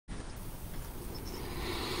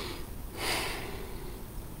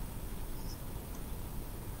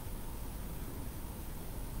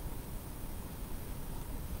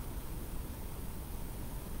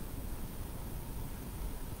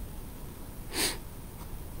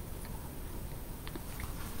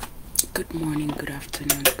Good morning, good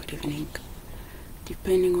afternoon, good evening,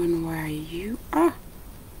 depending on where you are.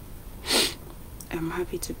 I'm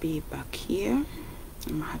happy to be back here.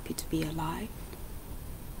 I'm happy to be alive.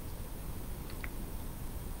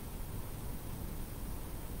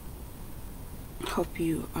 Hope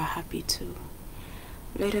you are happy too.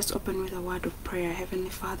 Let us open with a word of prayer. Heavenly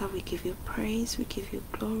Father, we give you praise, we give you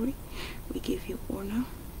glory, we give you honor.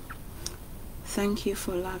 Thank you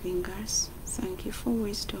for loving us. Thank you for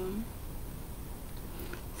wisdom.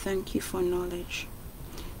 Thank you for knowledge.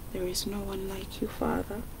 There is no one like you,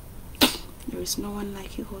 Father. There is no one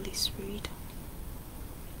like you, Holy Spirit.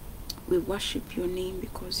 We worship your name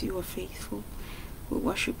because you are faithful. We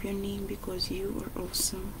worship your name because you are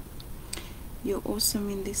awesome. You're awesome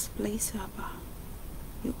in this place, Abba.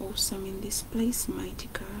 You're awesome in this place, mighty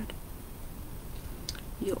God.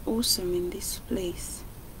 You're awesome in this place,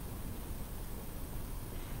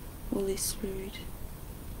 Holy Spirit.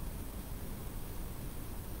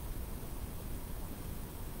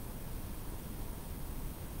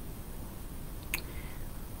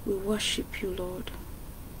 We worship you, Lord.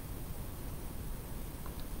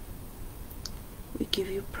 We give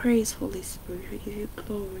you praise, Holy Spirit. We give you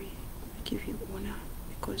glory. We give you honor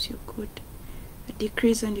because you're good. I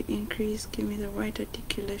decrease and you increase. Give me the right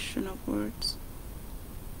articulation of words.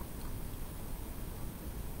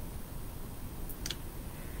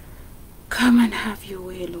 Come and have your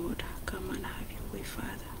way, Lord. Come and have your way,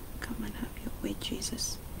 Father. Come and have your way,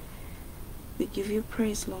 Jesus. We give you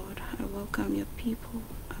praise, Lord. I welcome your people.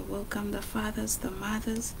 I welcome the fathers, the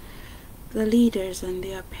mothers, the leaders and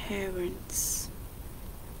their parents.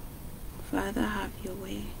 Father, have your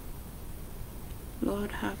way.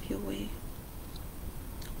 Lord, have your way.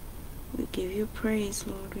 We give you praise,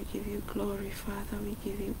 Lord. We give you glory, Father. We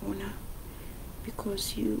give you honor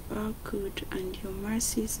because you are good and your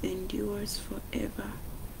mercies endures forever.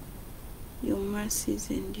 Your mercies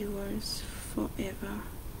endures forever.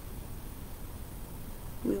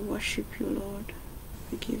 We worship you, Lord.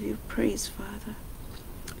 We give you praise, Father.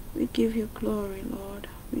 We give you glory, Lord.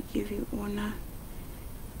 We give you honor.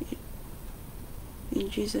 In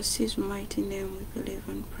Jesus' mighty name we believe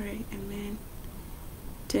and pray. Amen.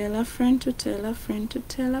 Tell a friend to tell a friend to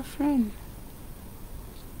tell a friend.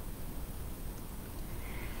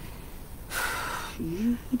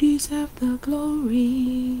 You deserve the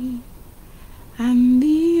glory and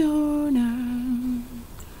the honor.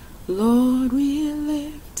 Lord, we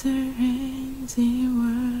lift our hands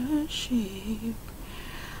in worship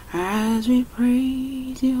as we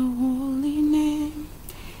praise your holy name.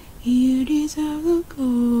 You deserve the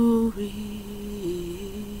glory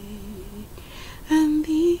and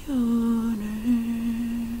the honor.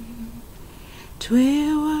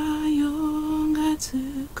 Twewayo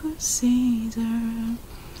ngatukusinza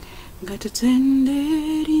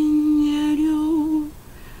ngatutendera inyaryo.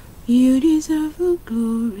 You deserve the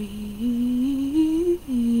glory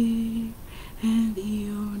and the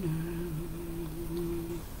honor.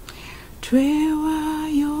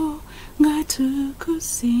 Twewayo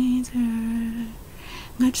ngatukusinza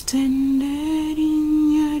ngatutendera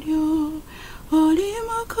inyaryo. Oli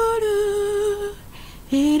mukulu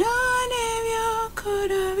era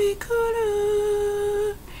n'ebyokola bikulu.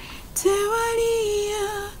 Tewali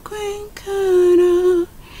akwenkana,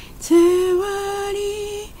 tewali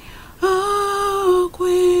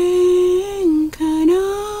akwenkana.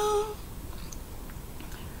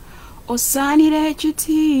 Osaanira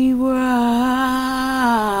ekitiibwa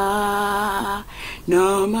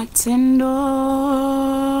n'amatendo.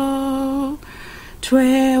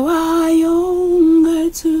 Twewayo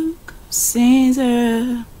ngatukusinza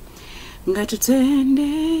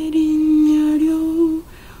ngatutendera inyaryo.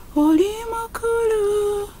 Oli mukulu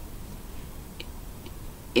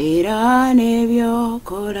era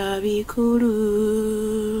n'ebyokola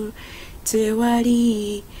bikulu.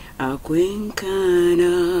 Tewali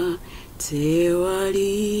akwenkana,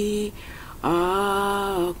 tewali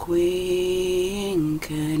akwenkana.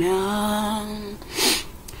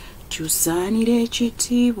 Kyusaanira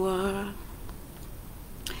ekitiibwa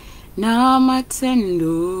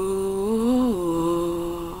n'amatendo.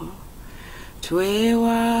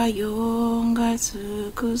 Twewayo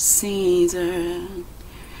ngatukusinza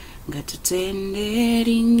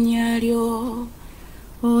ngatutendera inyaryo.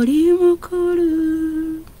 Oli mukulu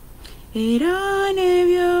era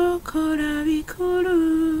n'ebyokola bikulu.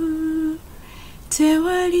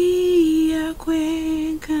 Tewali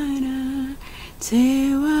akwenkana,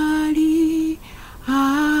 tewali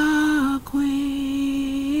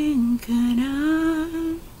akwenkana.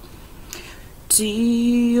 Ti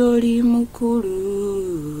oli mukulu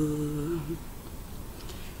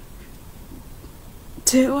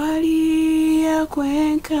tewali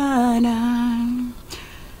kwenkana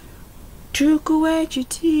tukuwe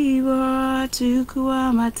ekitiibwa tukuwa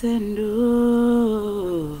amatendo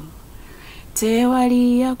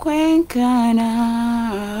tewali kwenkana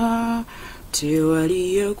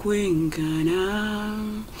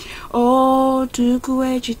oh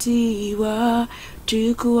tukuwe ekitiibwa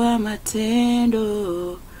tukuwa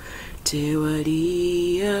amatendo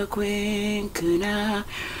tewali kwenkana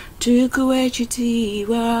tukuwe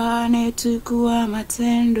ekitiibwa ne tukuwa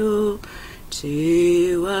amatendo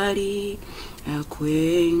tewali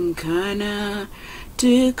kwenkana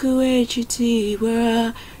tukuwe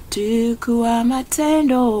ekitiibwa tukuwa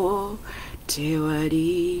amatendo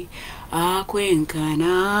tewali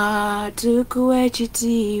kwenkana tukuwe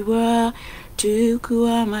ekitiibwa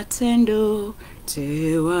tukuwa amatendo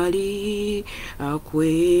tewali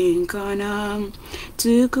kwenkana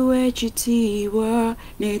tukuwe ekitiibwa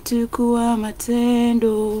ne tukuwa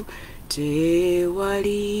amatendo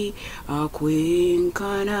tewali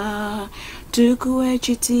kwenkana tukuwe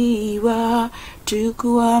ekitiibwa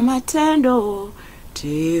tukuwa amatendo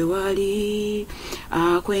tewali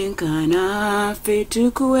kwenkana ffe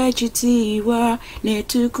tukuwe ekitiibwa ne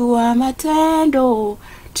tukuwa amatendo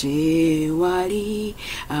tewali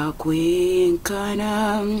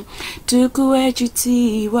kwenkana tukuwe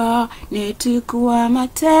ekitiibwa ne tukuwa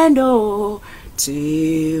amatendo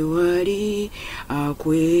tewali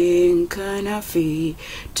kwenkana ffe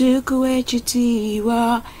tukuwe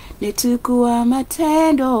ekitiibwa ne tukuwa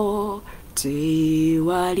amatendo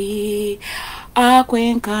tewali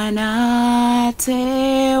kwenkana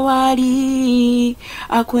tewali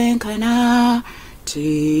kwenkana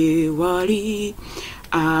tewali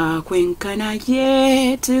kwenkana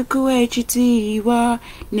ye tukuwe ekitiibwa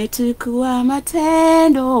ne tukuwa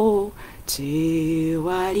amatendo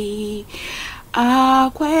tewali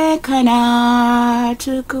kwenkana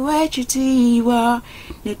tukuwe ekitiibwa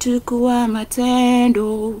ne tukuwa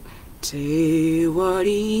amatendo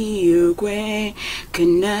tewali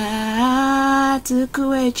kwenkana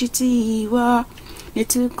tukuwe ekitiibwa ne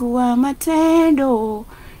tukuwa amatendo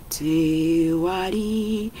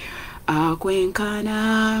tewali kwenkana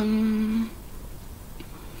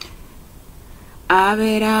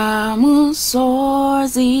abeera mu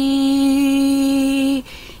nsozi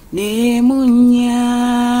ne mu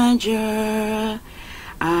nnyanja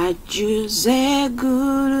ajjuza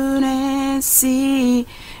eggulu n'ensi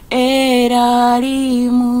era ali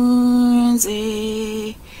mu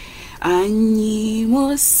nze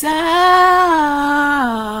annyimusa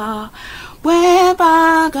bwe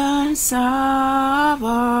mbaga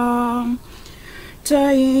nsaba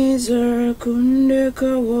tayinza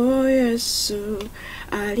kundekawo Yesu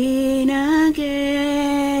ali nange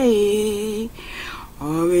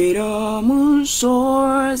abeera mu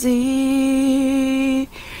nsozi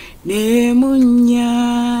ne mu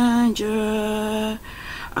nnyanja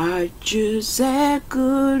ajjuza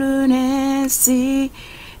eggulu n'ensi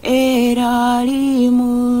era ali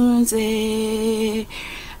mu nze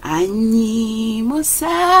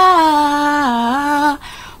annyimusa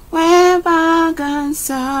bwe mbaga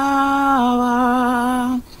nsaba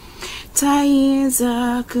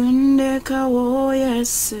tayinza kundekawo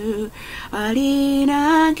Yesu ali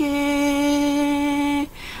nange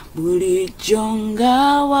bulijjo nga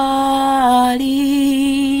wali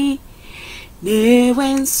ne bwe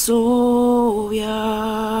nsobya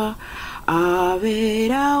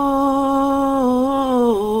abeerawo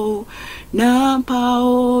nampa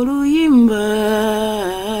oluyimba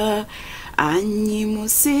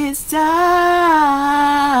annyimusisa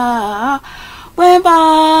bwe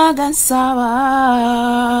mbaga nsaba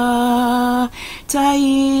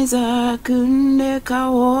tayinza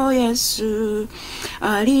kundekawo Yesu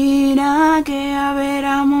ali nange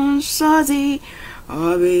abeera mu nsozi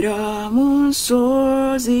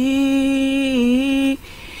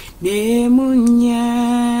ne mu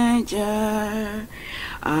nnyanja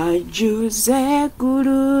ajjuza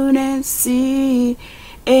eggulu n'ensi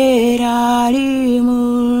era ali mu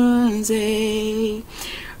nze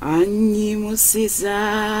annyimusiza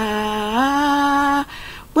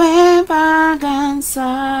bwe mbaga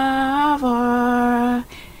nsaba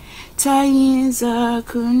tayinza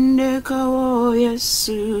kundekawo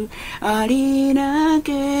Yesu ali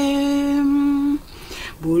nange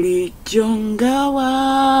bulijjo nga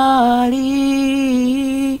wali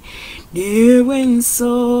ne bwe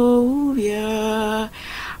nsobya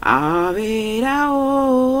abeerawo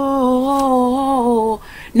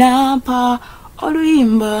nampa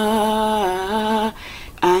oluyimba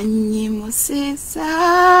annyimusisa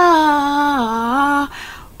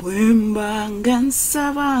bwe mbanga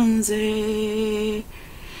nsaba nze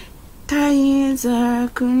tayinza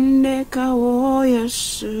kundekawo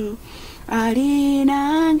Yesu ali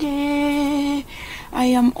nange. I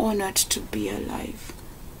am honored to be alive,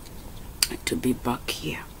 to be back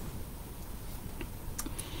here.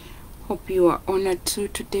 Hope you are honored too.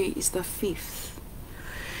 Today is the 5th.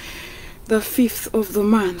 The 5th of the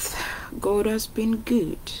month. God has been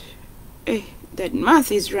good. That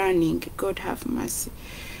month is running. God have mercy.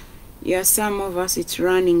 Yeah, some of us it's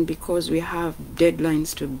running because we have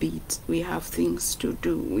deadlines to beat. We have things to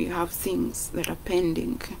do. We have things that are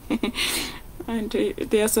pending. And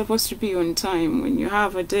they are supposed to be on time. When you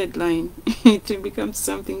have a deadline, it becomes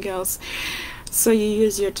something else. So you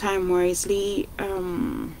use your time wisely.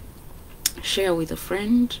 Share with a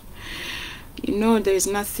friend. You know, there's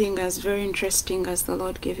nothing as very interesting as the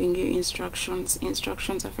Lord giving you instructions.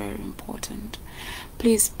 Instructions are very important.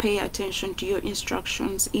 Please pay attention to your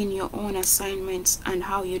instructions in your own assignments and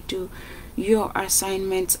how you do your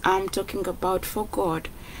assignments. I'm talking about for God.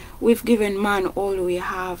 We've given man all we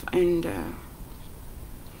have, and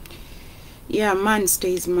yeah, man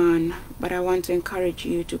stays man. But I want to encourage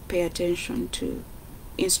you to pay attention to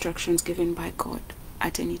instructions given by God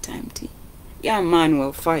at any time. Yeah, man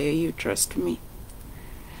will fire you, trust me.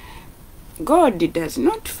 God does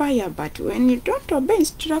not fire, but when you don't obey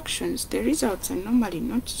instructions, the results are normally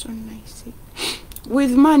not so nice.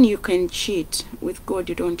 With man you can cheat, with God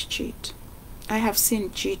you don't cheat. I have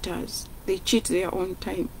seen cheaters. They cheat their own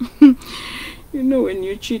time. You know, when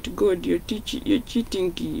you cheat God, you're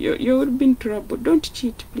cheating. You'll be in trouble. Don't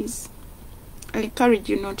cheat, please. I encourage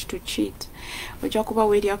you not to cheat.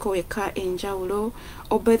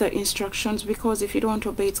 Obey the instructions, because if you don't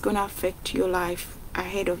obey, it's going to affect your life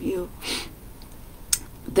ahead of you.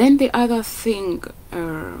 Then the other thing,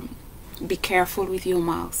 be careful with your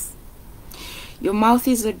mouth. Your mouth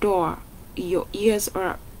is a door. Your ears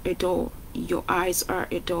are a door. Your eyes are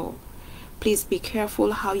a door. Please be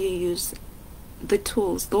careful how you use the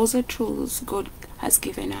tools. Those are tools God has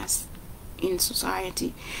given us in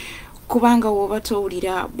society. Kubanga woba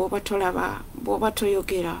towulira, boba tolaba, boba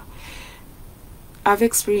toyogera. I've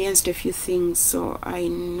experienced a few things, so I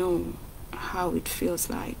know how it feels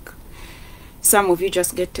like. Some of you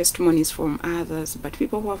just get testimonies from others, but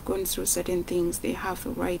people who have gone through certain things, they have the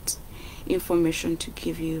right information to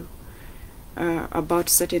give you about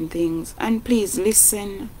certain things. And please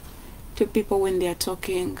listen to people when they are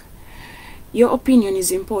talking. Your opinion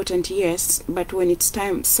is important, yes, but when it's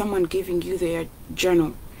time, someone giving you their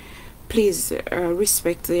journal, please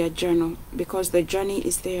respect their journal, because the journey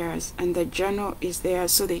is theirs and the journal is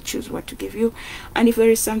theirs, so they choose what to give you. And if there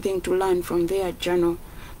is something to learn from their journal,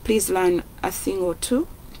 please learn a thing or two.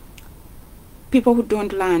 People who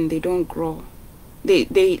don't learn, they don't grow.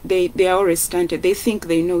 They are always stunted. They think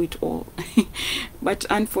they know it all. But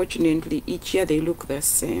unfortunately, each year they look the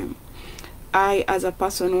same. I, as a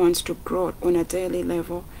person who wants to grow on a daily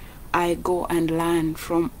level, I go and learn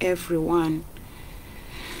from everyone.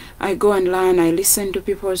 I go and learn. I listen to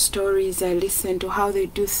people's stories. I listen to how they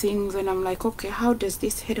do things, and I'm like, okay, how does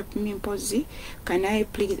this help me? Can I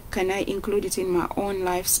include it in my own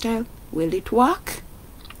lifestyle? Will it work?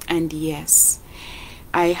 And yes,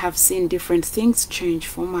 I have seen different things change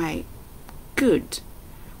for my good.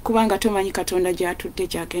 Kubanga tomanyi katonda gyatudde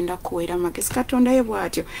gyagenda kuwera magezi katonda ye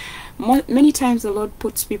bw'atyo. Many times the Lord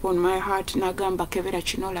puts people on my heart, nagamba kebera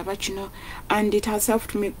kino laba kino, and it has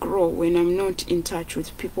helped me grow when I'm not in touch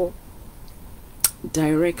with people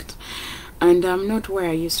direct, and I'm not where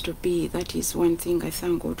I used to be. That is one thing I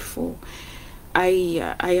thank God for. I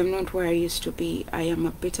am not where I used to be. I am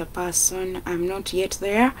a better person. I'm not yet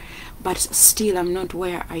there, but still I'm not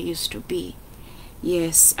where I used to be.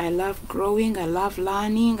 Yes, I love growing. I love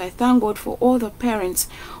learning. I thank God for all the parents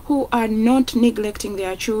who are not neglecting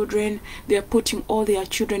their children. They are putting all their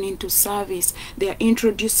children into service. They are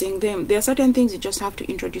introducing them. There are certain things you just have to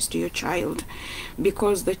introduce to your child,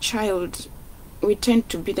 because the child, we tend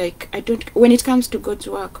to be like, when it comes to go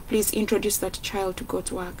to work, please introduce that child to go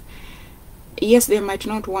to work. Yes, they might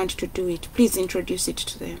not want to do it. Please introduce it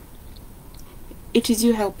to them. It is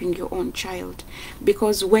you helping your own child,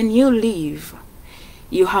 because when you leave,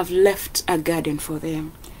 you have left a garden for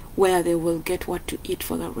them where they will get what to eat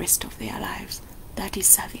for the rest of their lives. That is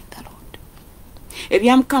serving the Lord.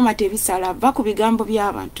 Ebyamukama tebisala va ku bigambo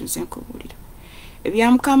by'abantu nze nkubulira.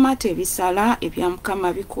 Ebyamukama tebisala,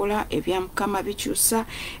 ebyamukama bikola, ebyamukama bikyusa,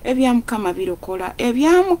 ebyamukama birokola,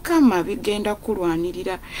 ebyamukama bigenda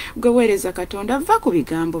kulwanirira. Gwe weereza Katonda, va ku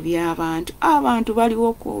bigambo by'abantu. Abantu baliwo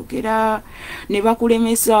okwogera ne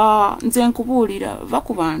bakulemesa. Nze nkubuulira, va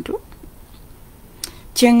ku bantu.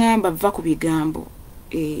 Kyengamba va ku bigambo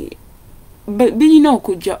birina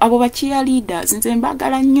okujja abo cheerleaders nze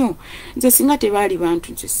mbagala nnyo nze singa tebaali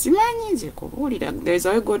bantu nze simanyi nze kubuulira there's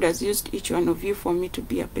a way God has used each one of you for me to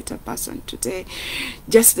be a better person today.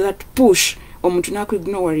 Just that push omuntu naku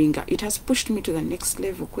ignoringa, it has pushed me to the next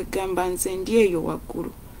level. Kwegamba nze ndi eyo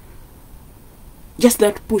waggulu. Just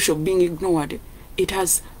that push of being ignored, it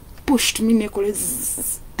has pushed me nekole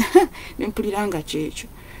nempuliranga kyekyo.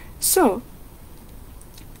 So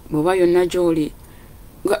bwoba yonna gy'oli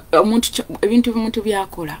ebintu omuntu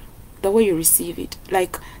byakola, the way you receive it.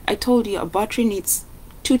 Like I told you, a battery needs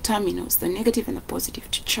two terminals, the negative and the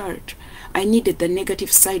positive, to charge. I needed the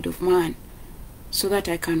negative side of man so that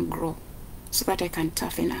I can grow, so that I can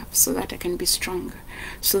toughen up, so that I can be stronger,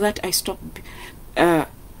 so that I stop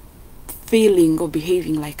feeling or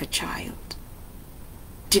behaving like a child.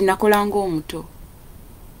 Tinakolanga omuto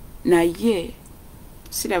naye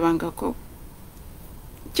sirabangako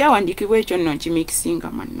kyawandikibwa ekyo nno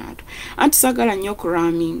nkimikisinga mannato anti sagala nnyo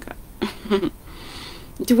okuraminga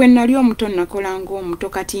nti bwe nali omuto nakolanga omuto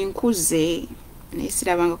kati nkuze naye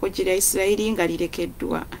sirabangako gira Isirayiri nga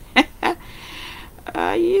lirekeddwa.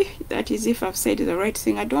 That is if I've said the right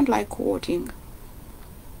thing. I don't like quoting.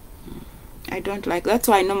 I don't like. That's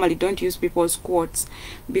why I normally don't use people's quotes,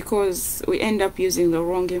 because we end up using the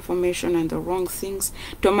wrong information and the wrong things.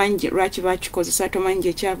 Tomanje rachivachi kozesa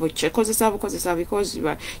tomanje chavo kozesa bukozesa because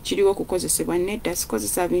kiriwo kukozesebwa nedda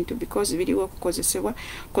sikozesa bintu because biriwo kukozesebwa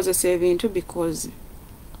kozesa ebintu because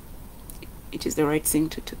it is the right thing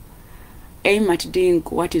to do. Aim at doing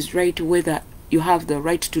what is right, whether you have the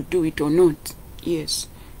right to do it or not. Yes.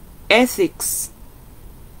 Ethics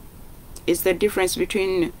is the difference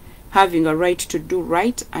between having a right to do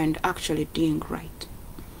right and actually doing right.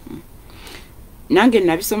 Nange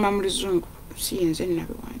nabisoma mu Luzungu siyenze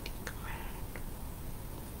nabiwandika.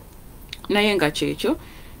 Naye nga kyekyo,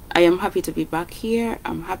 I am happy to be back here.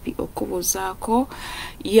 I'm happy okubozako.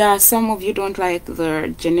 Yeah, some of you don't like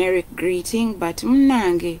the generic greeting, but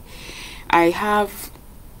mnange,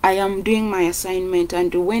 I am doing my assignment,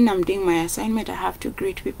 and when I'm doing my assignment I have to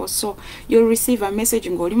greet people. So you'll receive a message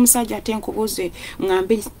ngoli musajja ate nkubuze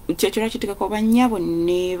ngambe kyekyo kitikako banyabo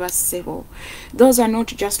never sebo. Those are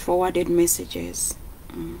not just forwarded messages.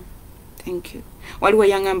 Thank you. Waliwo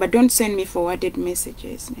yangamba don't send me forwarded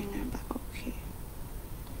messages. Nengamba okay.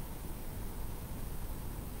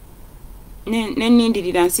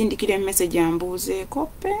 Nennindirira nsindikire message ambuuzeeko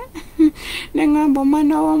pe. Nengamba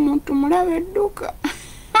omwana w'omuntu mulabe edduka.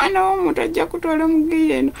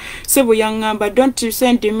 So don't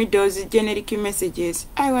send me those generic messages.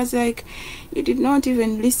 I was like, you did not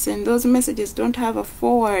even listen. Those messages don't have a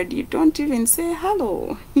forward. You don't even say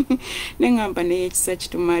hello. Nengamba ne search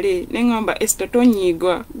to male. Nengamba Esther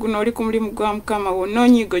tonyiga. Guno oli ku mulimu gwa Mukama wo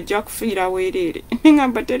nonyiga ojja kufiira weerere.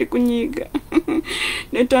 Nengamba teri kunyiga.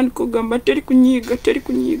 Netandika kugamba teri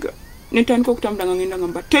kunyiga. Netandika okutambula ngenda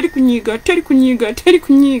ngamba teri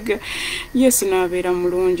kunyiga. Yesu nabeera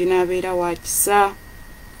mulungi, nabeera wakisa.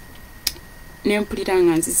 Nempulira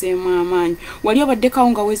nga nzizeemu amaanyi. Wali obaddekawo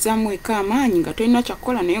nga wezzaamu eka amaanyi nga tolina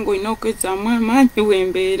kyakola naye ng'olina okwezzaamu amaanyi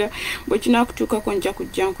wembeera. Bwe kinaakutuukako nja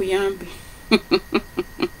kujja nkuyambe.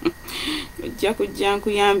 Ojja kujja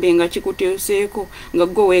nkuyambe nga kikuteeseeko nga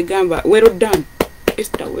gwe weegamba well done.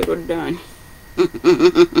 Esther, well done.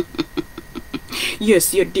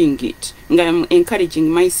 Yes, you're doing it. I'm encouraging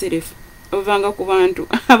myself. Ovanga ku bantu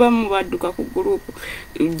abamu badduka ku group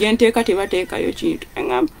jenteeka tebateekayo kintu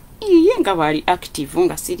engamba iye nga bali active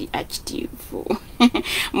nga siri active.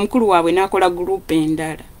 Mukulu waabwe nakola group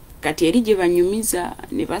endala kati eri gye banyumiza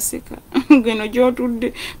ne baseka. Ngeno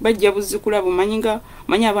gyotudde bajja buzikula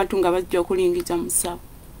manya abantu nga bajja okulingiza musawo.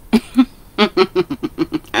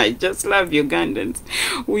 I just love Ugandans.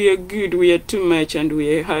 We are good, we are too much, and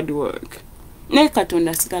we are hard work. Ne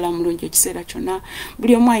Katonda sigala mulungi ekiseera kyonna.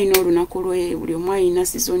 Buli omu alina olunaku lwe, buli omu alina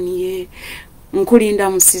sizoni ye. Nkulinda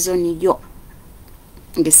mu sizoni yo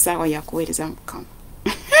ng'essaawa yakuweereza Mukama.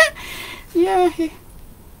 Yeah.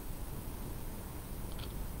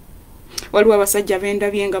 Waliwo abasajja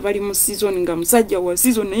b'endabye nga bali mu sizoni nga musajja wa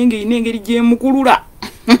sizoni naye ng'erina engeri gyemukulula.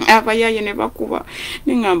 Abayaye ne bakuba.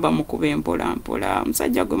 Nengamba mukube mpola.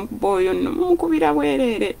 Musajja gwe mukuba oyo nno mukubira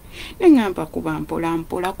bwereere. Nengamba kuba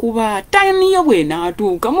mpola kuba time yo bwe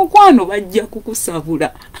naatuuka mukwano bajja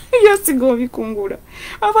kukusabula. Yosiga obikungula.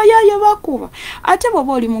 Abayaye bakuba. Ate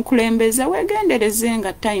bw'oba oli mukulembeze weegendereze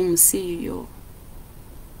nga time si yo.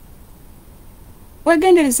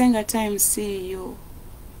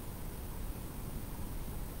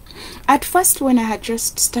 At first, when I had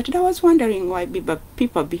just started, I was wondering why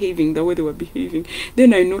people are behaving the way they were behaving.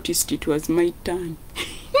 Then I noticed it was my turn.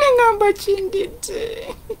 ngamba chindite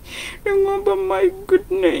ngamba my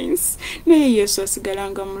goodness naye Yesu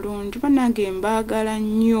asigalanga mulungi banange mbagala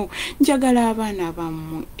nnyo njagala abaana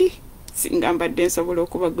bammwe singa mbadde nsobola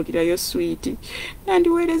okubagulirayo sweet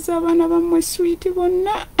nandiweereza abaana bammwe sweet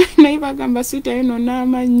bonna naye bagamba sweet eno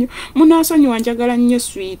n'amannyo munaasonyiwa njagala nnyo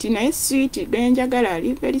sweet naye sweet genjagala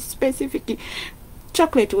ali very specific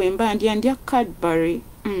chocolate wemba ndya Cadbury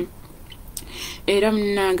era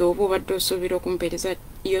mnange oba obadde osuubira okumpeereza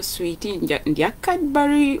yo sweet ndya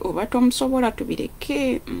Cadbury oba tomusobola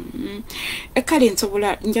tubireke kale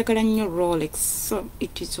nsobola njagala nnyo Rolex so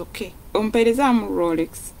it is okay ompeerezaamu Rolex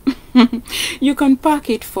you can pack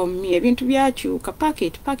it for me ebintu byakyuka pack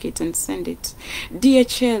it and send it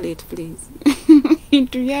DHL it please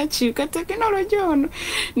bintu byakyuka technology ono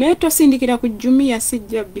naye tosindikira ku Jumia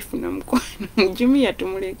sijja bifuna mukwano Jumia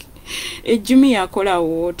tumuleke Jumia akola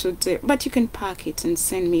wotote but you can pack it and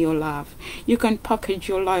send me your love you can package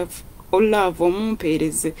your love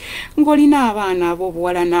omumpeereze ng'olina abaana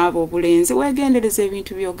ab'obuwala n'ab'obulenzi weegendereza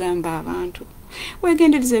ebintu by'ogamba abantu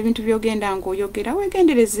weegendereza ebintu by'ogenda ng'oyogera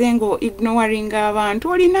weegendereze ng'ignoring abantu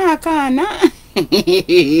olina akaana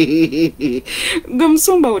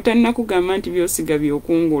gamusumba otannakugamba nti byosiga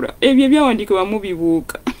byokungula ebyo byawandiikibwa mu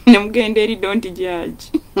bibuuka ne mugenda eri don't judge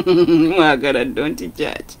mwagala don't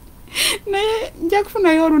judge naye nja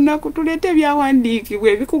kufunayo olunaku tuleete ebyawandiikibwa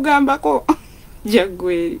ebikugambako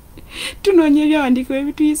jaggweri tunoonye ebyawandiikibwa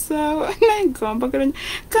ebituyisaawo naye gambagala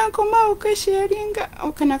kankomaawo kesharinga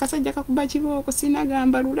okana akasajja kakuba kibooko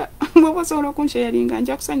sinagamba lula bw'oba osobola okunsharinga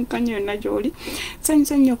nja kusanyuka nnyo yonna gy'oli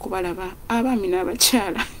sanyusa nnyo okubalaba abaami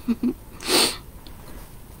n'abakyala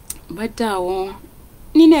badde awo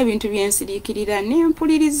nina ebintu byensiriikirira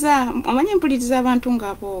nempuliriza omanyi mpuliriza abantu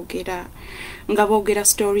nga boogera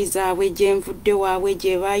story zaabwe gyenvudde waabwe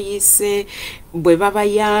gye bayise bwe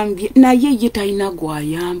babayambye naye ye talina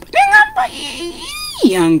gwayamba nengamba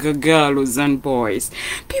younger girls and boys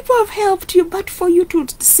people have helped you but for you to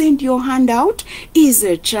send your hand out is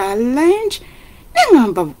a challenge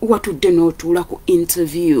nengamba watudde n'otuula ku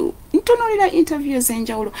interview ntonolera interviews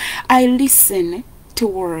enjawulo I listen to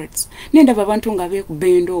words nendaba abantu nga beekuba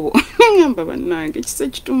endobo nengamba bannange kisa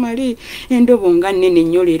kitumale endobo nga nnene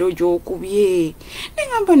nnyo leero gy'okubye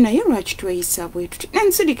nengamba naye lwaki tweyisa bwetuti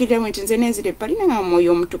nensirikiriramu nti nze nenzire pali nengamba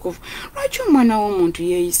mwoyo omutukuvu lwaki omwana w'omuntu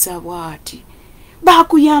yeeyisa bw'ati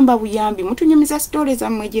bakuyamba buyambi mutunyumiza stories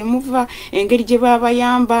zammwe gye muva engeri gye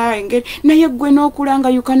babayamba engeri naye gwe n'okulanga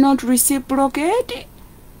you cannot reciprocate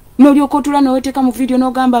n'olyoka otula n'oweteeka mu video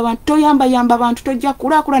n'ogamba abantu toyamba abantu tojja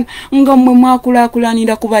kulaakulana nga mmwe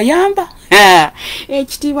mwakulaakulanira kubayamba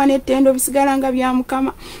ekitiibwa n'ettendo bisigalanga bya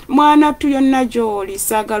Mukama mwana tu yonna gy'oli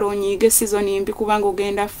saagala onyiige sizoni mbi kubanga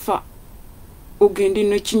ogenda fa ogende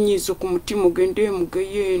n'ekinyiizo ku mutima ogende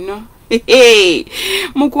emugeyeena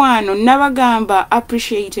mukwano nabagamba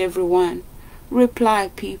appreciate everyone reply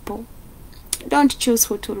people don't choose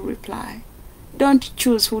who to reply don't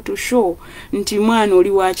choose who to show nti mwana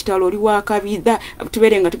oli wa kitalo oli wa kabidha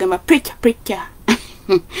tubere nga tugamba preacher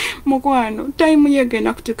mukwano time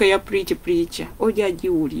yegenda kutuka ya preacher oja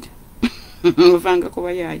jiwulira mvanga ko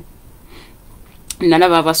bayayi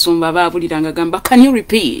nalaba abasumba babuliranga gamba can you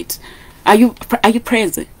repeat are you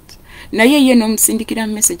present naye ye nomusindikira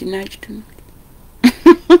message nakitunu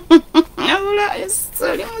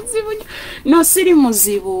no siri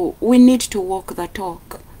muzibu we need to walk the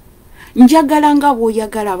talk njagala nga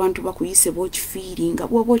bw'oyagala abantu bakuyise bw'okifiiringa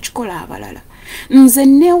bw'oba okikola abalala nze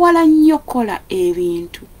neewala nnyo kola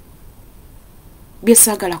ebintu bye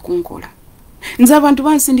saagala kunkola nze abantu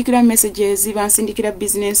bansindikira messages bansindikira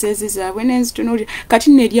businesses zaabwe nenzitunuulira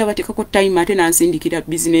kati neeri abateekako time ate nansindikira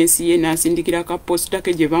business ye nansindikira kaposta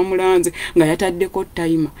ke gye bamulanze nga yataddeko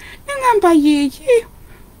time nengamba yeeye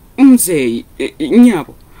nze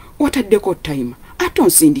nnyabo wataddeko time ate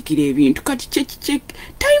onsindikira ebintu kati check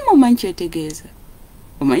time omanyi kyetegeeza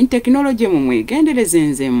omanyi technology mumwegendereze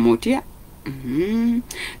nze mmutya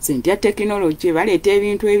sentya technology baleeta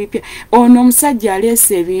ebintu ebipya ono omusajja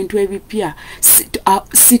aleese ebintu ebipya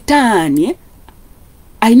sitaani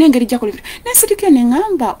ayina engeri gyakola nesirike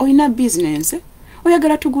neŋŋamba oyina business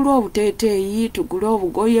oyagala tugule obuteeteeyi tugule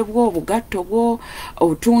obugoye bwo obugatto bwo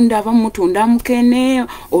otunda abamu mutunda mukene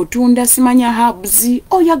otunda simanya hubs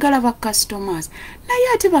oyagala ba customers naye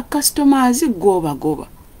ate ba customers goba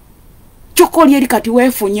chokoli eri kati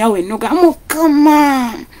weefunya wennoga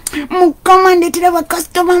mukama ndetera ba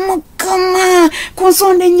customer mukama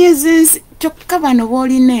kunsonde nyezensi kyokka bano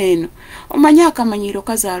boolina eno omanyi akamanyiro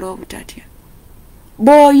kazaala obutatya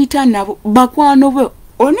booyita nabo bakwano bwe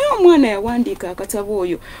ono omwana yawandiika akatabo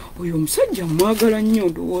oyo omusajja mwagala nnyo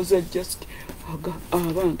ndowooza just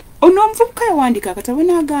abantu ono omuvubuka yawandiika akatabo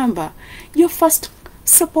n'agamba your first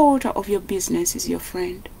supporter of your business is your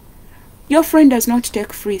friend. Your friend does not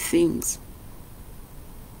take free things.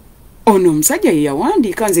 Ono omusajja ye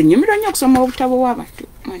yawandiika nze nnyumirwa nnyo okusoma obutabo bw'abantu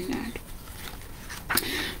mannange.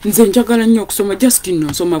 Nze njagala nnyo okusoma just nno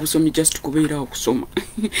nsoma busomi just kubeerawo okusoma.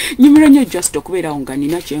 Nnyumirwa nnyo just okubeerawo nga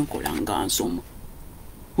nina kyenkola nga nsoma.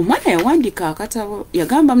 Omwana yawandiika akatabo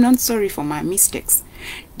yagamba I'm not sorry for my mistakes.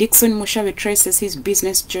 Dixon Mushabe traces his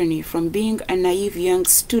business journey from being a naive young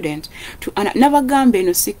student to n'abagamba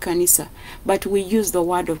eno si kanisa, but we use the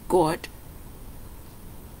word of God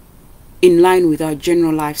in line with our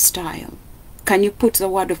general lifestyle. Can you put the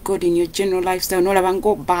word of God in your general lifestyle? Nolaba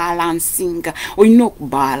ngo balancing olina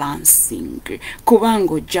okubalancing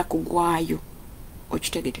kubanga ojja kugwayo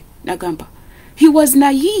okitegete. Nagamba he was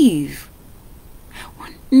naive.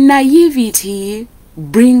 Naivety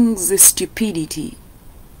brings stupidity.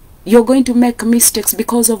 You're going to make mistakes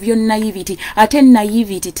because of your naivety. Ate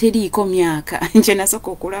naivety teriiko myaka. Nje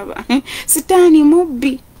nasooka okulaba sitaani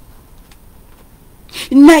mubbi.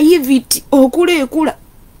 Naivety okula.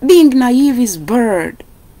 Being naive is bird.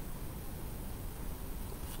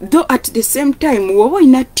 Though at the same time woba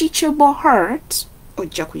ina teachable heart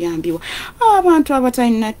ojja kuyambibwa. Abantu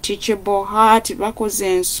abatalina teachable heart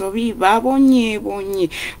bakoze ensobi babonye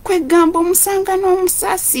kwegamba omusanga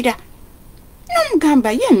n'omusaasira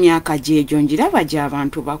n'omugamba ye emyaka gy'egyo ngiraba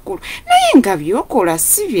gy'abantu bakulu naye nga byokola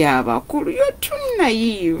si by'abakulu you're too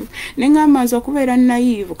naive. Ne ngamaze okubeera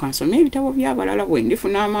naive kansoma ebitabo by'abalala bwe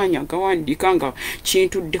ndifuna amaanyi agawandiika nga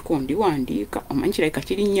kintuddeko ndiwandiika omanyi kirabika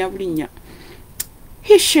kirinnya bulinnya.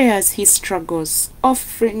 He shares his struggles,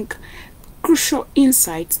 offering crucial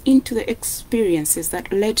insights into the experiences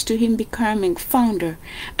that led to him becoming founder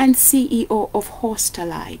and CEO of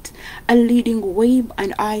Hostelite, a leading web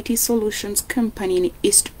and IT solutions company in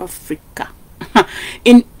East Africa.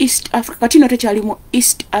 In East Africa, kino tekyalimu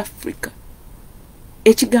East Africa.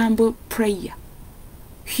 Ekigambo prayer,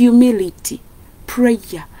 humility,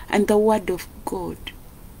 prayer, and the word of God.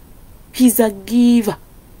 He's a giver.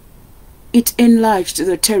 It enlarged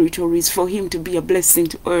the territories for him to be a blessing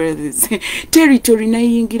to others. Territory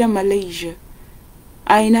nayingira Malaysia.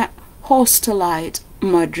 Aina Hostelite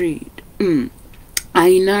Madrid.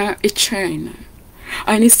 Aina China.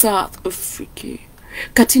 Aina South Africa.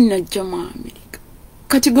 Kati najja mu America.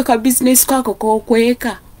 Kati gwe ka business kako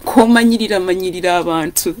kokweka. Komanyirira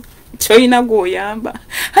abantu. Choina goyamba.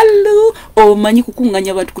 Hello. Omanyi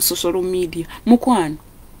kukunganya abantu ku social media. Mukwano.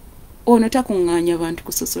 Ono takunganya abantu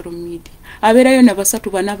ku social media. Abeerayo na basatu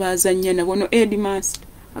bana bazanya nabo ono headmaster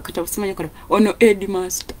akatabusimanya kola ono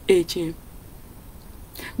headmaster HM.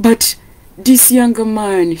 But this young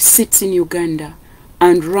man sits in Uganda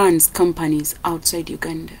and runs companies outside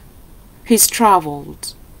Uganda. He's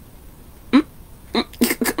traveled.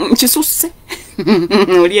 Chisuse.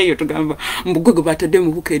 Oliyeyo tugamba mbugwe batadde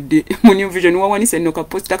mu bukedde mu New Vision wawanise no ka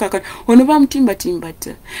post kaka ono bamutimba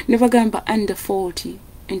timbata ne bagamba under 40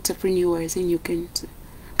 entrepreneurs in Uganda.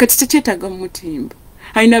 Kati kyetaga mutimba.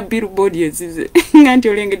 Aina billboard yezize. Nganti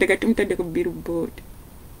olengedde kati mutadde ku billboard.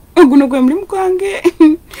 Guno gwe mulimu kwange.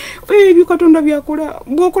 Ebyo Katonda byakola.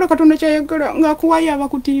 Bwokola Katonda kyayagala ng'akuwayo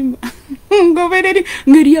abakutimba. Ngobereri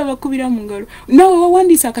ngeri abakubira mu ngalo. Nawe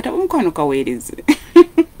wawandisa akatabo mukano kaweereze.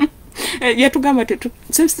 Yatugamba tetu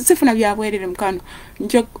sifuna byabwerere mukano.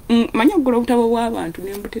 Njo manya gula obutabo bw'abantu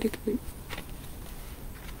ne mbuterekere.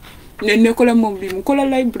 Nekola mu mulimu kola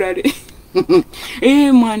library.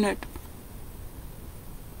 Mwana tu.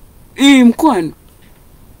 Mkwano.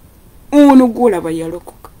 Ono gola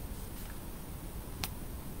bayalokoka.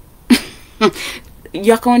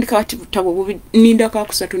 Yakawandika ati butabo bubi ninda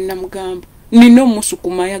kakusatu namugamba. Nino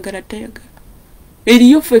musukuma yagala tayagala.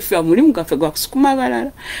 Eriyo fefe amulimu gafe gwa kusukuma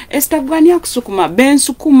balala. Esther gwani akusukuma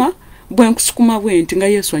bensukuma bwe kusukuma bwenti nga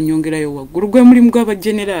Yesu anyongerayo waggulu gwe mulimu gwa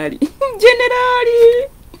generali. Generali.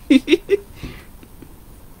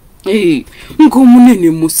 Ngo munene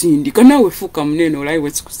musindika nawe fuka munene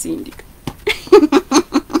olaiwe sikusindika.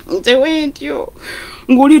 Nze wentyo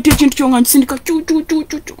ngoli tekintu kyonga nsindika chu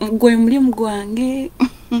gwe mulimu gwange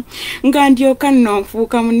nga ndyoka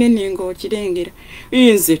nonfuuka munene ngo kirengera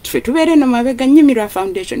inze tfe tubere no mabega nyimirwa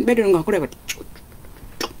foundation bedo ngakole bati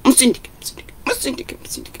musindike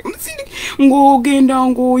ngo genda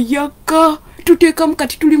ngo yaka tuteka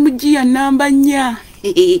mukati tuli mujiya namba nya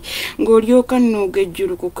ngolyoka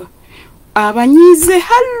nogejjurukuka abanyize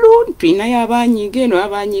hallo pina yabanyiige no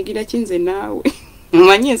abanyigira kinze nawe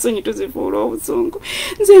manye ensonyi tuzifuula obuzungu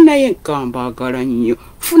nze naye nkambagala nnyo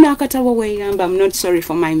funa akatabo weeyamba I'm not sorry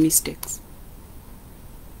for my mistakes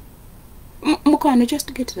Mukwana,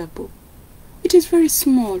 just get the book. It is very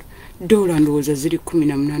small. Dollar ndowooza ziri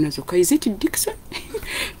 18 zokka. Is it Dixon?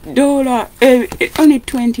 Dollar only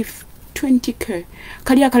 20k.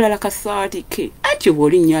 Kali akalala ka 30k. Ati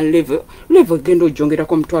bw'olinnya level genda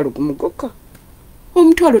ojjongerako omutwalo gumugokka.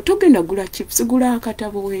 Omutwalo togenda gula chips, gula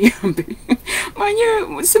akatabo weeyambe.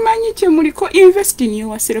 Simanyi kye muliko. Invest in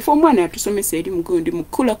yourself. Omwana yatusomesa eri mugundi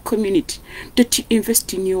mukula community that you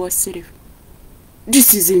invest in yourself.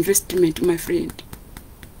 This is investment, my friend.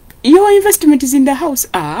 Your investment is in the house.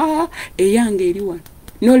 Eyange eri wano.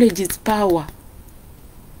 Knowledge is power.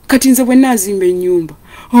 Kati nze bwe nazimba ennyumba.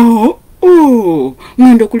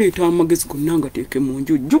 Ngenda kuleeta amagezi gonna ngateeke mu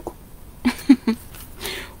nju jjuko.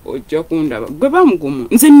 Ojja kundaba. Gwe bamugumu.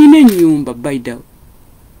 Nze nnina ennyumba by the way.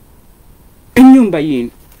 Ennyumba yino.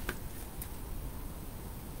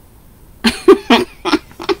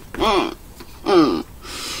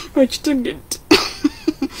 Okitegedde.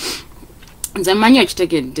 Nze manyi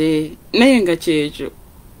okitegedde. Naye nga kyekyo.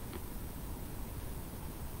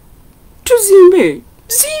 Tuzimbe.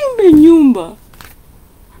 Zimba ennyumba.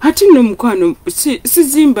 Ati no mukwano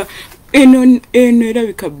sizimba eno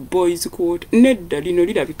erabika boys court. Nedda lino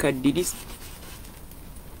lirabika dirisa.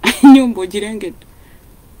 Nyumba ogirengedde.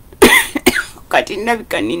 Kati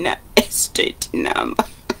ndabika nina estate number.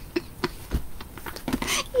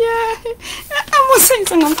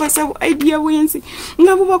 Amusensa nga mukozesa bu idea bwensi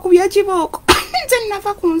nga buba kubya kibooko. Nze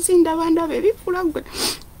nava ku nsi ndabanda bebifula gwe.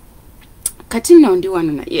 Kati nno ndi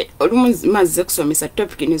wano naye olumu mazze kusomesa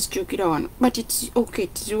topic nezikyukira wano. But it's okay,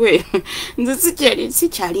 tiwe. Nze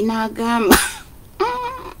sikyali n'agamba.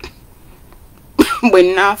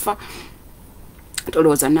 Bwe naafa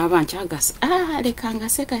tolowooza n'aba nkyagasa. Leka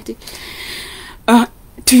ngase kati.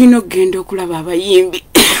 Tulina okugenda okulaba abayimbi.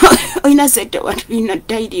 Oyina sente watu tulina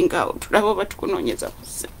dialing awo tulaba oba tukunoonyeza ku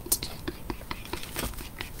sente.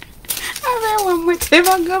 Abeewammwe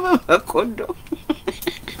tebagaba bakodo.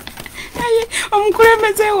 Aye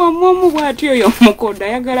omukulembeze wammwe omu bw'ati oyo omukodo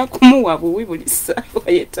ayagala kumuwa buwi buli ssaawa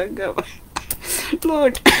yetagaba.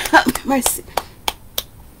 Lord have mercy.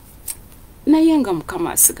 Naye nga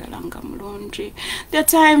Mukama asigala nga mulungi. The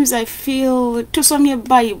times I feel tusomye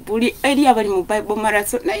Bible eri abali mu Bible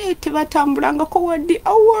marathon naye tebatambulangako wadde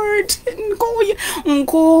a word.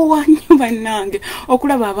 Nkoowa nnyo bannange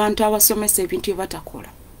okulaba abantu abasomesa ebintu bye batakola.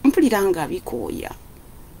 Mpulira nga bikooya.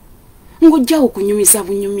 Ngojjawo kunyumisa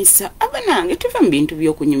bunyumisa. Abanange tuve mu bintu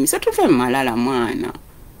by'okunyumisa, tuve mu malala mwana.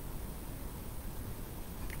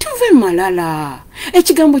 Tuve malala.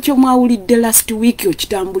 Ekigambo kyo mwawulidde last week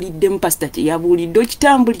okitambuliddemu pastor kye yabuulidde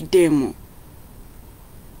okitambuliddemu.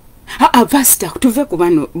 Pastor tuve ku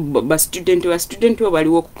bano ba student bo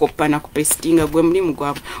baliwo okukopana ku pastinga gwe mulimu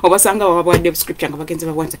gwabwe. Obasanga babwadde scripture nga bagenze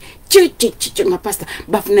babwanza. Chi nga pastor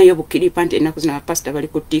bafunayo bukiripa nti ennaku zino pastor bali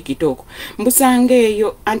ku TikTok. Mbusanga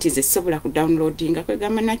eyo anti ze sobola ku downloadinga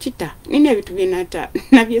kwegamba nakita. Nina ebitu byenata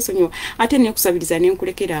nabyesonyiwa ate ne kusabiriza ne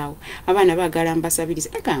nkulekeraawo. Abaana baagala mbasabiriza.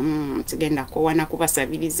 Sigenda kowana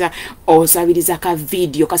kubasabiriza osabiriza ka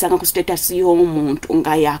video kasanga ku status y'omuntu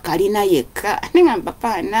nga yakalina yekka. Nengamba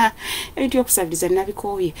paana ebyo okusabiriza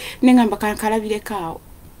nabikoye nengamba kankalabirekawo.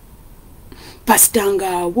 Pastor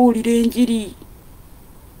nga abuulira enjiri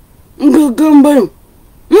ngagambayo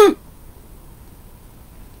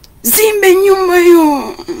zimba ennyumba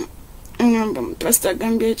yo. Ngamba pastor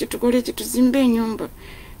agambye ekyo tukole ekyo tuzimbe ennyumba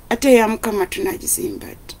ate ya Mukama tunagizimba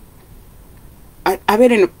ati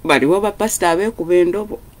abere baliwo bapastor abeekuba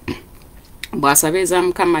endobo bw'asabeza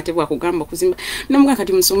Mukama ate bwakugamba kuzimba nomuga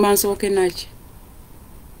kati musumba nsooke naki.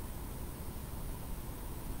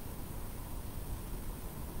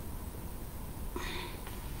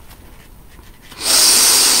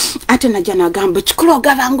 Ate najja nagamba kikulu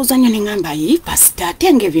ogabanguza nnyo nengamba yi pastor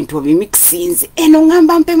tenge ebintu obimixinze eno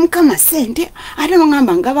ngamba mpe Mukama sente ate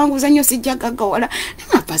nongamba ngabanguza nnyo sijja gagawala.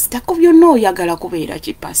 Nenga pastor ko byonna oyagala kubeera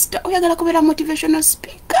ki pastor? Oyagala kubeera motivational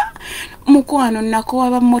speaker? Mukwano nako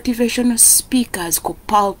aba motivational speakers ku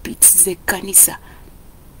pulpits z'ekkanisa.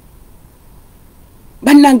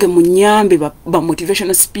 Bannange munyambe ba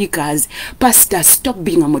motivational speakers. Pastor stop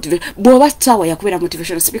being a motivational. Bw'oba tawa yakubeera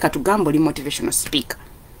motivational speaker tugamba oli motivational speaker.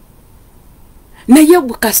 Naye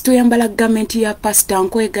bwe kasito yambala gavumenti ya pastor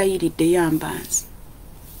nkwegayiridde yambanzi.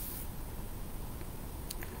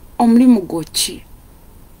 Omulimu goki?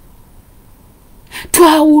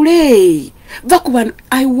 Twawule. Vakuban,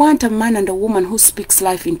 I want a man and a woman who speaks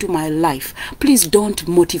life into my life. Please don't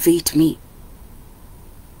motivate me.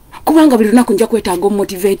 Kubanga buli lunaku nja kwetaaga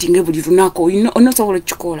motivating buli lunaku onosobola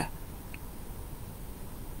kikola.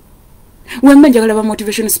 Wemba njagala ba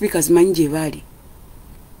motivational speakers manyi gye bali.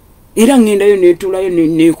 Era ngendayo netulayo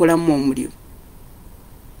nekolamu omulimu.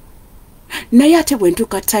 naye ate bwe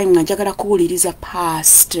ntuuka time nga njagala kuwuliriza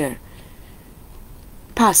pastor,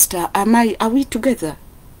 are we together?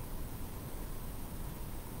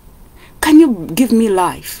 Can you give me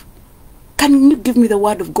life? Can you give me the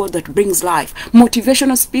word of God that brings life?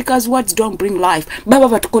 Motivational speakers' words don't bring life. Baba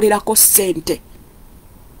batukolerako sente.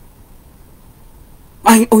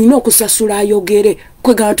 Oyina okusasula ayogere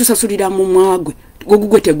kwegala tusasulira mu mwagwe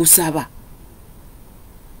gugwe tegusaba.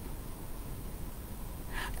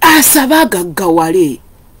 Asaba gaggawale.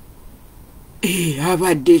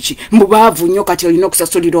 Abadde ki mubaavu nnyo kati olina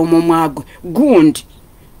okusasulira omumwagwe gundi.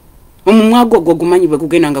 Omumwagwe ogwo gumanyi bwe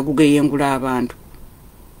gugenda nga gugeyengula abantu.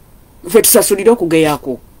 Ffe tusasulira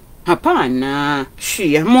okugeyako. Hapana.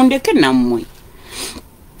 Shia mondeke nammwe.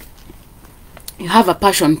 You have a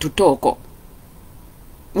passion to talk.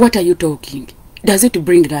 What are you talking? Does it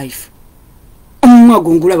bring life?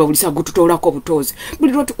 Omumwagwe ngulaba bulisa gututoolako obutozi.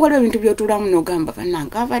 Buli waliwo ebintu by'otulamu n'ogamba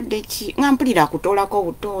bannange abadde ki nga mpulira akutoolako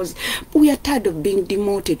obutozi. We are tired of being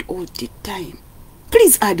demoted all the time.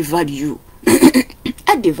 Please add value.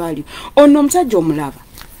 Add value. Ono omusajja omulaba.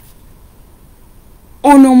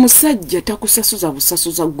 Ono omusajja takusasuza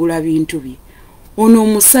busasuza gula bintu bye. Ono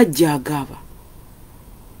omusajja agaba.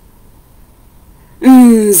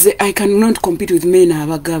 Nze I cannot compete with men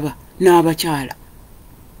abagaba n'abakyala.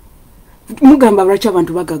 Mugamba lwaki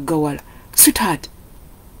abantu bagaggawala. Sweetheart,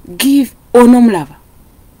 give ono omulaba.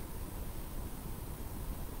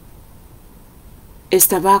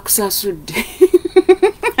 Esther bakusasudde.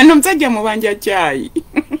 Ano omusajja mubanja chai.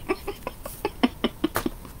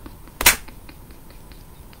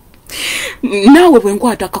 Nawe bwe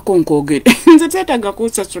nkwata kakonkogere. Nze teetaaga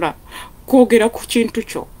kunsasula kwogera ku kintu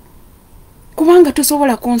kyo. Kubanga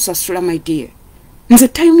tosobola kunsasula my dear. Nze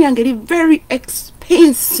time yange eri very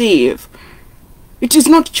expensive. It is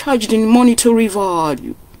not charged in monetary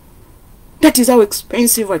value. That is how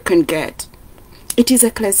expensive I can get. It is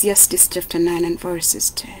Ecclesiastes chapter 9 and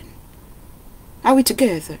verses 10. Are we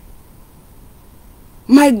together?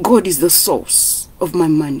 My God is the source of my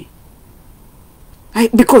money.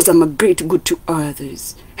 Because I'm a great good to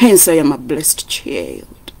others. Hence I am a blessed child.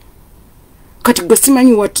 Kati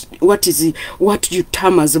gosimanyi what you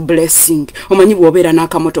term as a blessing. Omanyi bw'obeera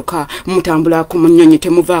n'akamotoka mutambula ku munyonyi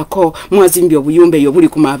temuvaako mwazimbye obuyumba eyo buli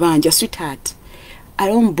ku mabanja. Sweetheart, I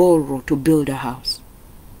don't borrow to build a house.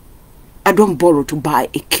 I don't borrow to buy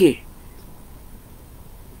a car.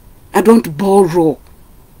 I don't borrow.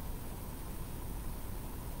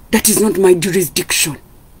 That is not my jurisdiction.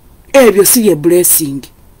 Ebyo si ye blessing.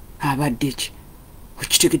 Abadde ki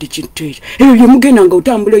okitegedde kintu ekyo. Eyo yemugenda nga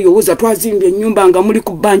otambula eyowooza twazimbye ennyumba nga muli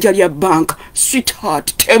ku bbanja lya banka.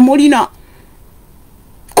 Sweetheart, temulina.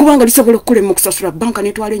 Kubanga lisobola okukulema okusasula banka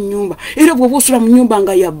netwala ennyumba. Era bw'oba osula mu nnyumba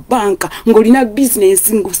nga ya banka ng'olina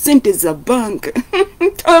bizinesi ngo sente za banka.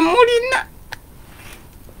 Temulina.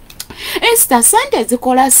 Esther, sente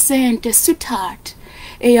zikola sente. Sweetheart,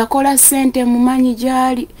 eyakola sente mumanyi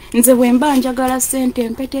gyali. Nze bwe mba njagala sente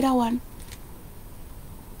mpetera wano.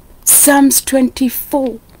 Psalms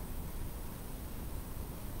 24.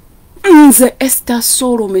 Nze Esther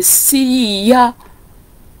Solome siya.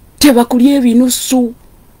 Tebakulya ebinusu.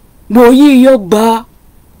 Bw'oyiiyo bba.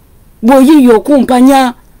 Bw'oyiiyo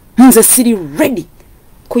okumpanya. Nze siri ready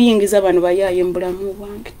kuyingiza bano bayaaye mu bulamu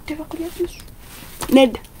bwange. Tebakulya ebinusu.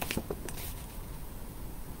 Nedda.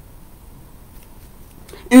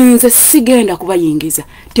 Nze sigenda kubayingiza.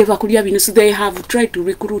 Tebakulya binusu. They have tried to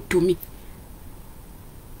recruit to me.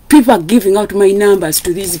 People are giving out my numbers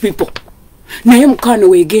to these people. Naye mukano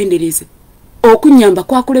wegendereze. Okunyamba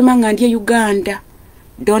kwakulema nga ndye Uganda.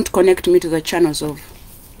 Don't connect me to the channels of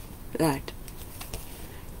that.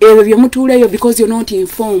 Ebyo bye mutuuleyo because you're not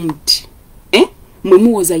informed. Mwe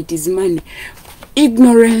muwoza it is money.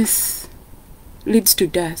 Ignorance leads to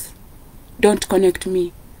death. Don't connect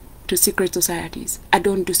me to secret societies. I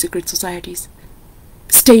don't do secret societies.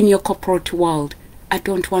 Stay in your corporate world. I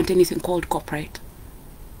don't want anything called corporate.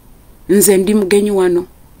 Nze ndi mugenyi wano.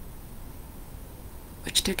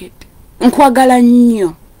 Okitegedde. Nkwagala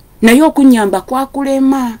nnyo. Naye okunyamba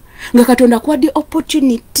kwakulema nga Katonda kwadde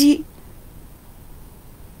opportunity.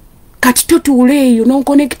 Kati totuule eyo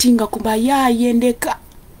non-connectinga ku bayaaye ndeka.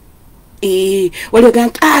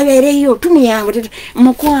 Waliwo abeereyo tumuyamba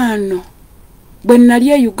mukwano. Bwe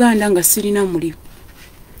nali Uganda nga sirina muli.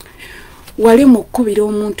 Wali mukubira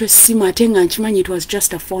omuntu essimu ate nga nkimanyi it was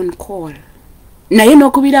just a phone call. Naye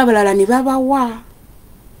n'okubira abalala ne babawa.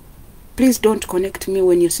 Please don't connect me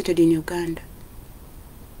when you're seated in Uganda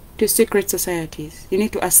to secret societies. You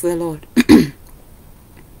need to ask the Lord.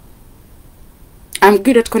 I'm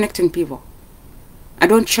good at connecting people. I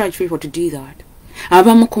don't charge people to do that.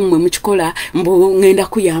 abamu kumwe mukikola mbu ngenda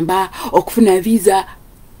kuyamba okufuna visa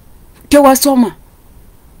tewasoma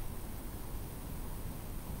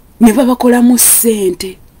ne babakolamu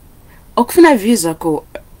ssente okufuna visa ko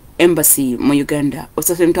embassy mu Uganda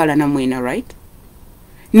osase mtwala na mwena right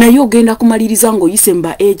naye ogenda kumaliriza ng'oyise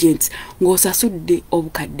mba agents ng'osasudde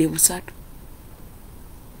obukadde busatu.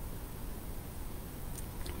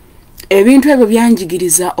 Ebintu ebyo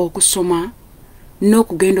byanjigiriza okusoma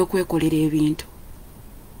n'okugenda okwekolera ebintu.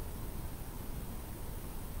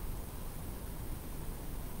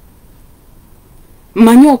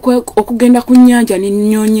 Manyi okugenda ku nnyanja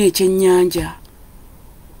n'ennyonyi ekyennyanja.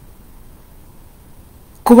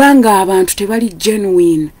 Kubanga abantu tebali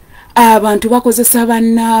genuine. Abantu bakozesa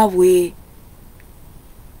bannaabwe.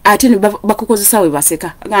 Ate ne bakukozesa we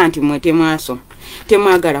baseka. Ganti mwe temwaso.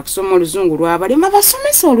 Temwagala kusoma oluzungu lwabalema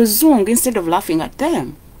basomesa oluzungu instead of laughing at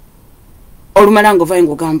them. Olumalango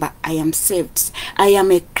vaingo gamba, I am saved. I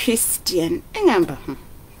am a Christian. Engamba.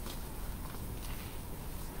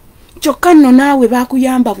 Kyokka nno naawe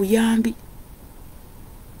bakuyamba buyambi.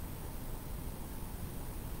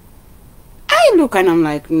 I look and I'm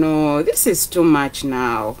like, no, this is too much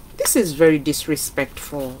now. This is very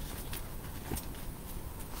disrespectful.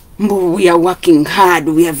 We are working hard.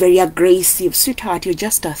 We are very aggressive. Sweetheart, you're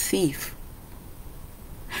just a thief.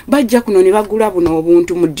 Bajja kuno ne bagula buno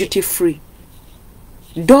obuntu mu duty free.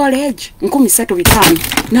 Dollage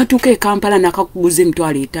 35 natuka e Kampala nakakuguza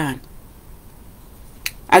M25.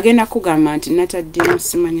 Agenda kugamba nti natadde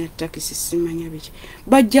simanya takisi simanya biki.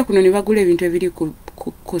 Bajja kuno ne bagula ebintu ebiri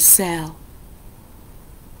ku sell.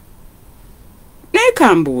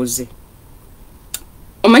 Nekambuuze.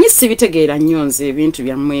 Omanyi sibitegeera nnyo nze ebintu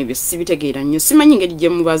byammwe ebyo sibitegeera nnyo simanyi ngeri gye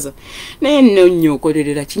mubaza naye nno nnyo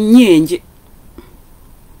okolerera kinyenje.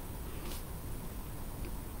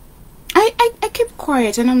 I keep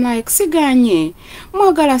quiet and I'm like siganye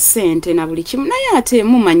mwagala sente na buli kimu naye ate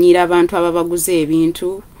mumanyira abantu ababaguze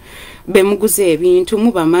ebintu bemuguze ebintu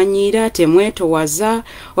mubamanyira temwetowaza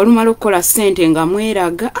olumala okukola sente nga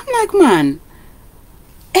mweraga. I'm like man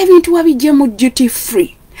ebintu wabijje mu duty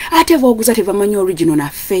free ate boguza tebamanyi original na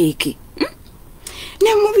fake.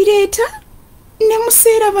 Ne mubireta ne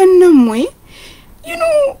museera bannamwe you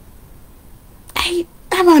know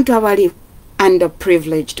abantu abali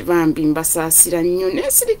underprivileged bambi mbasasira nnyo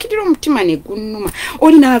nesirikirira omutima ne gunnuma.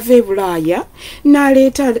 Oli naava e Bulaaya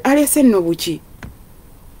n'aleeta alese nno buki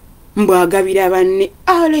mbwagabira banne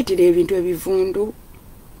aleetera ebintu ebivundu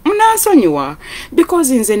munansonyiwa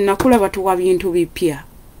because nze nakulaba tuwa bintu bipya.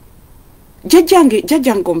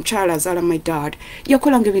 Jajjange omukyala azaala my dad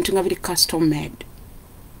yakolanga ebintu nga biri custom made.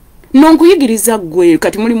 Nonkuyigiriza gwe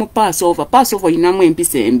kati muli mu Passover olinamu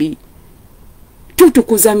empisa embi.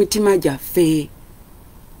 Tutukuza mitima gyaffe.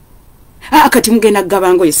 Kati mugenda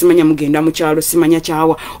gabango simanya mugenda mu kyalo simanya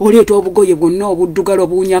kyawa oleeta obugoye bwonna obuddugalo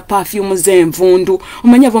buunya perfume z'envundu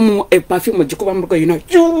omanya vamu perfume gikuba mu bugoye no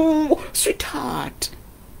sweetheart.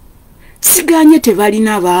 Siganye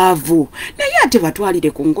tebalina baavu naye ate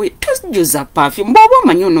batwalire ku ngoye tojuza perfume baba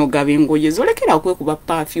omanyi onoogaba engoye zolekera okwekuba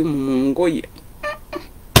perfume mu ngoye.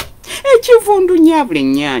 Ekivundu nyabule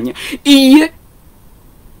nnyanya iye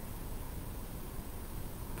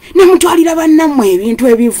nemutwalira bannammwe ebintu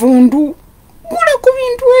ebivundu gula ku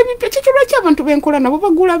bintu ebipya. Kikyo lwaki abantu benkola nabo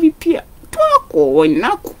bagula bipya twakoowa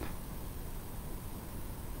ennaku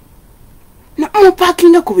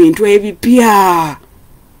mupakinga ku bintu ebipya.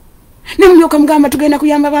 Nemulyoka mugamba tugenda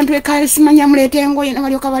kuyamba abantu ekaale simanya muleeta engoye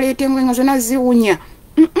nabalyoka baleeta engoye nga zonna ziwunya.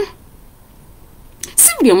 Si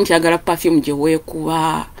buli omu kyagala perfume gye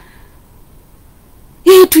weekuba.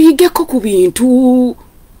 Tuyigeko ku bintu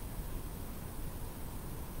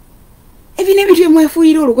ebine ebintu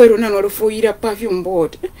byemwefuuyira olugoye lwonna n'olufuuyira perfume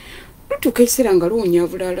board lutuuka ekiseera nga luwunya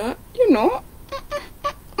bulala you know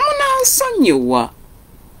munansonyiwa.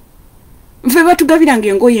 Nfe batugabiranga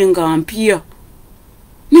engoye nga mpya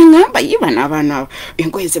nengamba yiba n'abaana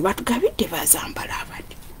engoye ze batugabidde bazambala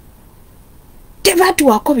abadde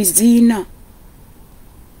tebatuwaako biziina.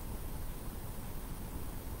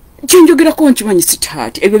 Kyenjogerako nkimanyi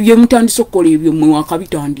sitaati ebyo byemutandisa okukola ebyo mmwe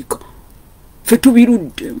wakabitandika ffe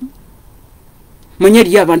tubiruddemu. Manya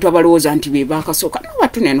eriyo abantu abalowooza nti be bakasooka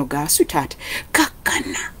nabatuneno ga sitaati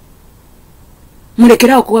kakkana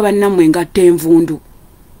mulekerawo okuwa bannammwe engatto envundu.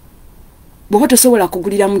 Bw'oba tosobola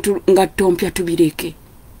kugulira muntu ngatto mpya tubireke.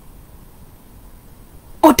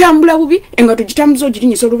 Otambula bubi engatto gitambuza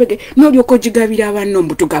ogirinyisa olubege n'olyoka ogigabira abanno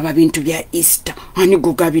mbu tugaba bintu bya Esther. Ani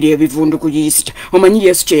gugabira ebivundu ku Esther? Omanyi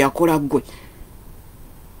Yesu kye yakola ggwe.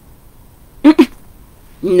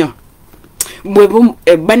 No. Bwe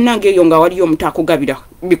bannange eyo nga waliyo omuntu akugabira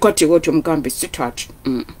bikwate otyo mugambe sitaati.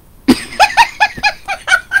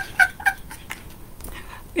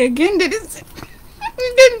 egendereze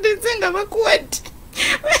nga bakwate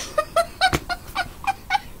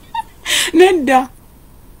nedda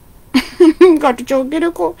nga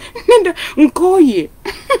tukyogereko nedda nkoye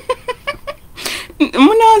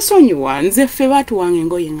munansonyiwa nze ffe batuwanga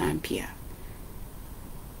engoye ngampya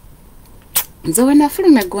nze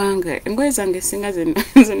wenafuluma eggwanga engoye zange singa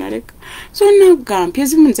zenaleka zonna gampya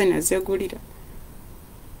ezimu nze nazegulira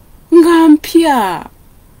ngampya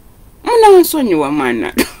munansonyiwa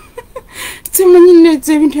mwana simanyi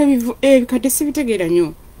neze ebintu ebikadde sibitegeera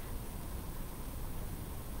nnyo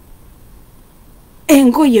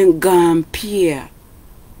engoye ngampya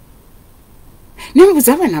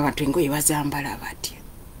nembuza abaana abantu engoye bazambala batya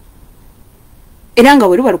era nga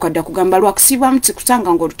weri balukadda kugamba lwakusiibwamu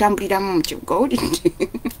kikusanga ng'olutambuliramu mu kibuga olidde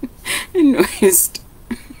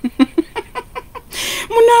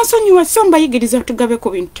munansonyiwa so mbayigiriza tugabe ku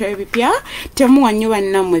bintu ebipya temuwa nnyo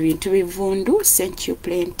bannammwe ebintu bivundu sent you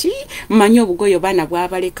plenty manyi obugoyo baana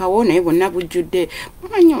bwabalekawo naye bonna bujjudde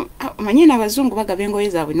manyi n'abazungu bagaba engoye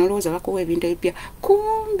zaabwe n'olowooza bakuwa ebintu ebipya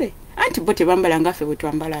kumbe anti bo tebambala ngaffe bwe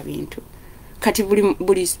twambala bintu kati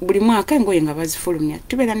buli mwaka engoye nga bazifulumya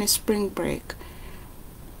tubeera ne spring break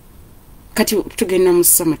kati tugenda mu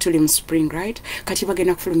summer tuli mu spring right kati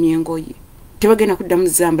bagenda kufulumya engoye tebagenda kuddamu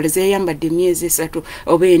zambala zeyambadde emyezi 3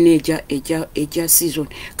 oba eja season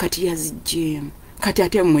kati yazijjeemu kati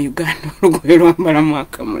ate mu Uganda olugoye lwambala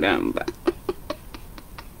mwaka mulamba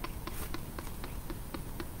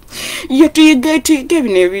tuyiga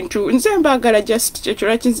bino ebintu nze mbaagala just kyekyo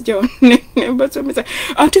lwaki nzijjawo nembasomesa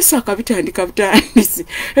ate saaka bitandise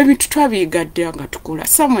ebintu twabiyigadde nga tukola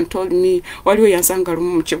someone told me waliwo yansanga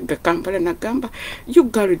lumu mu kibuga Kampala nagamba you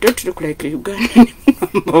girl don't look like a Ugandan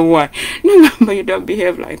number one nagamba you don't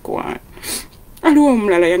behave like one aliwo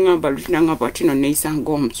omulala yangamba luti nangamba ati no neeyisa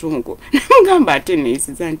ng'omuzungu nagamba ate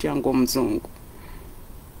neeyisiza ntya ng'omuzungu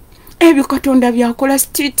ebyo Katonda byakola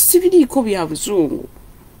sibiriiko bya buzungu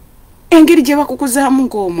engeri gye bakukuzaamu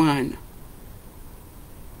ng'omwana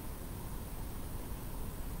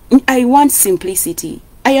I want simplicity.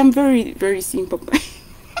 I am very, very simple.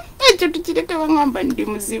 Ekyo tukireke bangamba ndi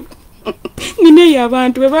muzibu. Nine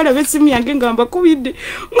y'abantu bebala besimu yange ngamba kubidde.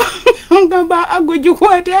 Ngamba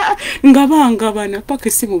agojukwata ngabanga bana paka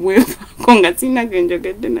simu bwefa ko nga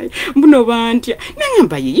sinagenjogedde naye. Mbuno bantya.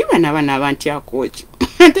 Nangamba yiba nabana abantya coach.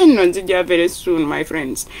 Ate nno nzija very soon my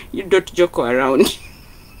friends. You don't joke around.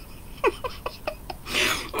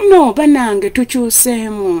 No banange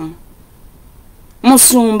tukyuseemu.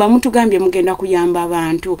 Musumba mutugambye mugenda kuyamba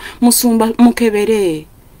abantu musumba mukebere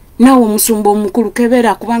nawo musumba omukulu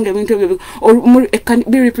kebera kubanga ebintu ebyo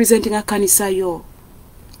be representing akanisa yo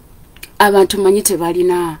abantu manyite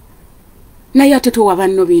balina naye ate to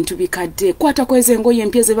wabanno bintu bikadde kwata kweze engoye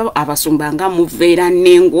empyeze baba abasumba nga muveera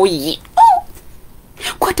n'engoye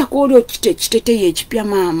kwata kwolyo kitete yekipya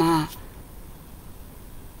mama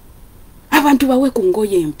abantu bawe ku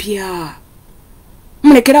ngoye empya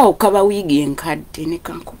mulekera okaba wigi enkadde ne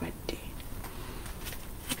kankubadde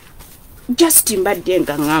just mbadde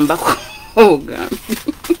nga ngamba ko ogambe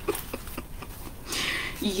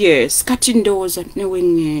yes kati ndowooza newe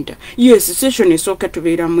ngenda yes session esooka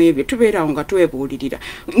tubeeramu ebyo tubeerawo nga twebuulirira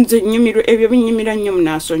nze nnyumirwa ebyo binyumira nnyo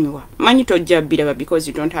munaasonyiwa manyi tojjabbira because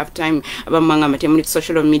you don't have time abamanga temuli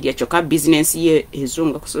social media kyokka business ye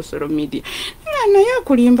ezunga ku social media naye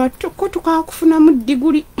akulimba ko tukakufunamu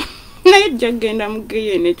diguli naye jagenda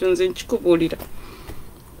mugeye nekyo nze nkikubuulira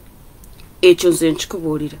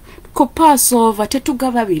ku Passover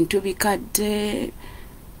tetugaba bintu bikadde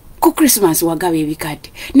ku Christmas wagaba ebikadde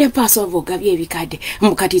ne Passover ogabye ebikadde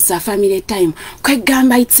mukati sa family time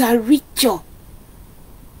kwegamba it's a ritual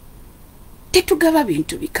tetugaba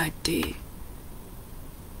bintu bikadde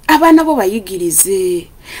abaana bo bayigirize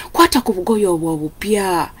kwata ku bugoye obwo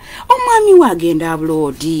obupya omwami wagenda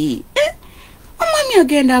abroad omwami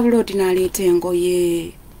agenda abroad n'aleeta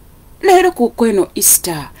engoye leero ku kweno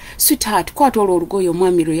Esther sweetheart kwata olugoye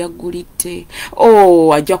omwami lwe yaggulidde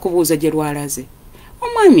ajja kubuuza gye lwalaze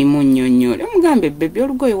omwami munnyonnyole mugambe bebe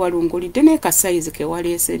olugoye walungulidde naye kasayizi ke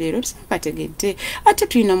waleese leero tisakategedde ate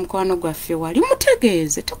tulina mukwano gwaffe wali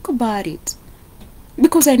mutegeeze talk about it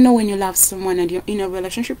because I know when you love someone and you're in a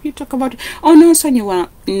relationship you talk about it onsonyiwa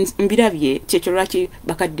mbirabye kyekyo lwaki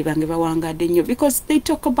bakadde bange bawangadde nnyo because they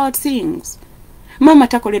talk about things mama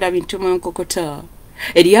takolera bintu mu nkokota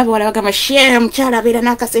eri abawala bagamba share mukyala abeera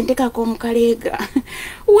n'akasente kak'omukaleega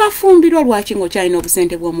wafumbirwa lwaki ng'okyalina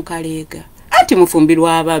obusente bw'omukaleega anti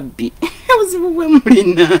mufumbirwa ababbi obuzibu bwe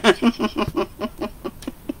mulina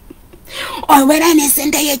obeera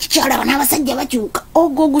n'esente y'ekikyala n'abasajja bakyuka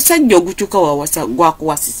ogwo ogusajja ogukyuka wawasa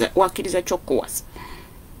gwakuwasiza wakkiriza kyokkuwasa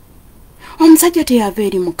omusajja teyava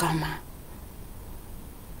eri mukama.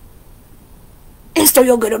 Esther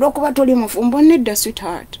yogera olw'okuba toli mufumbo nedda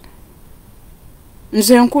sweetheart.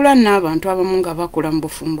 Nze nkula n'abantu abamu nga bakula mu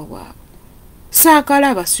bufumbo bwabwe.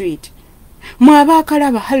 Saakalaba sweet. Mwaba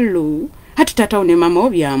akalaba hello. Hati tata ne mama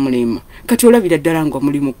obyamulema. Kati olabira ddala nga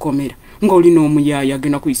omuli mu kkomera. Nga olina omuyaaya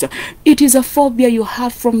agenda kuyisa. It is a phobia you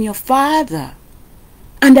have from your father.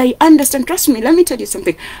 And I understand, trust me, let me tell you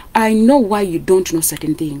something. I know why you don't know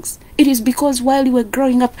certain things. It is because while you were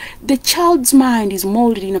growing up, the child's mind is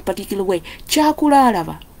molded in a particular way.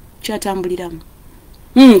 Chakulalaba, chatambuliramu.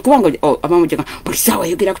 Kubanga abamu jaga, buli sawa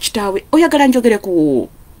yogera ku kitaawe, oyagala njogere ku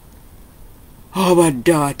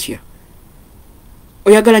abadde atya.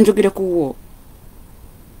 Oyagala njogere ku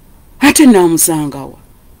ate naamusangawa.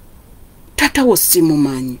 Tata wo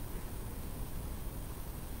simumanyi.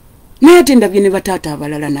 Naye ndabye ne batata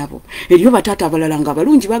abalala nabo. Eriyo batata abalala nga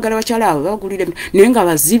balungi bagala bakyala abo bagulire naye nga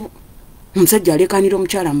bazibu. Omusajja alekanira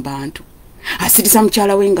omukyala mu bantu. Asirisa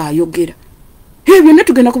mukyala we nga ayogera. Ebyo ne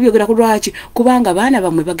tugenda kubyogera ku lwaki kubanga baana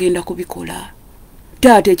bamwe bagenda kubikola.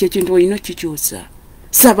 Taata ekyo kintu olina kikyusa.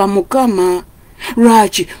 Saba mukama.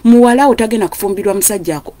 Lwaki muwala otagenda kufumbirwa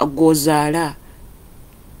musajja agozaala.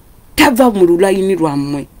 Tava mu lulayini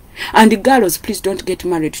lwammwe. And girls, please don't get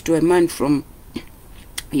married to a man from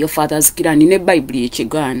your father's clan. In a Bible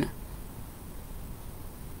ekigana.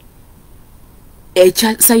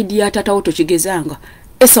 Echa side ya tata oto chigezanga.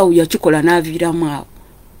 Esau yakikola n'aviiramu awo.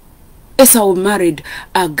 Esau married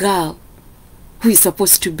a girl who is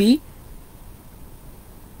supposed to be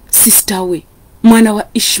sister we. Mwana wa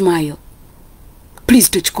Ishmael. Please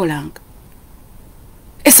tochikolanga.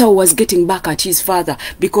 Esau was getting back at his father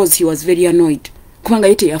because he was very annoyed. Kubanga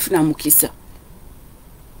yete yafuna mukisa.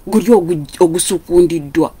 Guli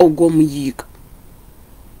ogusukundiddwa ogw'omuyiga.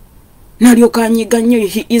 Nalyoka anyiga nnyo,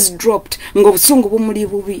 he is dropped ng'obusungu bumuli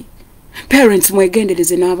bubi. Parents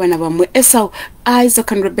mwegendereze n'abaana bammwe. Esau,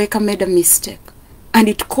 Isaac and Rebecca made a mistake and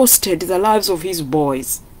it costed the lives of his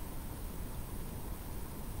boys.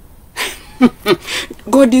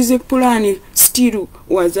 God's plan still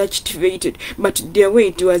was activated, but the way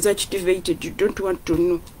it was activated, you don't want to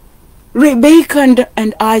know. Rebecca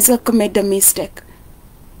and Isaac made a mistake.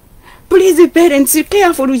 Please, parents, be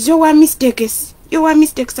careful with your mistakes. Your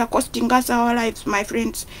mistakes are costing us our lives, my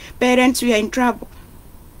friends. Parents, we are in trouble.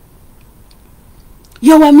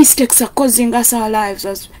 Your mistakes are causing us our lives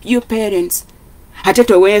as you parents.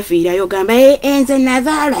 Ateto wefiira yogamba enze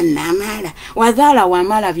nazaala namala wazaala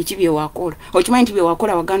wamala biki bye wakola okimanyi nti bye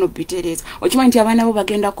wakola wagano bitereza okimanyi nti abaana bo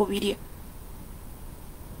bagenda kubirya.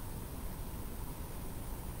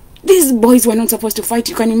 These boys were not supposed to fight.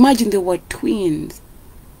 You can imagine they were twins,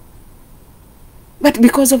 but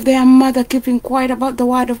because of their mother keeping quiet about the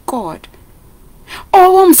word of God,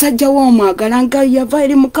 omusajja w'omwagala nga yava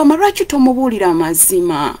eri mukama lwaki tomubuulira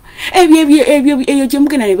amazima ebyo eyo gye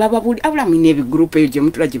mugenda ne bababuulira abulamu n'ebigurupu eyo gye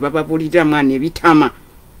mutula gye bababuulira mwana ebitama.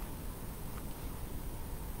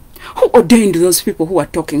 Who ordained those people who are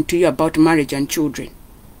talking to you about marriage and children?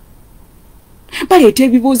 Baleeta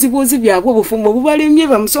ebibuuzibuuzi byabwe obufumbo bubalemye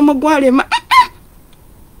bamusomo gwalema.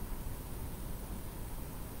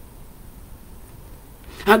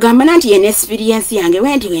 Agamba nanti yene experience yange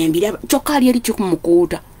wendi wembira kyokka ali eri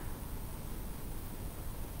kikumukuuta.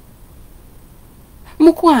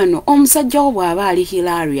 Mukwano omusajja wo bw'aba ali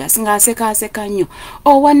hilarious ng'asekaaseka nnyo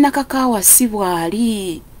owa nakakaawa si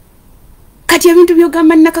bw'ali. Kati ebintu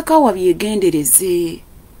by'ogamba nakakaawa byegendereze.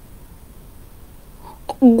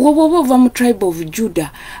 Gwe bw'oba ova mu tribe of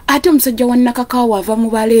Judah ate omusajja wa nakakaawa ava mu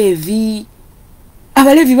Baleevi.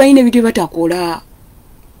 Abaleevi balina ebintu bye batakola.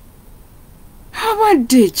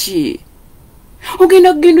 Abadde ki?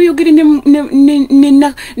 Ogenda oyogere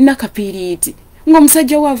ne nakapiriiti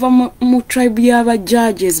ng'omusajja wava mu tribe y'aba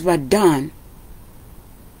judges ba Dan.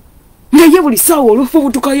 Naye buli ssaawa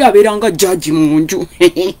olufubutukayo abeera nga judge mu nju.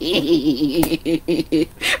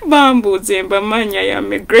 Bambuuze mbamanya I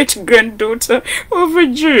am a great granddaughter of a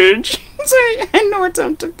judge. So I know what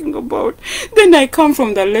I'm talking about. Then I come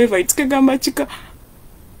from the Levites. Kagamba chika.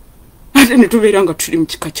 Ate ne tubeera nga tuli mu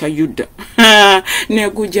kika kya Yuda.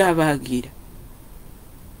 Neguja abaagira.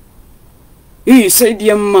 Saidi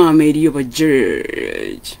ya mama eriyo ba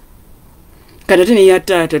judge. Kati ate ne ya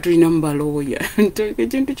taata tulina mu balooya.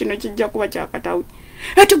 Ekintu kino kijja kuba kyakatawe.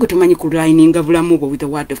 Ate gwe tumanyi kulininga bulamu bwo with the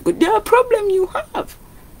word of God. There are problem you have.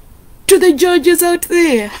 To the judges out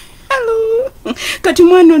there. Hello. Kati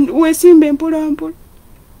mwana wesimbe mpola mpola.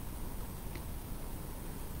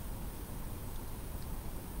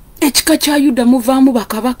 Ekika kya Yuda muvaamu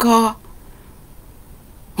bakabaka.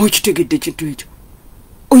 Okitegedde kintu ekyo.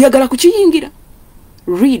 Oyagala kukiyingira?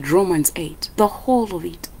 Read Romans 8, the whole of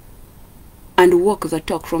it. and walk the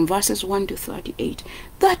talk from verses 1 to 38.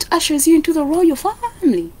 That ushers you into the royal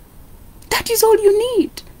family. That is all you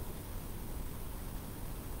need.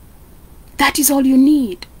 That is all you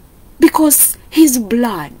need. Because his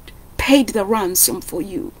blood paid the ransom for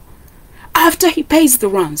you. After he pays the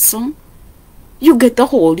ransom, you get the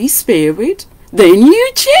Holy Spirit. Then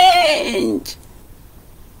you change.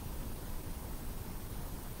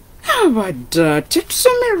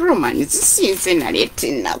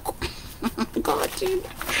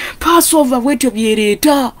 Passover wetyo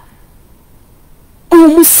byereta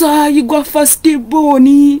omusaayi gwa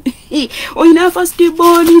firstborn. Oyina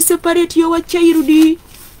firstborn, separate your child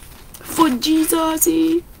for Jesus.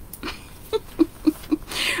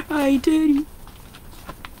 I tell you.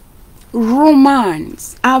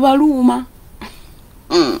 Romans, Abaluma.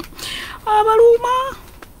 Abaluma.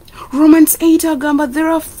 Romans 8 agamba,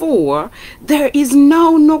 therefore, there is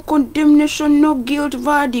now no condemnation, no guilt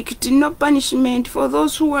verdict, no punishment for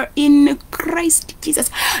those who are in Christ Jesus.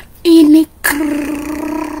 In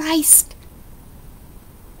Christ.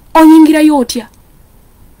 Oyingira yotya.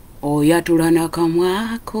 Oyatula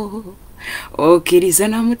nakamwako. Okiriza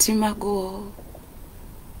na mutima gwo.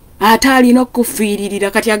 Ate alina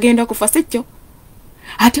okufiiririra kati agenda kufa sekyo.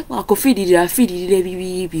 Ate wakufiiririra afiiririra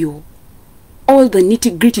ebibi byo. All the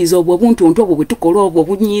nitty-gritties of obuntuntu obwo bwe tukola obwo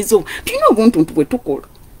obunyiizo. Tulina obuntuntu bwe tukola.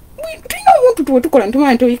 Tulina obuntuntu bwe tukola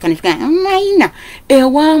ntumala ntoyikanika maina.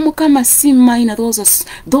 Ewa Mukama si maina, those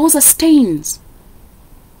are stains.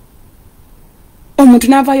 Omuntu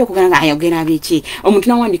n'avaayo okugamba ayogera biki. Omuntu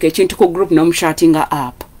n'awandiika ekintu ku group n'omushatinga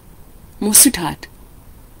up. Sweetheart,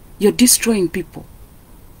 you're destroying people.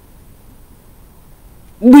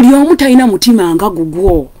 Buli omu talina mutima nga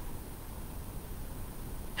gugwo.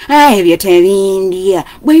 Ebyo tebindya.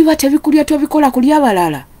 Bwe biba tebikulya tobikola kulya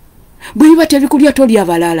balala. Bwe biba tebikulya tolya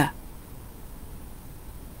balala.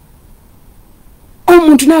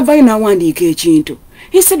 Omuntu n'avaayo n'awandiika ekintu.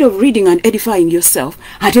 Instead of reading and edifying yourself,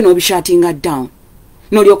 ate n'obishatinga down.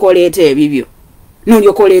 N'olyoka oleeta ebibyo.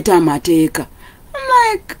 N'olyoka oleeta amateeka.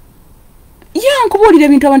 I'm like, yeah, nkubuulira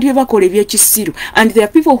ebintu abantu bye bakola eby'ekisiru. And there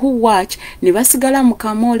are people who watch ne basigala mu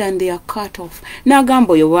kamola and they are cut off.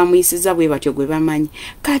 N'agamba oyo bamuyisiza bwe batyo gwe bamanyi.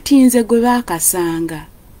 Kati nze gwe baakasanga.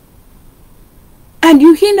 And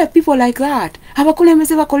you hinder people like that.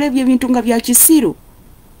 Abakulembeze bakola ebyo ebintu nga bya kisiru.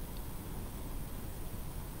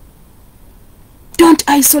 Don't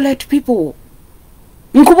isolate people.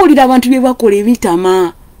 Nkubuulira abantu bye bakola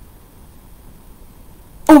ebitama.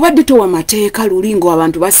 Obadde towa mateeka lulingo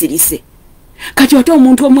abantu basirise. Kati ate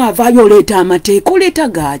omuntu omu avaayo oleeta amateeka oleeta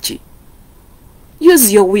gaaki.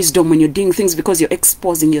 Use your wisdom when you're doing things because you're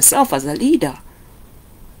exposing yourself as a leader.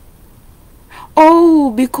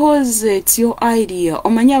 Oh, because it's your idea.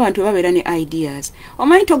 Omanyi abantu babeera ne ideas.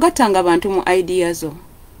 Omanyi togattanga abantu mu ideas o.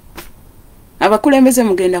 Abakulembeze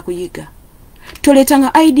mugenda kuyiga.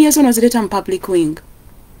 Toleetanga ideas onozireeta mu public wing.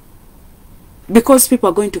 Because people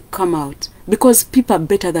are going to come out. Because people are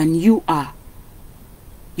better than you are.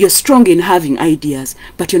 You're strong in having ideas,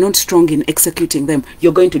 but you're not strong in executing them.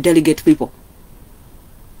 You're going to delegate people.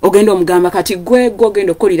 Ogendo mugamba kati gwe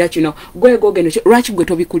ogendo kolira kino, gwe ogendo lwaki gwe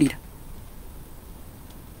tobikulira.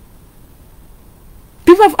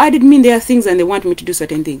 People have added me in their things and they want me to do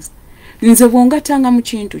certain things. Nze bwongatanga mu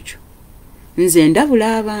kintu kyo. Nze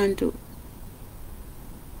ndabula abantu.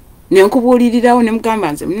 Ne nkubuulirirawo ne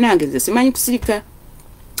mugamba nze munange nze simanyi kusirika.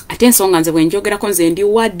 Ate ensonga nze bwe njogerako nze ndi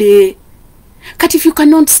wadde. Kat if you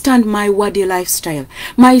cannot stand my waddy lifestyle,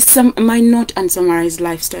 my not unsummarized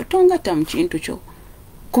lifestyle, tonga tam chintu cho.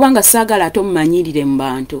 Kubanga sagala ato mmanyirire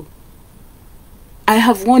mbantu. I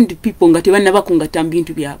have warned people nga tebanaba kungata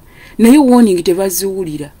bintu byabo. Naye warning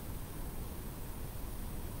tebaziwulira.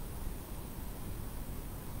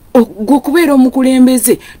 Okubeera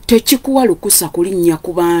omukulembeze tekikuwa lukusa kulinnya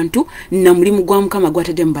ku bantu na mulimu gwa Mukama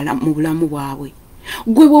gwatadde mu bulamu bwabwe.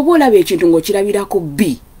 Gwe bw'oba olaba ekintu ng'okirabirako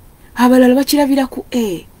B, abalala bakirabira ku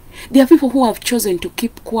A. There are people who have chosen to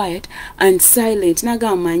keep quiet and silent.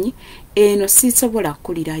 Nagamanyi eno sisobola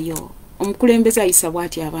kulirayo. Omukulembeze ayisa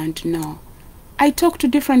bwati abantu. No. I talk to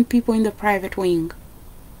different people in the private wing.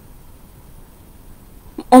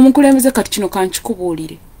 Omukulembeze kati kino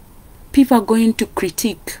kanchikubuulire. People are going to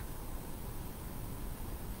critique.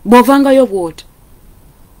 Bovangayo bwoti.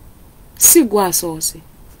 Si gwasoose.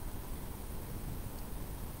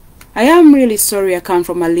 I am really sorry I come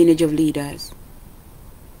from a lineage of leaders.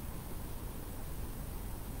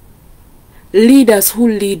 Leaders who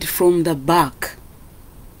lead from the back.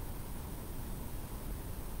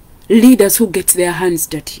 Leaders who get their hands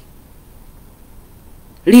dirty.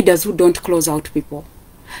 Leaders who don't close out people.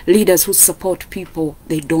 Leaders who support people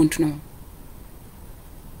they don't know.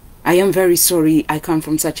 I am very sorry I come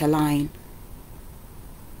from such a line.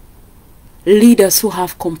 Leaders who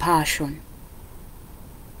have compassion.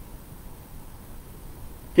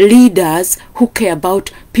 Leaders who care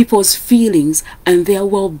about people's feelings and their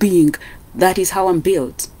well-being. That is how I'm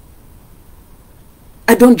built.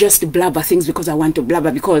 I don't just blabber things because I want to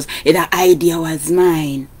blabber because the idea was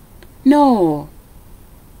mine. No.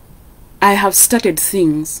 I have started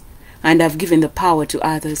things and I've given the power to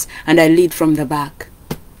others and I lead from the back.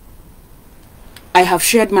 I have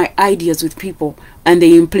shared my ideas with people and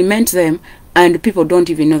they implement them and people don't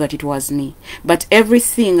even know that it was me. But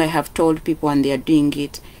everything I have told people and they are doing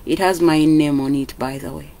it, it has my name on it, by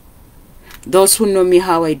the way. Those who know me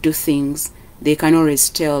how I do things, they can always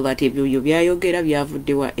tell that if you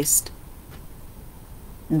byayogera Esther.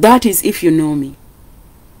 That is if you know me.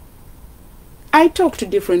 I talk to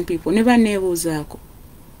different people, never nebuuzako.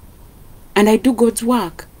 And I do God's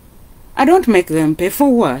work. I don't make them pay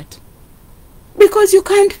for what? Because you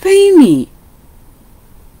can't pay me.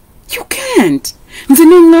 You can't.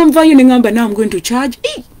 Now I'm going to charge.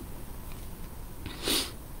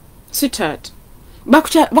 Sweetheart.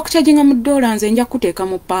 Bakucharginga mu dollar nze nja kuteeka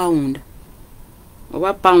mu pound.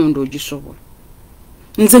 Oba pound ogisobola.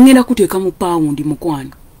 Nze ngenda kuteeka mu pound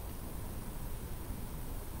mukwano.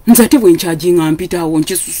 Nze ate bwe ncharginga mpitaawo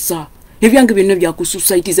nkisusa. Ebyange byonna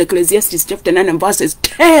byakususa. It is Ecclesiastes chapter 9 and verses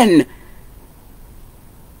 10.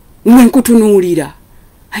 Wenkutunuulira.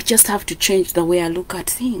 I just have to change the way I look at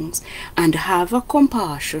things and have a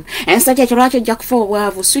compassion. And such a characha jack for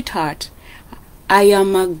wavu, sweetheart. I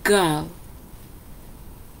am a girl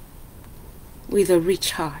with a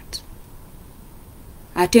rich heart.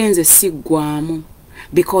 Atenze sigwamu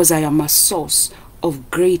because I am a source of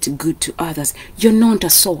great good to others. You're not a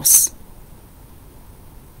source.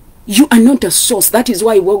 You are not a source. That is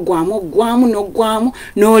why we gwamu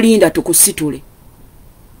no linda tukusitule.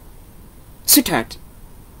 Sweetheart,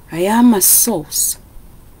 I am a source.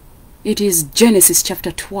 It is Genesis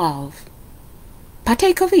chapter 12.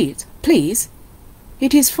 Partake of it, please.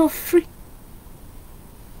 It is for free.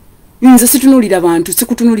 Nze situnulira abantu,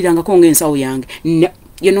 sikutunulirangako ng'ensawo yange. No,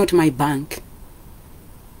 you're not my bank.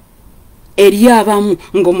 Eri abamu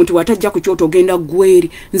ng'omuntu watajja ku kyoto ogenda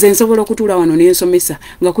gweri. Nze nsobola okutuula wano n'ensomesa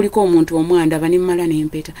nga kuliko omuntu omwanda banimala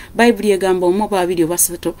n'empeta. Bayibuli egamba omu oba babiri oba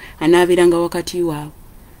basatu anaabeeranga wakati waabwe.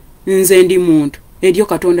 Nze ndi muntu. Eryo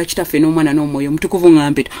Katonda kitaffe n'omwana n'omwoyo mutukuvu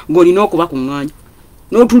ng'ampeta ng'olina okuba kuŋŋaanya.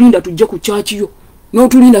 N'otulinda tujje ku kyaki yo.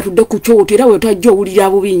 N'otulinda tudde ku kyoto era wetajja owulira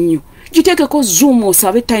bubi nnyo. Giteekeko zoom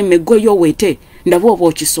osabe time eggweyo wete ndaba oba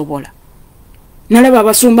okisobola. Nalaba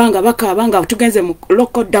abasumba nga bakaaba nga tugenze mu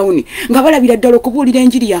lockdown nga balabira ddala okubuulira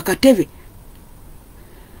enjiri ya katebe.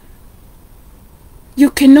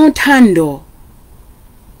 You cannot handle.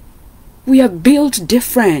 We are built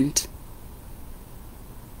different.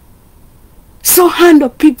 So handle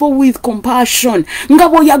people with compassion. Nga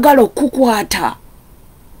boyagala okukwata.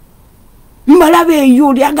 Mbalabe eyo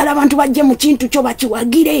oyagala abantu bajje mu kintu kyo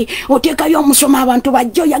bakiwagire. Oteekayo omusoma abantu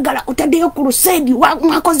bajje oyagala otaddeyo ku lusedi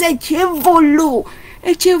mwakoze ekyevulu.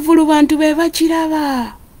 Ekyevulu bantu be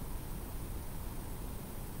bakiraba.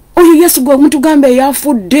 Oyo Yesu gwe mutugamba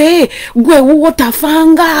yafudde gwe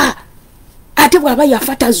wotafanga. Ate bw'aba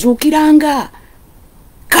yafa tazuukiranga.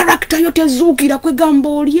 Character yo tezuukira kwegamba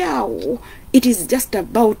olyawo. It is just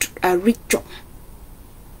about a ritual.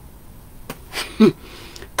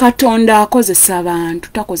 Katonda akozesa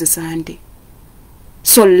abantu takozesa nde.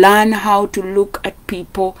 So learn how to look at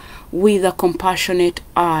people with a compassionate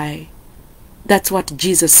eye. That's what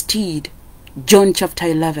Jesus did. John chapter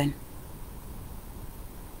 11.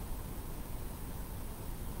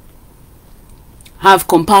 Have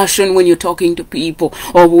compassion when you're talking to people.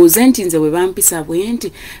 Obuuze nti nze bwe bampisa bwe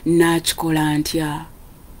nti nakikola ntya.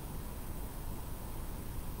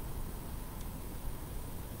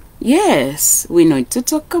 Yes, we need to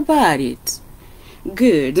talk about it.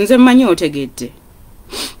 Good. Nze mmanyi otegedde.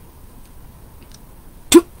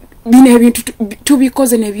 Bino ebintu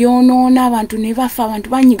tubikoze ne byonoona abantu ne bafa abantu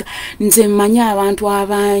banyiga. Nze mmanyi abantu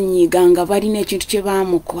abanyiga nga balina ekintu kye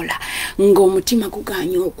baamukola ng'omutima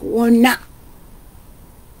guganya okuwona.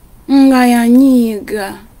 Nga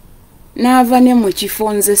yanyiga. N'ava ne mu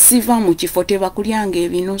kifo nze siva mu kifo tebakulyanga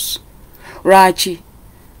ebinusu. Lwaki?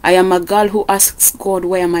 I am a girl who asks God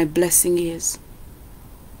where my blessing is.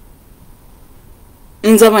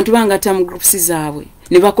 Nze abantu bangata mu groups zaabwe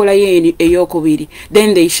ne bakola ye eyokubiri.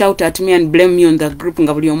 Then they shout at me and blame me on the group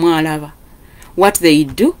nga buli omu alaba. What they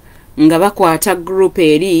do? Nga bakwata group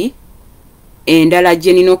eri endala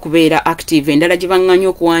gye nina okubeera active endala gye baŋŋanya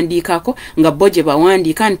okuwandiikako nga bo gye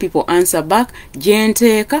bawandiika and people answer back. Gye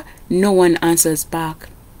nteeka no one answers back.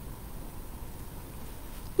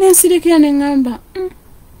 Nensirikira nengamba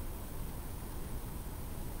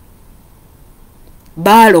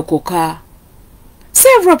balokoka.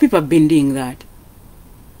 Several people have been doing that.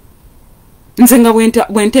 Nzenga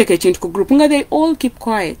bwenteke ekintu ku group nga they all keep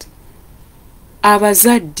quiet.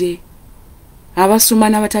 Abazadde abasumba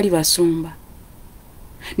n'abatali basumba.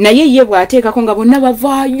 Naye ye bw'ateekako nga bonna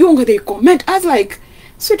bavaayo nga they comment. I was like,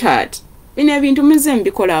 sweetheart, bino ebintu muze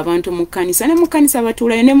mbikola abantu mu kkanisa, ne mu kkanisa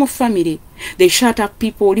batuulayo ne mu family. They shut up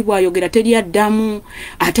people. Oli bw'ayogera teri addamu,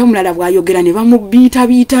 ate omulala bw'ayogera ne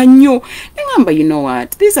bamubiitabiita nnyo. Nengamba, you know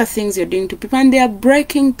what, these are things you're doing to people and they are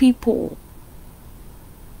breaking people.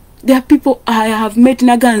 There are people I have met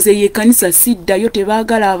naganze ye kanisa siddayo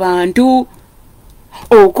tebaagala abantu.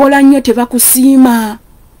 Okola nnyo tebakusiima.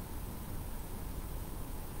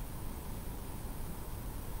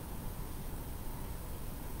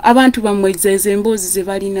 Abantu bamwezeze emboozi ze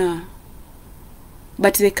balina.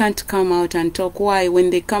 But they can't come out and talk. Why? When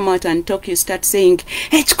they come out and talk, you start saying,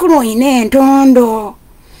 "Ekikulu ine ntondo.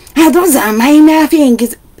 Those are minor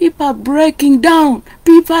things." People are breaking down.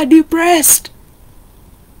 People are depressed.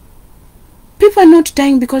 People are not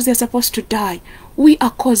dying because they're supposed to die. We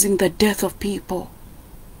are causing the death of people.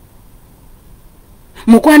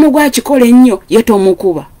 Mukwano gwa kikole nnyo yeto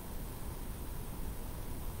mukuba.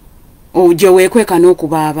 Uje wekweka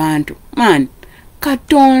n'okuba abantu. Man,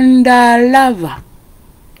 Katonda lava.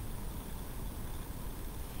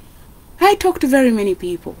 I talk to very many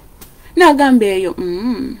people. Nagambeyo,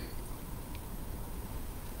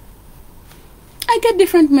 I get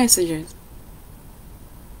different messages.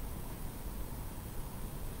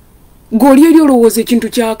 Goli elyo olowooza ekintu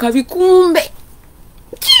kyakabi kumbe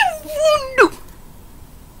kivundu.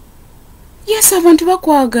 Yes, abantu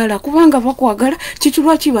bakwagala kubanga bakwagala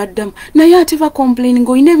kikirwa kibaddamu naye ate ba complaining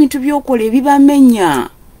ng'olina ebintu by'okola ebibamenya.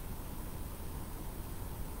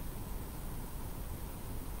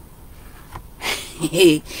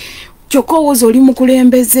 Kyokka owooza oli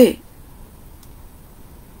mukulembeze.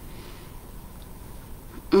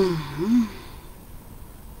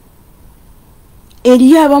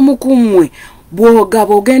 Eriyo abamu ku mmwe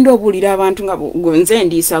bw'ogaba ogenda obuulira abantu nga nze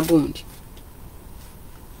ndiisa gundi.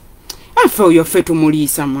 Afe oyo ffe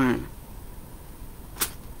tumuliisa mwana.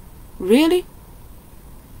 Really?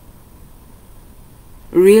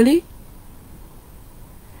 Really?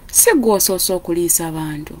 Si gwe osoose okuliisa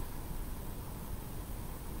abantu.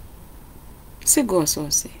 Si gwe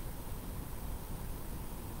osoose.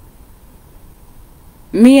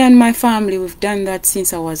 Me and my family, we've done that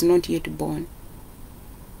since I was not yet born.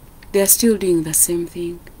 They are still doing the same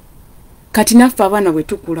thing. Kati naffe abaana bwe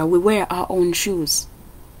tukula, we wear our own shoes.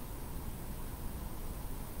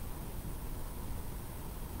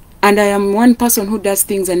 And I am one person who does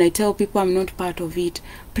things and I tell people I'm not part of it.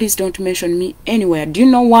 Please don't mention me anywhere. Do you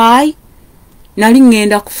know why? Nali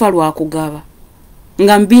ngenda kufa lwa kugaba.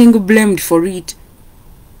 Nga I'm being blamed for it.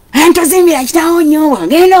 Antozimira kitawo nnyo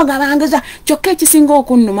ngenda ogabangeza kyokka ekisinga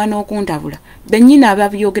okunnuma n'okuntabula. Bennyina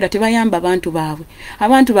ababyogera tebayamba abantu baabwe.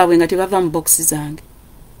 Abantu baabwe nga tebava mu boxi zange.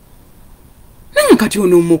 Nange kati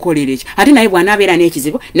ono omukolere ki? Ate naye bw'anaabeera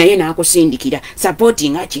n'ekizibu naye n'akusindikira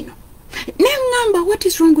supporting kino. Nengamba, what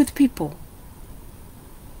is wrong with people?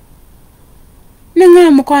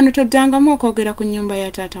 Nengamba mukwano toddangamu okwogera ku nnyumba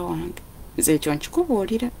ya taata wange. Nze ekyo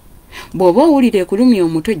nkikubuulira. Bw'oba owulira ekulumya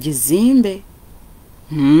omuto gizimbe.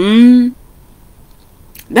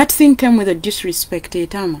 That thing came with a disrespect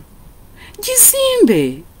etama.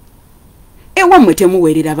 Gizimbe. Ewammwe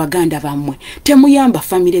temuweerera baganda bammwe. Temuyamba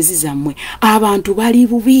famire zammwe. Abantu bali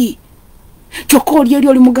bubi. Kyokka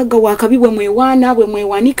oli mugagga wakabi bwe mwewaana bwe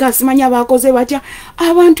mwewanika simanya bakoze batya.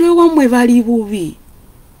 Abantu ewammwe bali bubi.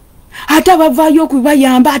 Ate bavaayo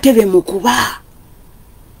okubayamba ate bemukuba.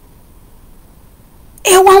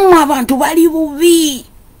 Ewammwe abantu bali bubi.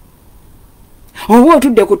 Oba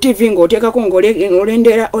otudde ku TV ng'oteekako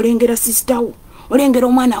olengera sister wo. Olengera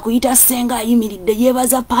omwana akuyita ssenga ayimiridde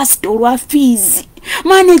yeebaza pastor olwa fees.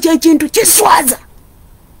 Maana ekyo ekintu kiswaza.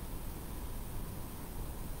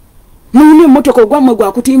 Mune motoka gwammwe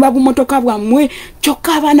gwa kutimba bumotoka bwammwe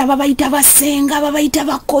kyokka abaana babayita basenga babayita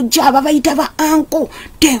bakojja babayita ba anko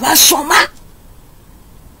tebasoma.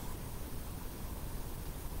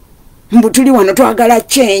 Mbutuli wano twagala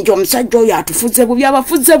change omusajja oyo atufuze bubi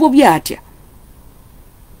abafuze bubi atya.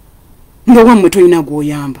 Ndo wammwe toyina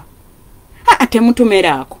gwoyamba. Ate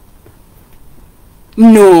mutumerako.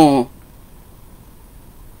 No.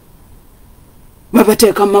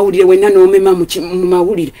 Babateeka mawulire wenna n'omema mu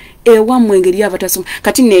mawulire. Ewammwe engeri abatasoma.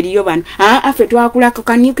 Kati neeriyo bano. Affe twakulako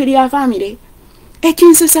ka nuclear family.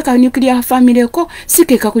 Ekinsesa ka nuclear family ko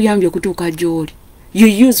sikeeka kuyambye okutuuka gy'oli.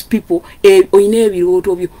 You use people oyina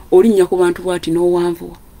ebirooto byo olinnya ku bantu bwati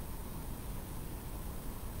n'owanvuwa.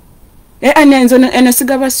 eno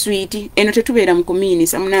sigaba sweet eno tetubeera mu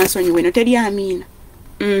kumiinisa munansonyiwe eno teri amiina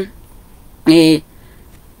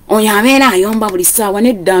oyo abeera ayomba buli ssaawa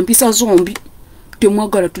nedda mpisa zombi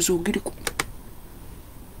temwagala tuzoogireko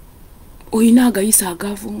oyina agayisa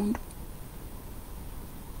agavundu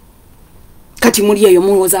kati muli eyo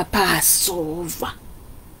mulowooza Passover.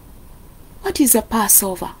 What is a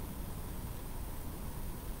Passover?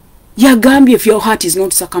 Yagambye, if your heart is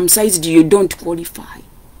not circumcised, you don't qualify.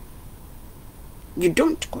 You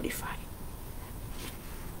don't qualify.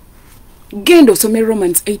 Gendo some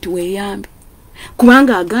Romans 8 weyambe.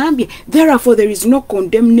 Kubanga agambye, therefore there is no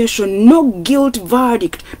condemnation, no guilt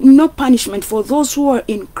verdict, no punishment for those who are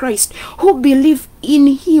in Christ, who believe in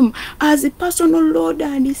him as a personal Lord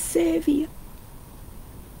and Savior.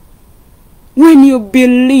 When you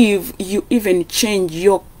believe, you even change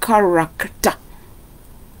your character.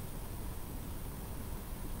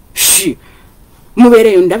 Shi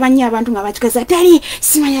mubere ndabanya abantu nga bakikaza tali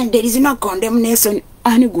simanya there is no condemnation.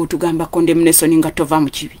 Ani go tugamba condemnation nga tova mu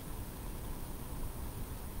kibi.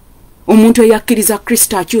 Omuntu yakkiriza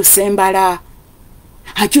Kristo akyusa embala,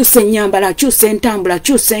 akyusa ennyambala, akyusa entambula,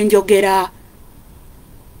 akyusa enjogera.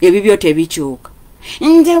 Ebibyo tebikyuka.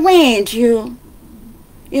 Nze wentyo.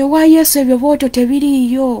 Ewa Yesu ebyo bwoto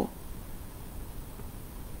tebiriiyo.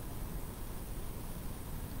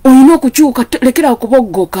 Olina okukyuka, lekera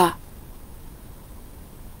okuboggoka.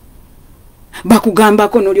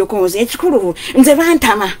 Bakugambako n'olyoka oze ekikulu nze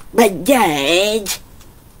bantama bajjaji.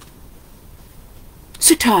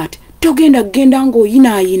 Sweetheart, togenda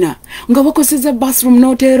ng'oyinaayina nga bakoseza bathroom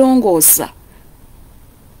n'oteerongoosa.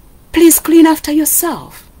 Please clean after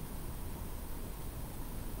yourself.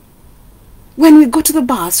 When we go to the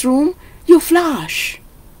bathroom, you flush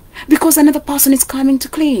because another person is coming to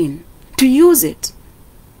clean, to use it.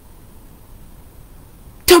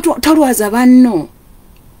 Tolwaza banno.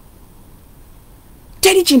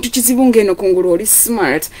 Teri kintu kizibu ng'eno kungulu oli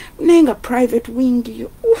smart, nenga private wing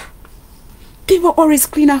yo. People always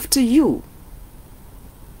clean after you.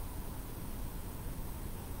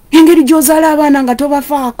 Engeri gy'ozaala abaana nga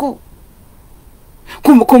tobafaako.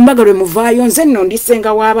 Kumbaga lwe muvaayo nze nno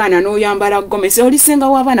ndisenga w'abaana n'oyambala gomesi olisenga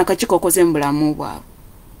w'abaana kakikokoze mu bulamu bwabwe.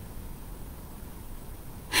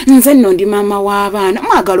 Nze nno ndi maama w'abaana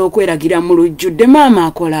mwagala okweragira mu lujjudde maama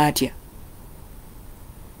akola atya?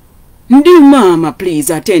 Ndi maama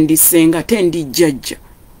please ate ndisenga ate ndi jjajja.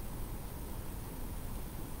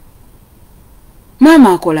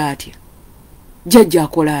 Maama akola atya? Jjajja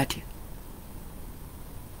akola atya?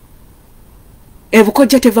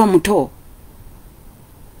 Ebukojja teva muto.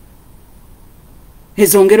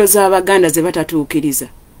 Ezo ngero z'Abaganda ze batatuukiriza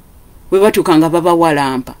bwe batuuka nga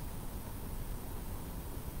babawalampa.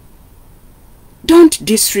 Don't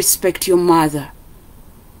disrespect your mother.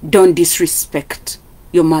 Don't disrespect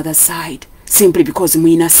your mother's side simply because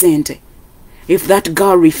muina sente. If that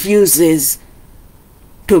girl refuses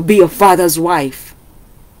to be your father's wife,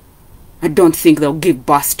 I don't think they'll give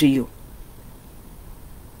birth to you.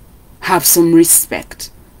 Have some respect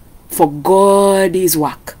for God's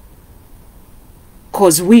work.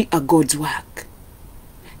 Because we are God's work.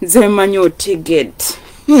 Nze manyo ticket.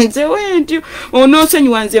 Nze wentyo.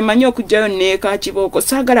 Onosonyiwa nze manyo okujjayo neeka kibooko.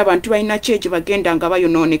 Saagala abantu balina kyeki bagenda nga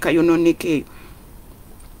bayonooneka eyo. Nze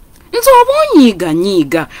oba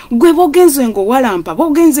onyiiga. Gwe bogenze ng'owalampa,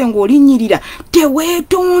 bogenze ng'olinyirira.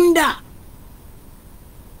 Teweetonda.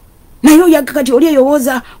 Naye oyaga kati oli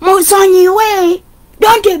eyowooza musonyiwe.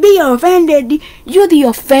 Don't be offended. You're the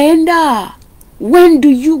offender. When do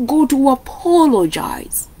you go to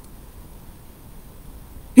apologize?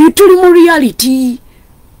 You tell him reality.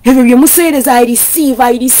 If you museres I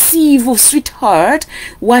receive, sweetheart.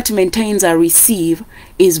 What maintains I receive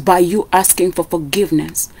is by you asking for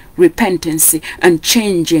forgiveness, repentance, and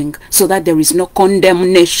changing so that there is no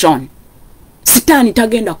condemnation. Sitani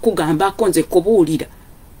tagenda kugamba konze kubuulira.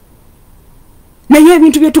 Naye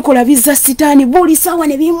ebintu bye tukola bizza sitani buli sawa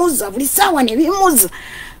ne bimuza.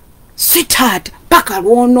 Sweetheart, paka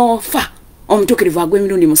lwonofa. Omutukirivu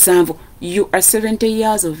agw'emirundi 7. You are 70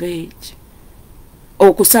 years of age.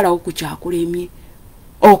 Okusalawo kukyakulemye.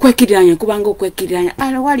 Okwekiriranya kubanga okwekiriranya.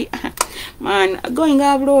 Wali, man, going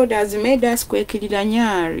abroad has made us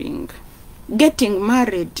kwekiriranyaring. Getting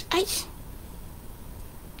married. Ay.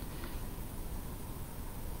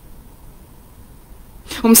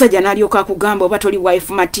 Omusajja n'alyoka akugamba oba toli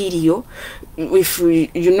wife material. If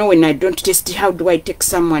you know when I don't test, how do I take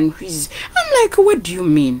someone who is... I'm like, what do you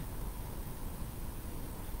mean?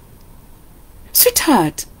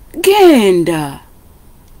 Sweetheart, genda.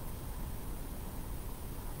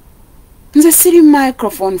 Nze siri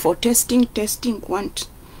microphone for testing want.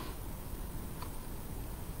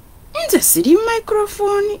 Nze siri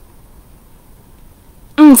microphone.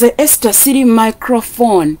 Nze Esther siri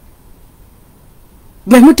microphone.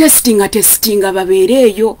 Bwe testinga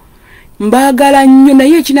babeereeyo. Mbagala nnyo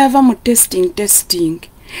naye ekinava mu testing.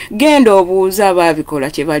 Genda obuuza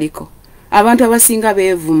abaabikola kye baliko. Abantu abasinga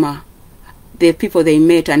beevuma. The people they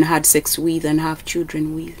met and had sex with and have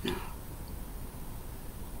children with now.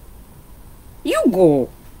 You go.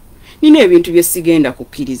 Nina ebintu bye sigenda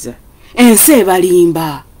kukkiriza. Ensi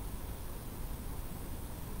ebalimba.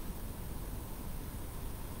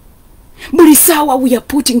 Buli ssaawa we are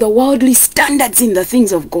putting the worldly standards in the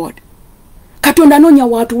things of God. Katonda nonya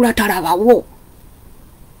watuula talabawo.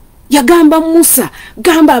 Yagamba Musa,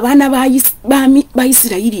 gamba abaana ba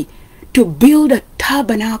Isirayiri to build a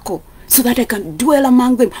tabernacle so that I can dwell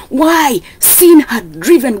among them. Why? Sin had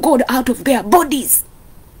driven God out of their bodies.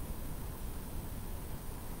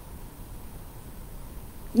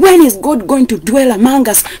 When is God going to dwell among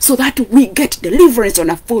us so that we get deliverance on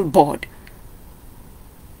a full board?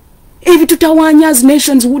 If Tutawanya's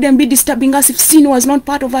nations wouldn't be disturbing us if sin was not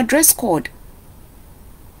part of our dress code.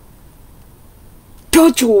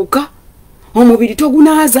 Tochuka, omubiri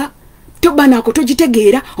togunaza, tobanako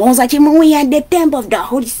togitegeera, onza kimuya the temple of the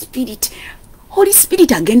Holy Spirit. Holy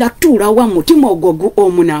Spirit agenda tuula wa mutima ogogu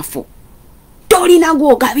omunafu. Tolina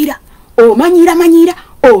gwogabira, manyira,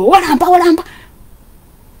 walampa.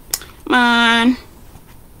 Man.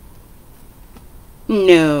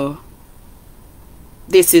 No.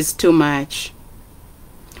 This is too much.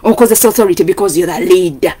 Cause it's authority because you're the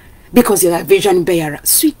leader. Because you're the vision bearer.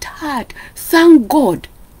 Sweetheart, thank God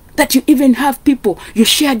that you even have people you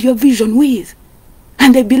shared your vision with.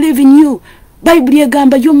 And they believe in you. Bible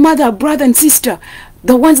yagamba, your mother, brother and sister.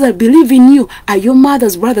 The ones that believe in you are your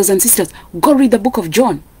mother's brothers and sisters. Go read the book of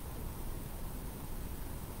John.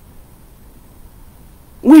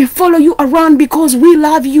 We follow you around because we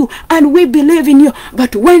love you and we believe in you.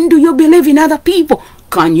 But when do you believe in other people?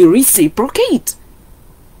 Can you reciprocate?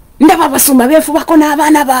 Ndaba basumba beefubako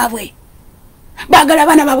n'abaana baabwe. Baagala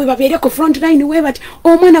abaana baabwe babeere ku front line we bati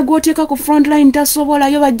omwana gw'oteeka ku front line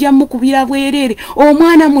tasobolayo bajja mukubira bwereere.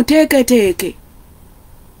 Omwana muteeketeeke.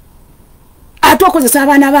 Ate okozesa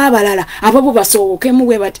abaana b'abalala abo bo basobokemu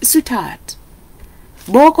we bati. Sweetheart,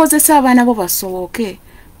 bw'okozesa abaana bo basoboke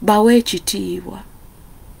bawe ekitiibwa.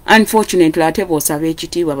 Unfortunately, ate bw'osaba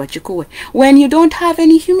ekitiibwa bakikuwe. When you don't have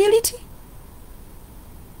any humility,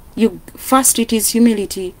 first it is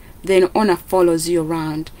humility, then honor follows you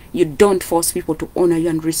around. You don't force people to honor you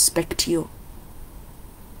and respect you.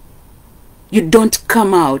 You don't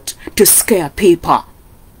come out to scare people.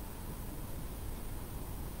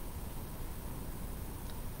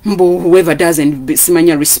 Whoever doesn't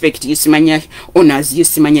simanya respect you, simanya honors you,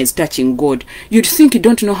 simanya is touching God. You'd think you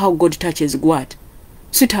don't know how God touches God.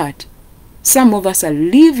 Sweetheart, some of us are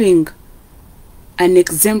living an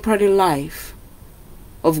exemplary life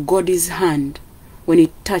of God's hand when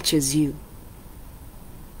it touches you.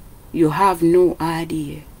 You have no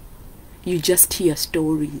idea. You just hear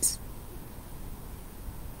stories.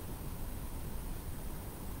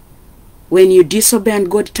 When you disobey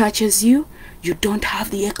and God touches you, you don't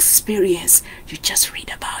have the experience. You just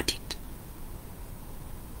read about it.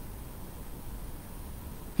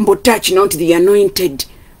 But touch not the anointed.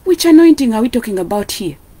 Which anointing are we talking about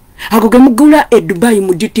here? Agogemugula e Dubai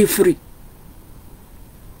mu duty free.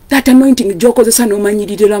 That anointing jokozesa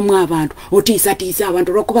n'omanyiriramu abantu otiisatiisa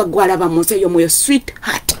abantu olw'okuba gwalaba mu nsi eyo mu your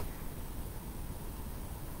sweetheart.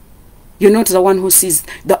 You're not the only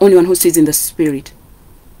one who sees in the spirit.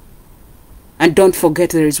 And don't forget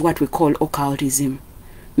there is what we call occultism.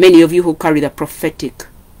 Many of you who carry the prophetic,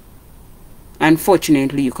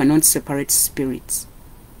 unfortunately, you cannot separate spirits.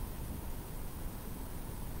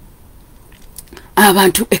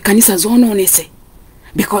 Abantu ekanisa zononese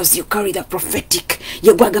because you carry the prophetic.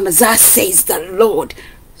 Thus says the Lord.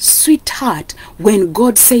 Sweetheart, when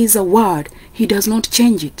God says a word, he does not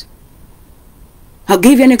change it. I'll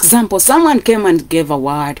give you an example. Someone came and gave a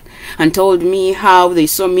word and told me how they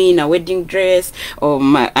saw me in a wedding dress,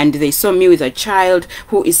 and they saw me with a child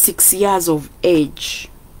who is 6 years of age.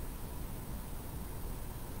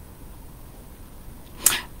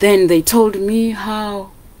 Then they told me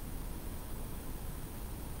how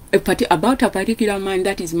about a particular man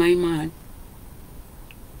that is my man.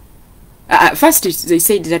 First they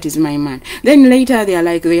said that is my man. Then later they are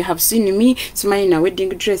like, they have seen me smiling in a wedding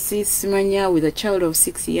dress, smanya with a child of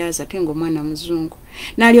 6 years, atengo mwana muzungu.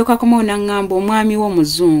 Nalyoka kumona ngambo omwami wo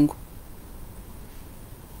muzungu.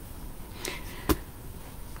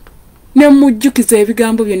 Ne mujjukiza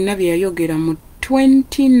ebigambo byonna bye yayogera mu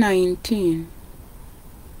 2019.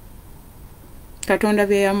 Katonda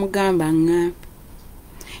bye yamugamba ngamba.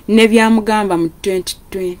 ne byamugamba mu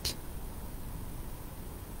 2020.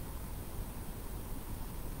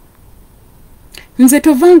 Nze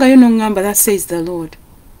tovangayo n'ongamba that says the Lord.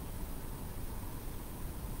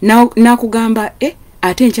 Nakugamba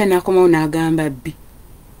ate nkya nakomawo n'agamba bbi.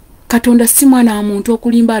 Katonda si mwana wa muntu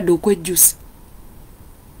okulimba adde okwejjusa.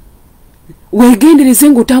 Weegendereze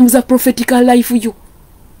ng'otambuza prophetical life yo.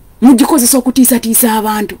 Mugikozesa okutiisatiisa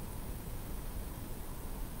abantu.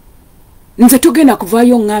 Nze tugenda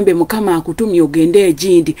kuvaayo ngambe Mukama akutumye ogende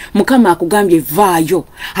egindi. Mukama akugambye vaayo.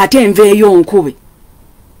 Ate nveeyo nkube.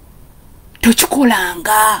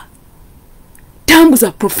 Tokikolanga.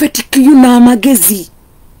 Tambuza prophetic you n'amagezi.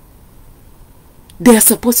 They are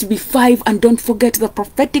supposed to be 5, and don't forget the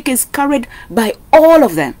prophetic is carried by all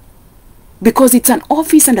of them. Because it's an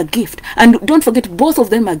office and a gift. And don't forget, both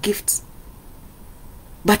of them are gifts.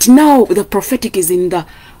 But now the prophetic is in the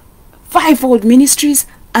 5-fold ministries,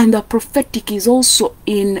 and the prophetic is also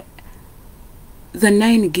in the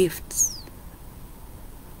 9 gifts.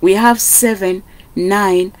 We have 7,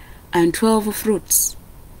 9, and 12 fruits.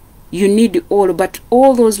 You need all, but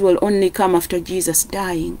all those will only come after Jesus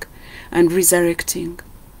dying and resurrecting.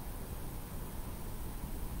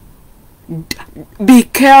 Be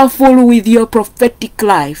careful with your prophetic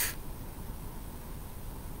life.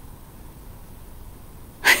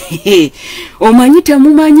 Omanyi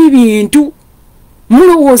temumanyi bintu.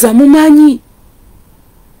 Mulowooza mumanyi.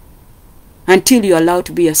 Until you're allowed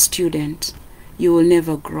to be a student, you will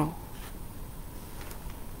never grow.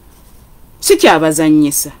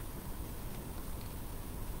 Sikyabazanyisa.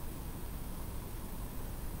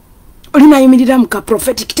 Olinayimirira muka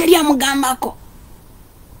prophetic teri amugambako.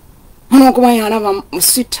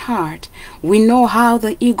 Sweetheart, we know how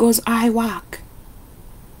the eagle's eye work.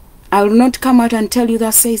 I will not come out and tell you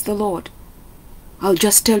that says the Lord. I'll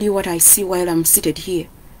just tell you what I see while I'm seated here.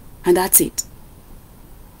 And that's it.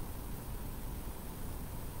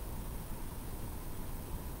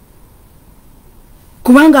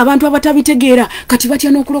 Kubanga abantu abatabitegeera kati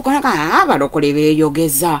batya n'okulokola balokole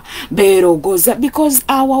beeyogeza beerogoza, because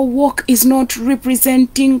our walk is not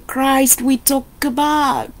representing Christ we talk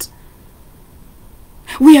about.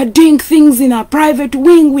 We are doing things in our private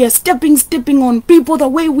wing. We are stepping on people the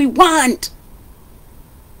way we want.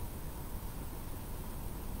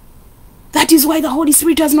 That is why the Holy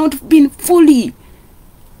Spirit has not been fully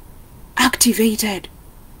activated.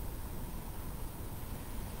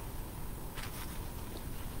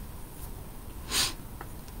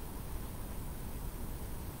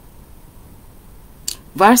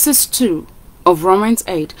 Verses 2 of Romans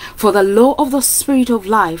 8. For the law of the Spirit of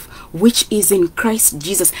life, which is in Christ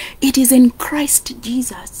Jesus. It is in Christ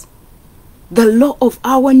Jesus. The law of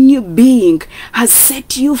our new being has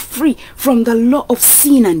set you free from the law of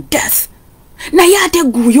sin and death.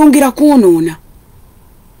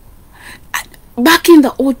 Back in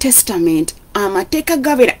the Old Testament, amateka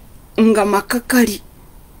gavera nga makakali.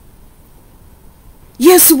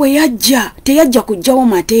 Yesu we yajja, teyajja kujjawo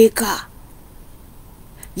mateeka.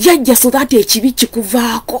 Yajja so that ekibi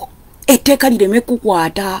kikuvaako, etteeka lireme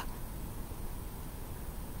kukwata.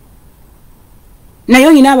 Naye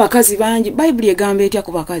olina abakazi bangi, Bayibuli egamba etya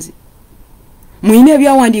ku bakazi? Muyina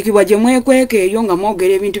ebyawandiikibwa gye mwekweka eyo nga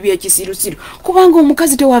mwogera ebintu by'ekisirusiru. Kubanga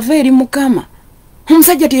omukazi tewava eri Mukama.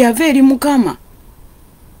 Omusajja teyava eri Mukama.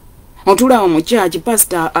 Otula mu church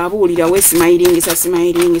pastor abuulira we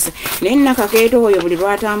simayiringisa. Naye nakakeeto oyo buli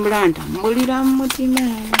lwatambula ntambulira mu mutima.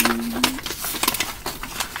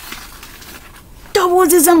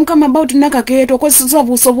 Tobuuziza Mukama about nakakeeto kozesa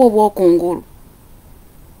busobo obw'okungulu.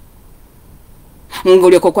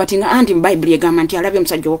 Ngoli okwatinga anti Bible egamba nti alabye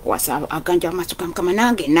omusajja w'okuwasa aganja amaaso ga Mukama,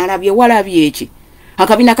 nange nalabye walabye eki.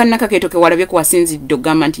 Akabina ka nakakeeto ke walabye kuwasinzidde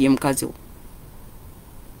ogamba nti ye mukazi wo.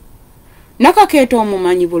 Nakakeeto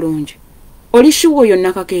omumanyi bulungi. Oli shuwa oyo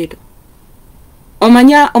nakakeeto.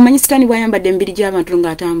 Omanyi sitani bwayambadde embiri gy'abantu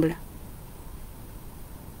ng'atambula.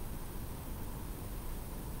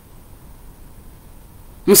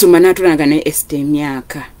 Musumba n'atulanga ne Esther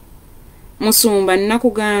emyaka. Musumba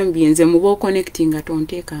nakugambye nze mubo connecting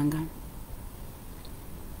tonteekanga.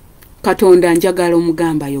 Katonda njagala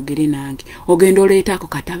omugamba ayogere nange. Ogenda oleetaako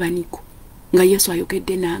katabaniko nga Yesu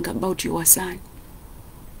ayogedde nange about your son.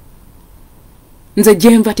 Nze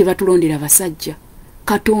jenva tebatulondera basajja.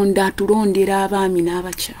 Katonda atulondera abaami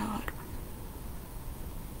n'abakyalo.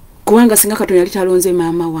 Kubanga singa Katonda yali talonze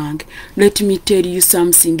maama wange. Let me tell you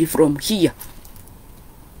something from here.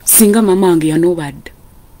 Singa mama wange yanobadde.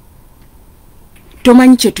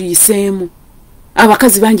 Tomanyi kye tuyiseemu.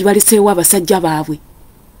 Abakazi bangi baliseewo abasajja baabwe.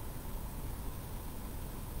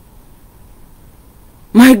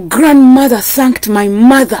 My grandmother thanked my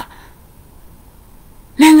mother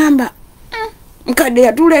Nengamba mkade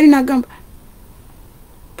yatula ali nagamba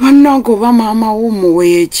bannange oba maama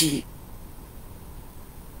w'omuwe eki.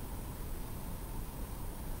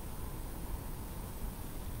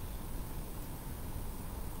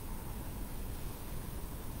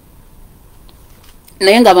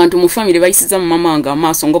 Naye nga abantu mu family bayisiza mu mama wange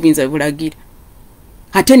amaaso ng'obuyinza bulagira.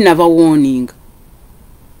 Ate nava warning.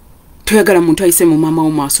 Tuyagala muntu ayise mu mama wo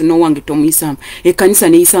maaso no wange tomuyisamu. Ekkanisa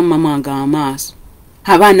neyisa mu mama wange amaaso.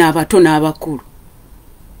 Abaana abato n'abakulu.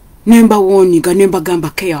 Nemba warning, nemba gamba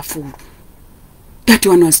careful. That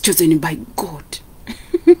one was chosen by God.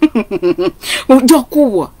 Ojja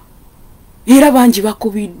kuwa. Era bangi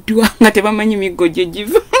bakubiddwa nga tebamanyi miggo gye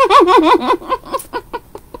giva.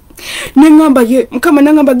 Nengamba ye mukama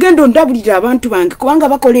nangamba gendo ndabulira abantu bange kubanga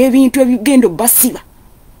bakola ebintu ebigendo basiba.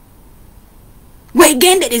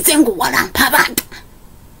 Wegendereze ngo walampa abantu.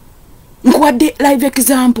 Nkuwadde live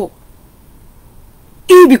example.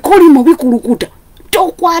 Ibi koli mu bikulukuta.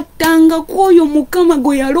 Tokwatanga kwoyo mukama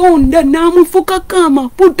gwe yalonda n'amufukako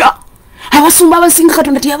amafuta. Abasumba abasinga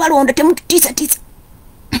Katonda teyabalonda temututiisa.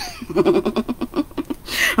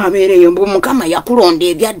 Abeereyo mbu mukama yakulonda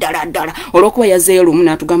ebyaddala olw'okuba yazeeyo lumu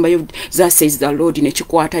n'atugambayo that says the Lord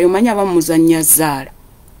nekikwatayo manyi abamuzannya zaala.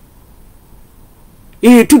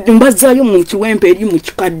 Mbazaayo mu kiwempe eri mu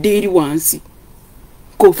kikadde eri wansi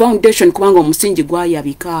ku foundation kubanga omusingi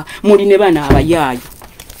gwayabika muli ne bana abayaayo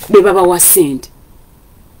be babawa ssente.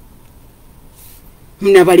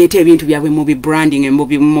 Nabaleeta ebintu byabwe mu bibranding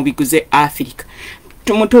mu biguze Africa.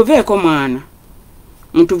 Tumutuveeko mwana.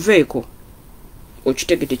 Mutuveeko.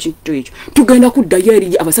 Okitegete kintu ekyo. Tugenda kuddayo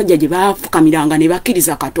eri abasajja gye baafukamiranga ne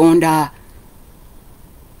bakkiriza Katonda.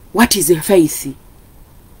 What is a faith?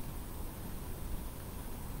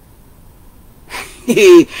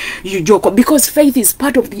 You joke because faith is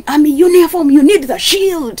part of the army uniform. You need the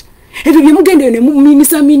shield. Ebyo bye mugende ne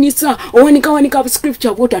minisa owanika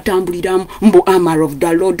scripture bwotatambuliramu mbu armor of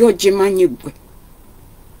the Lord ogimanyi gwe.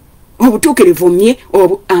 Obutuukirivu mye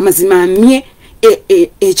amazima mye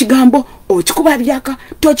ekigambo okikuba byaka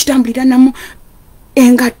tokitambulira namu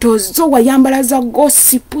engato zo wayambala za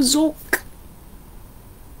gossip zokka.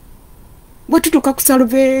 Bwetutuuka ku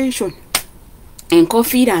salvation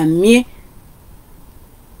enkofiira mye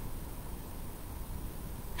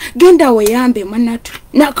genda weyambe manatu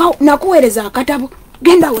nakuweereza akatabo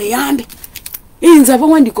genda weyambe inza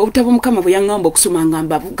bawandika obutabo mukama bwe yaŋŋamba okusoma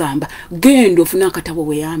ngamba bugamba genda ofuna akatabo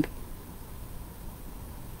weyambe.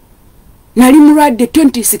 Nali mulwadde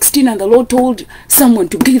 2016 and the Lord told someone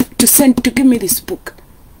to give me this book.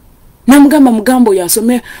 Namugamba mugambo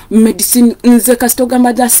yasome medicine nze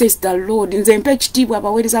kasitogamba that says the Lord nze mpe ekitiibwa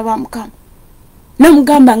abaweereza ba mukama.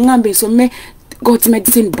 Namugamba ngamba esome God's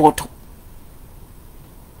medicine bottle.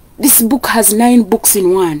 This book has 9 books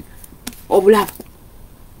in one. Obulabu.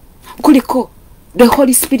 Kuliko the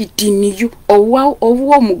Holy Spirit in you.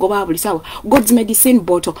 God's medicine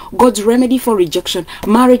bottle. God's remedy for rejection.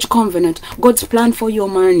 Marriage covenant. God's plan for your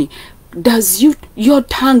money. Does your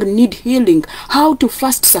tongue need healing? How to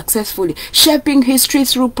fast successfully. Shaping history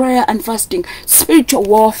through prayer and fasting. Spiritual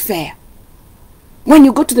warfare. When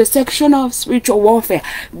you go to the section of spiritual warfare,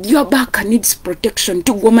 your back needs protection.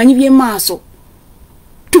 Tugomanyi byemaso.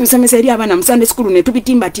 Tubisomesa eri abaana mu Sunday school ne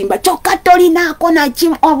tubitimba kyokka tolinaako na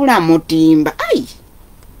kimu obula mutimba. Ai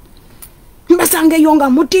mbasange yonga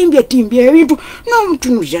mutimbye ebintu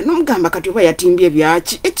n'omutunuja n'omugamba kati oba yatimbye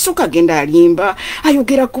byaki ekisooka agenda alimba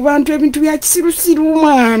ayogera ku bantu ebintu bya kisirusiru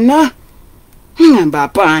mwana. Ngamba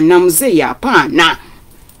apaana muzeeyi apaana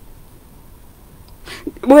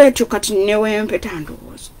bwetyo kati newempeta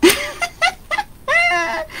ndowooza.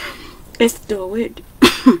 Esther wed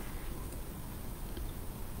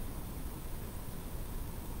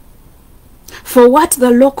For what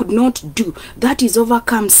the law could not do, that is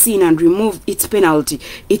overcome sin and remove its penalty,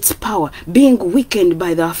 its power, being weakened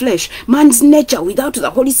by the flesh, man's nature without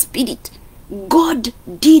the Holy Spirit. God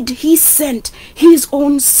he sent his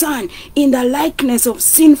own son in the likeness of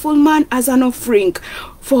sinful man as an offering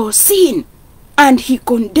for sin. And he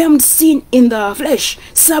condemned sin in the flesh,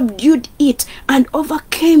 subdued it, and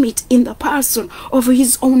overcame it in the person of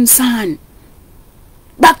his own son.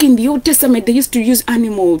 Back in the Old Testament, they used to use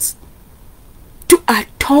animals to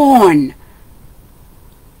atone.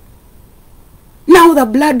 Now the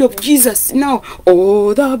blood of Jesus, now,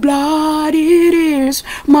 oh, the blood, it is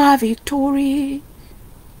my victory.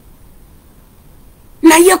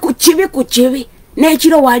 Na ye kuchibi,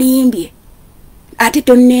 nechiro walimbye, ati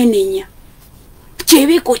tonenenya.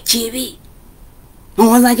 Chibi.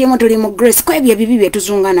 Mwaza chemo tuli mu grace, kwa ebyo bibi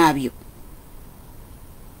byetuzunga nabyo.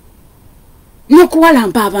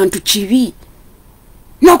 Nokuwalampa abantu chibi.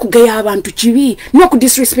 n'okugeya abantu kibi,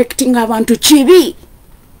 n'okudisrespecting abantu kibi,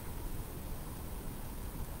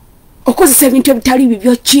 okozesa ebintu ebitali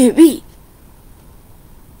bibyo kibi.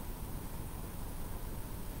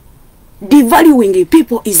 Devaluing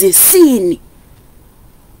people is a sin.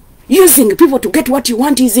 Using people to get what you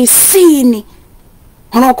want is a sin.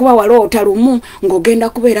 Onokuba walo otalumu ngogenda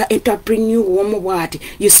kubeera entrepreneur womu bwati.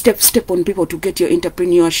 You step on people to get your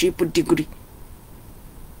entrepreneurship degree.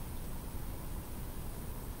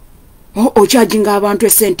 Charging abantu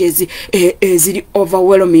esente eziri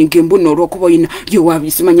overwhelming mbuno olwokuba you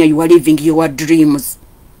are living your dreams.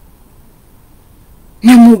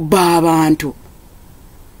 Nemubba abantu.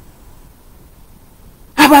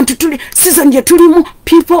 Abantu tuli season je tulimu,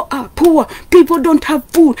 people are poor, people don't have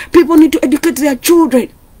food, people need to educate their children.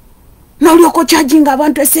 Na ulioko charging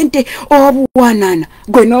abantu esente obuwanana.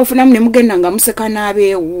 Gwe nofuna mne mugenda nga museka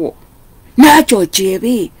nabeewo. Nacho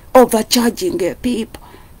chebi overcharging people.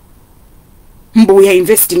 We are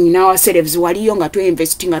investing in ourselves. Waliyo nga tu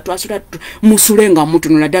investing nga asura musulenga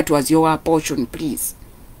mutunula. That was your portion, please.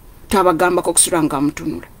 Tabagamba kokusuranga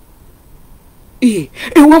mutunula.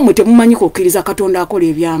 Ewa temumanyi kukkiriza Katonda akola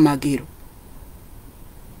ebyamagero.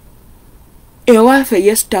 Ewafe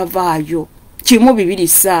Esther vaayo. Kimu bibiri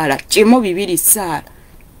Sara.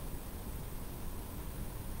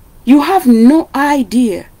 You have no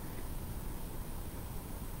idea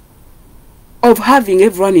of having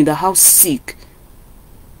everyone in the house sick.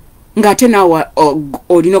 Ngate nawe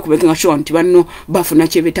olina okubeka sure nti banno bafuna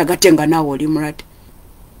kyebetagate nga nawe oli mulwadde.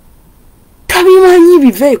 Tabimanyi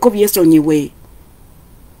biveeko byesonyiwe.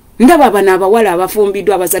 Ndaba abana abawala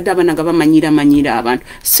abafumbiddwa abazadde abana nga bamanyira abantu.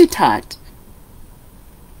 Sweetheart,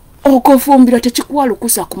 okufumbirwa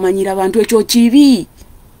tekikuwalukusa kumanyira abantu, ekyo kibi.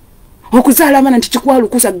 Okuzaala abaana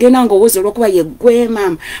tekikuwalukusa genda nga owooza olw'okuba ye ggwe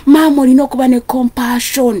maama. Maama olina okuba ne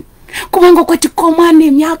compassion. Kubanga okwetikka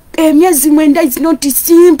omwana emyezi 9 is not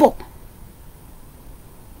simple.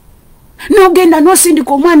 Nogenda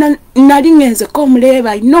nosindika omwana nali ngenze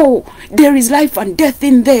komuleeba. No, there is life and death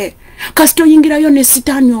in there. Kasito yingirayo ne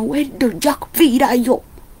sitaani owedde ojja kufiirayo.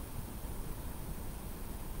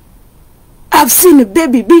 I've seen a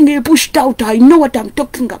baby being pushed out. I know what I'm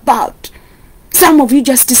talking about. Some of you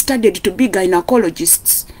just studied to be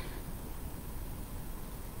gynecologists.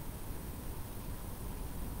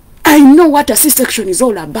 I know what a C-section is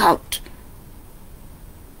all about.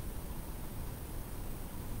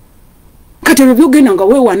 Katero byogenda nga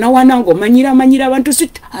weewana ng'omanyira abantu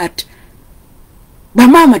sweetheart.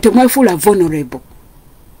 Bamama temwefuula vulnerable.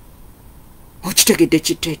 Okitegedde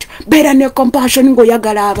kiteeto. Beera ne compassion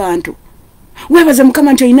ng'oyagala abantu. Weebaze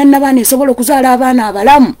Mukama nti olina n'abaana esobola okuzaala abaana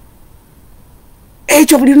abalamu.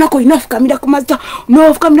 Ekyo buli lunaku olina ofukamira ku mazza,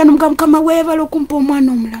 n'ofukamira n'Omukama weebala okumpa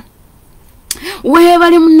omwana omulamu.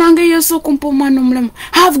 Weebale munnange Yesu okumpa omwana omulamu.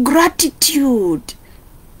 Have gratitude.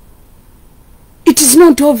 It is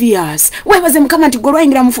not obvious. Weebaze Mukama nti gwe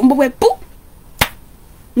lwayingira mufumbo bwe pu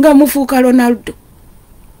nga mufuuka Ronaldo.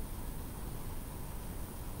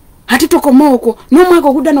 Ate tokoma okwo n'omwaka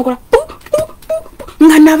ogudda n'okola pu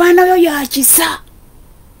nga n'abaana yo yakisa.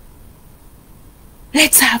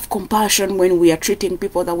 Let's have compassion when we are treating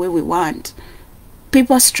people the way we want.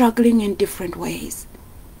 People are struggling in different ways.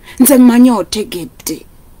 Nze mmanyi otegedde.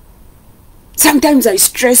 Sometimes I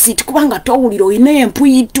stress it kubanga towulira olina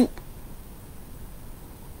empuyitu.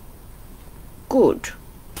 Good.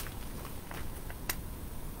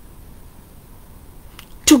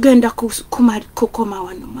 Tugenda kukoma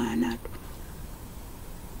wano mwana.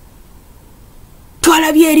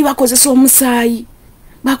 Twalabye eri bakozesa omusaayi.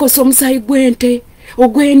 Bakozesa omusaayi gw'ente,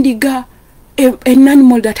 ogw'endiga, an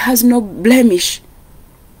animal that has no blemish.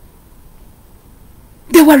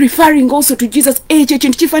 They were referring also to Jesus.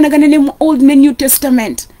 Ekintu kifaanagana ne mu Old and New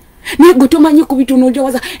Testament. Naye gwe tomanyi ku bitu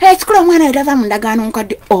n'ojowaza ekikola omwana yatava mu ndagaano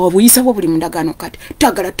nkadde. Obuyisa bwo buli mu ndagaano nkadde.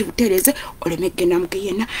 Twagala tubutereeze oleme genda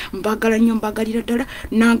mugeyena. Mbagala nnyo mbagalira ddala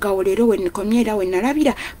nangawo leero we nkomye era we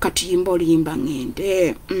nalabira kati yimba oliyimba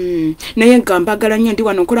ngende. Naye nga mbagala nnyo ndi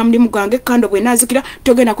wano nkola mulimu gwange kando bwe naazikira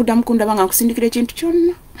togenda kuddamu kundaba nga nkusindikira ekintu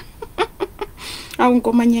kyonna. Awo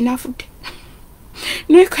nkomanye naafudde.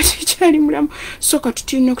 Naye kati kyali mulamu so kati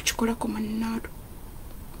tulina okukikolako mannaado.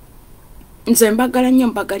 Nze mbagala nnyo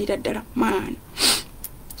mbagalira ddala maana.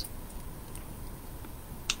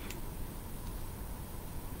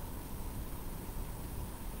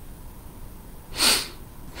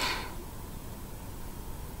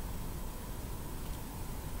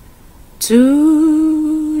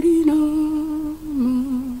 Turino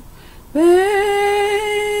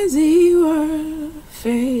bezi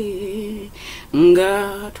wafe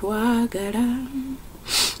nga twagala.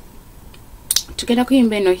 Tugenda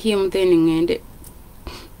kuyimba eno hymn then ngende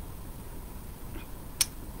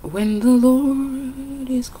when the Lord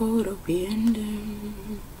is caught up in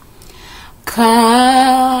them. Katoro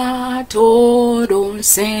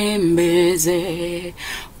sembeze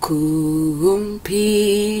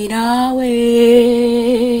kumpi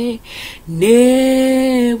nawe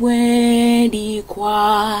newe di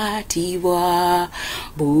kwatiwa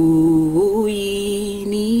buinike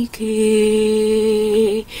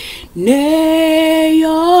ne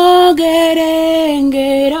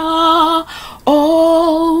yogerengera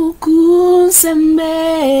o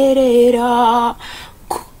kusemberera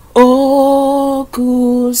o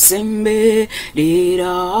kusemberera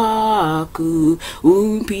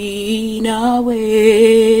kumpi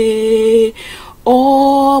nawe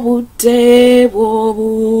obudde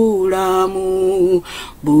bw'obulamu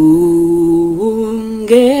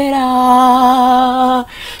bungera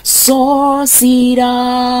so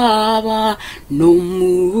siraba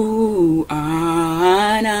nomu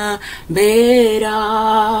ana bera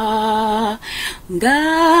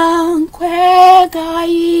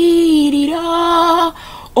ngankwegayirira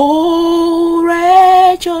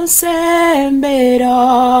orejo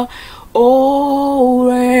sembera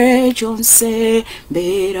orejo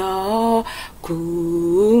sembera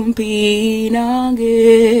kumpi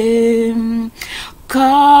nange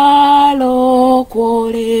kalo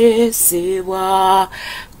kwolesebwa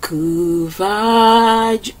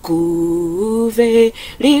kuve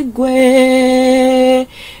ligwe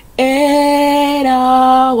era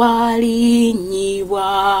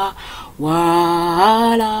walinyibwa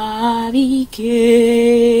walabike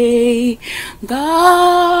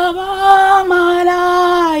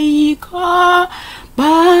ng'abamalayika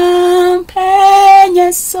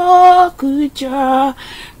bampenyezo kuja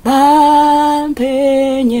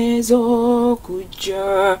bampenyezo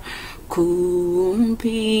kuja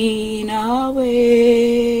kumpi nawe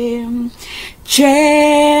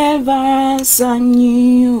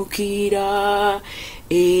chevasanyukira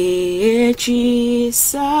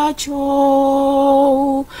ekisa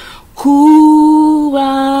kyo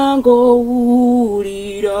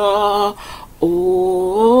kubangowulira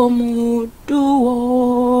omudduwo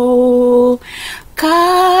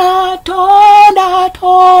katonda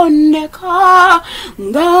tondeka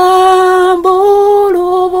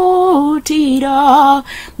ngambulubutira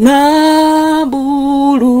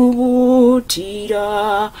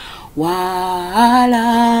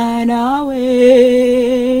wala nawe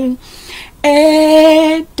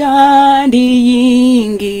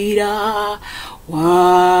etandiyingira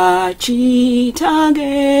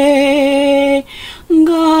wachitange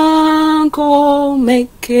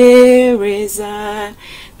ngankomekereza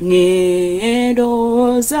ngendo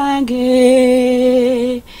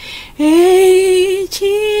zange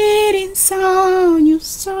ekiri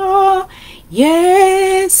nsanyusa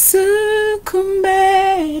Yesu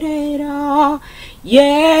kumberera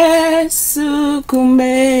Yesu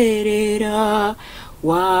kumberera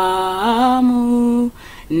wamu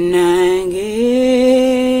nange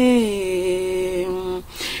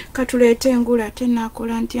katulete engula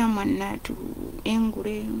tenakola ntya mwanatu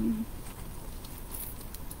engule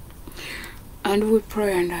and we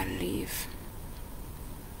pray and I leave.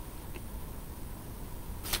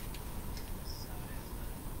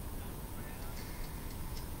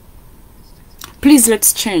 Please,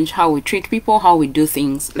 let's change how we treat people, how we do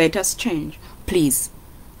things. Let us change, please.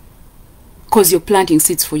 Because you're planting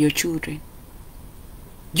seeds for your children.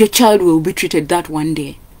 Your child will be treated that one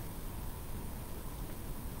day.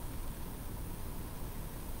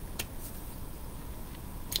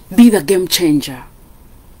 Be the game changer.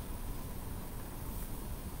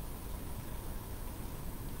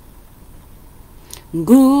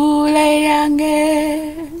 Ngule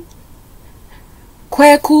yange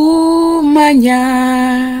kwe kumanya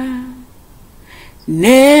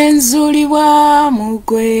nenzulibwa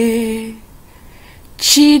mugwe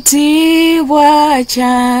chitibwa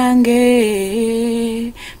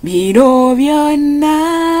change biro byonna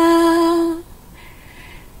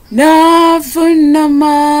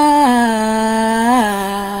nafunama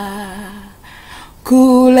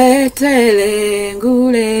kuletele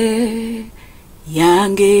ngule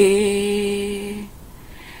yange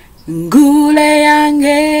ngule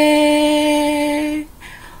yange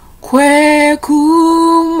kwe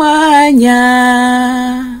kumanya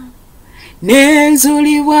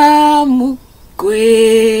nenzulibwa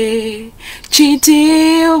mugwe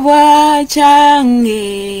chitibwa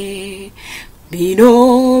change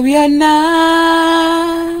bino byonna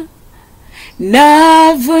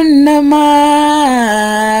navunama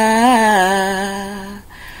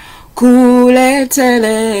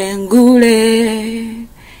kuletele ngule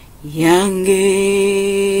yange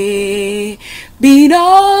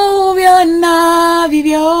bino byonna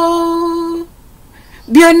bibyo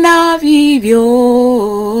byonna bibyo,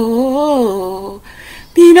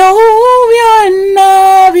 bino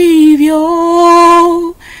byonna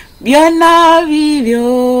bibyo, byonna bibyo,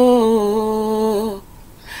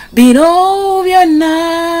 bino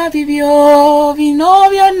byonna bibyo, bino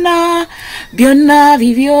byonna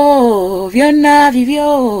bibyo, byonna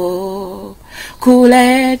bibyo,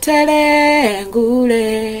 kuletere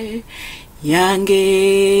ngule yange,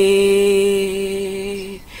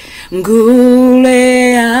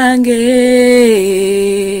 ngule yange,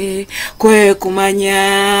 kwe kumanya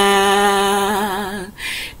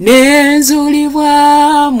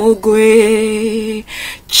nenzulibwa mugwe,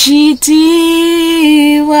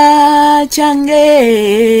 chitiwa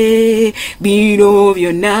change, bino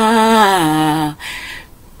byonna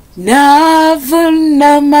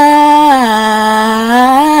navunama,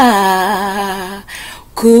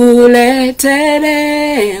 kuletere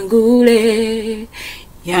ngule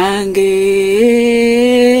yange,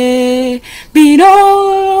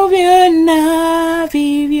 bino byonna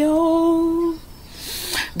bibyo,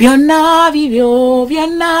 byonna bibyo,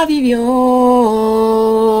 byonna bibyo,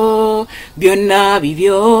 byonna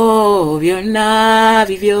bibyo, byonna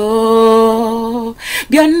bibyo,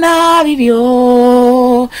 byonna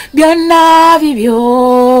bibyo, byonna bibyo,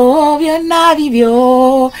 byonna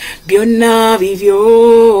bibyo, byonna bibyo,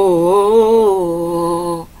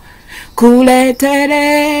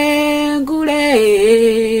 kuletere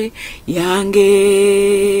ngule yange,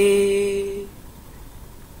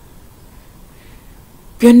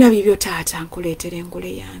 byonna bibyo taata nkuletere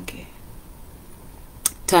ngule yange,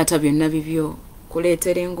 taata byonna bibyo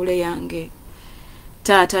kuletere ngule yange,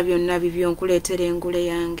 taata byonna bibyo nkuletere ngule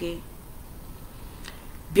yange,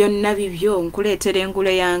 byonna bibyo nkuletere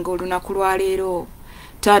ngule yange olunaku lwa leero,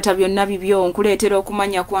 taata byonna bibyo nkuleetera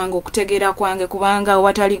okumanya kwange, okutegeera kwange, kubanga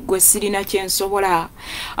awatali ggwe sirina kyensobola,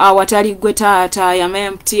 awatali ggwe taata I am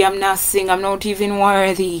empty, I'm nothing, I'm not even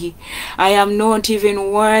worthy, I am not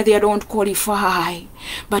even worthy, I don't qualify,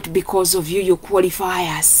 but because of you, you qualify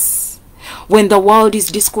us. When the world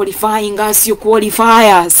is disqualifying us, you qualify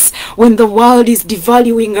us. When the world is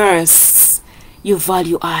devaluing us, you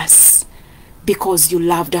value us. Because you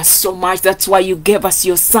loved us so much, that's why you gave us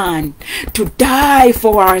your son to die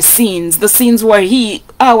for our sins. The sins were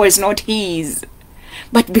ours, not his.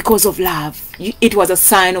 But because of love, it was a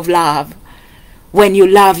sign of love. When you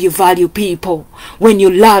love, you value people. When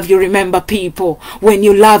you love, you remember people. When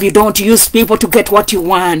you love, you don't use people to get what you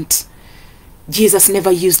want. Jesus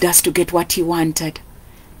never used us to get what he wanted.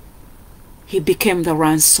 He became the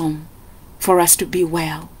ransom for us to be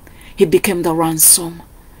well. He became the ransom.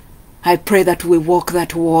 I pray that we walk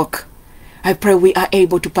that walk. I pray we are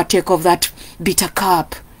able to partake of that bitter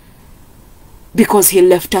cup, because he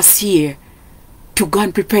left us here to go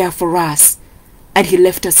and prepare for us, and he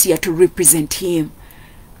left us here to represent him.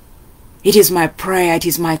 It is my prayer, it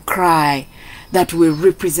is my cry that we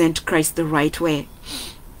represent Christ the right way.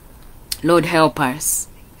 Lord, help us.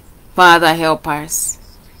 Father, help us.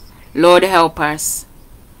 Lord, help us.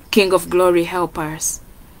 King of glory, help us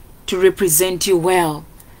to represent you well.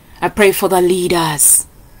 I pray for the leaders.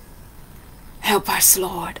 Help us,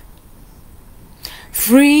 Lord.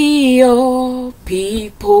 Free your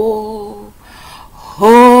people,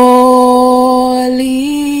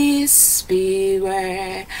 Holy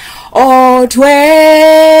Spirit.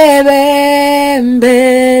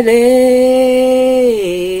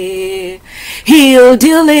 Otwebembele, he'll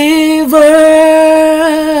deliver,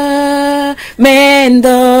 mend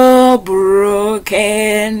the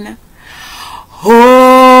broken.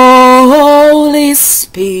 Holy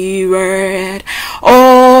Spirit,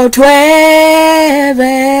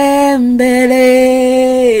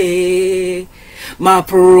 otwebembele, my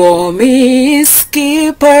promise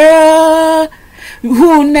keeper,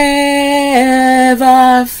 who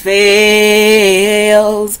never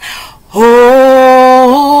fails.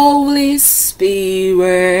 Holy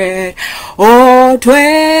Spirit,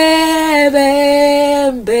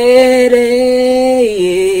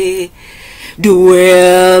 otwebembele,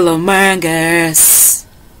 dwell among us.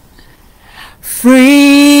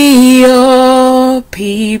 Free your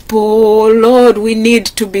people. Lord, we need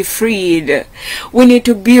to be freed. We need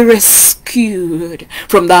to be rescued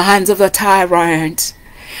from the hands of the tyrant.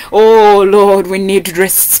 Oh Lord, we need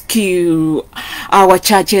rescue. Our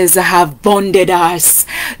churches have bonded us.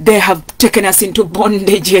 They have taken us into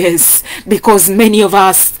bondages because many of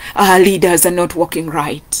us, our leaders, are not walking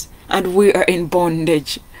right, and we are in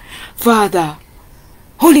bondage. Father,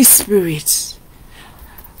 Holy Spirit,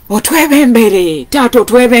 otwebembere, tato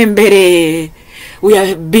otwebembere. We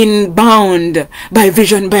have been bound by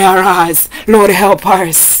vision bearers. Lord, help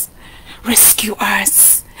us. Rescue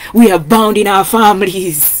us. We are bound in our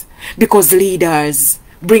families because leaders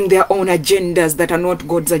bring their own agendas that are not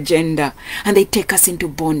God's agenda, and they take us into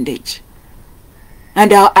bondage.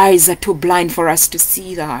 And our eyes are too blind for us to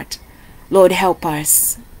see that. Lord, help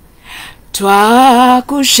us.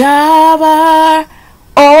 Twakushaba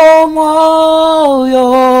omwoyo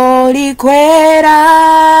likwera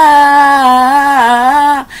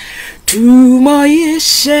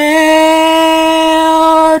tumoyeshe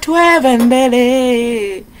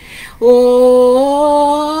twevembele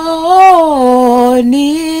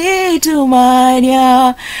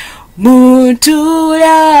nitumanya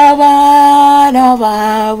mutula bana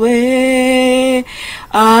bawe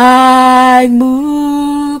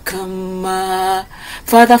Mukama.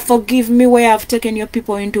 Father, forgive me where I've taken your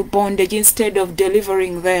people into bondage instead of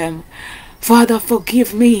delivering them. Father,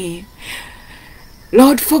 forgive me.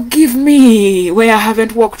 Lord, forgive me where I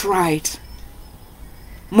haven't walked right.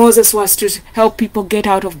 Moses was to help people get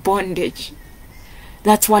out of bondage.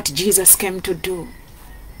 That's what Jesus came to do.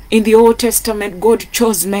 In the Old Testament, God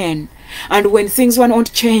chose men. And when things were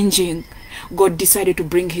not changing, God decided to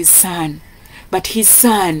bring his son. But his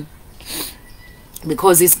son,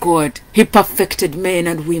 because he's God, he perfected men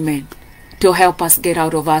and women to help us get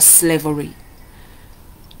out of our slavery.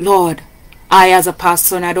 Lord, I as a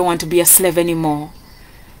person, I don't want to be a slave anymore.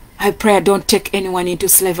 I pray I don't take anyone into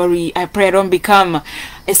slavery. I pray I don't become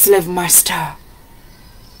a slave master.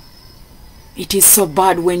 It is so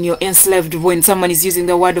bad when you're enslaved, when someone is using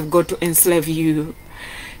the word of God to enslave you.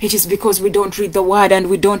 It is because we don't read the word and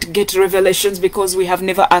we don't get revelations, because we have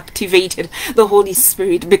never activated the Holy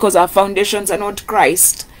Spirit, because our foundations are not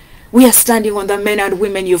Christ. We are standing on the men and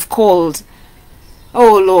women you've called.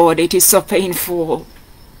 Oh Lord, it is so painful.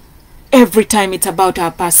 Every time it's about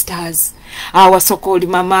our pastors, our so-called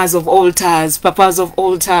mamas of altars, papas of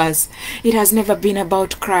altars. It has never been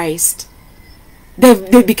about Christ.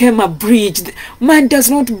 They became a bridge. Man does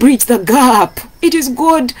not bridge the gap. It is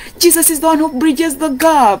God. Jesus is the one who bridges the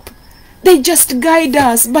gap. They just guide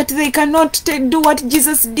us, but they cannot do what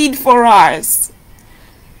Jesus did for us.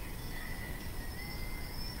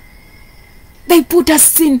 They put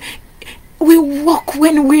us in. We walk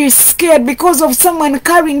when we're scared because of someone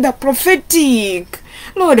carrying the prophetic.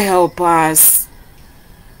 Lord, help us.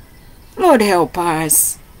 Lord, help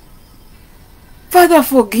us. Father,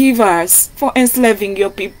 forgive us for enslaving your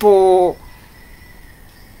people.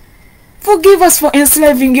 Forgive us for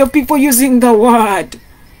enslaving your people using the word.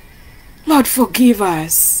 Lord, forgive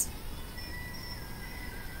us.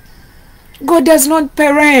 God does not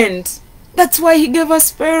parent. That's why he gave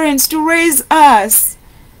us parents to raise us.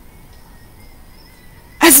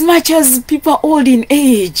 As much as people are old in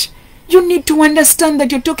age, you need to understand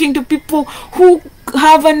that you're talking to people who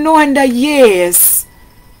have no under years.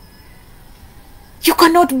 You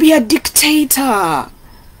cannot be a dictator.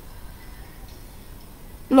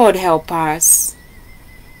 Lord, help us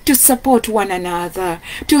to support one another,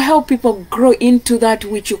 to help people grow into that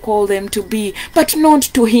which you call them to be, but not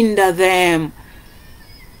to hinder them.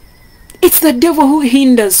 It's the devil who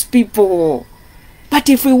hinders people. But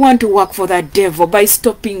if we want to work for that devil by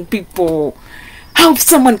stopping people, how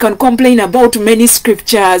someone can complain about many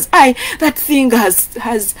scriptures? That thing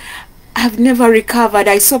I've never recovered.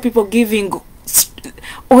 I saw people giving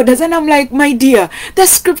orders and I'm like, my dear, the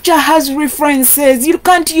scripture has references. You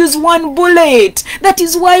can't use one bullet. That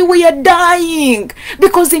is why we are dying,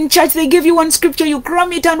 because in church they give you one scripture, you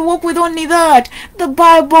cram it and walk with only that. The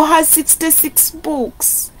Bible has 66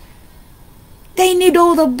 books. They need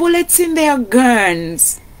all the bullets in their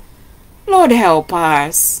guns. Lord, help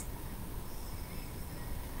us.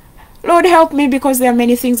 Lord, help me, because there are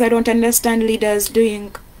many things I don't understand leaders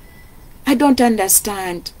doing. I don't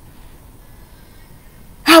understand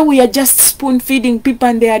how we are just spoon-feeding people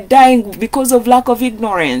and they are dying because of lack of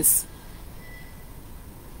ignorance.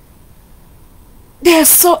 They are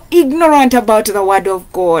so ignorant about the word of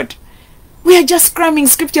God. We are just cramming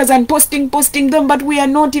scriptures and posting them, but we are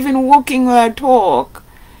not even walking our talk.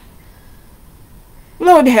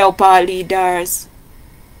 Lord, help our leaders.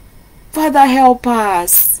 Father, help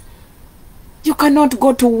us. You cannot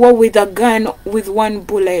go to war with a gun with one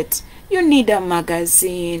bullet. You need a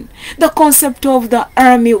magazine. The concept of the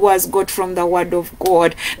army was got from the word of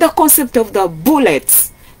God. The concept of the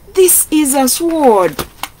bullets. This is a sword.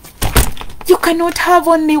 You cannot have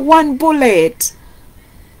only one bullet.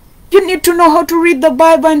 You need to know how to read the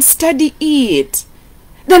Bible and study it.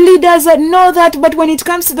 The leaders know that, but when it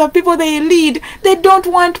comes to the people they lead, they don't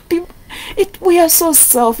want people. We are so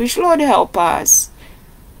selfish. Lord, help us.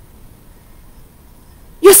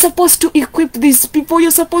 You're supposed to equip these people.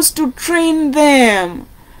 You're supposed to train them.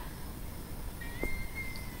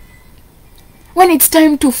 When it's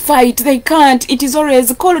time to fight, they can't. It is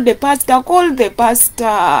always call the pastor, call the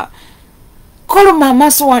pastor. Call mama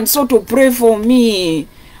so and so to pray for me.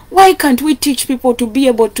 Why can't we teach people to be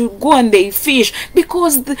able to go and they fish?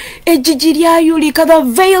 Because the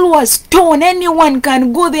veil was torn. Anyone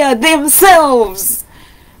can go there themselves.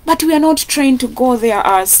 But we are not trained to go there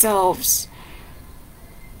ourselves.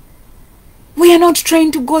 We are not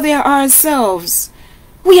trained to go there ourselves.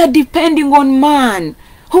 We are depending on man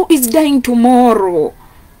who is dying tomorrow.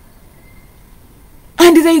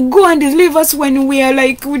 And they go and leave us when we are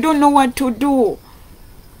like, we don't know what to do.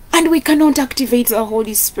 And we cannot activate the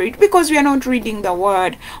Holy Spirit because we are not reading the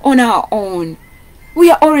word on our own.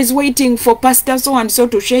 We are always waiting for pastor so and so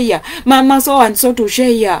to share, mama so and so to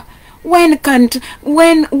share. When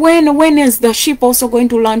is the sheep also going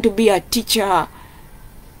to learn to be a teacher?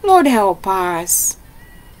 Lord, help us.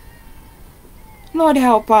 Lord,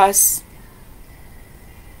 help us.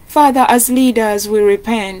 Father, as leaders, we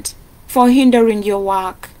repent for hindering your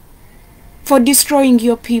work, for destroying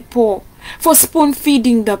your people, for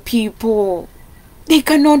spoon-feeding the people. They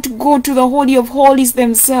cannot go to the Holy of Holies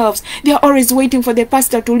themselves. They are always waiting for the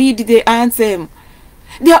pastor to lead the anthem.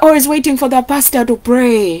 They are always waiting for the pastor to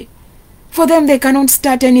pray. For them, they cannot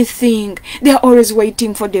start anything. They are always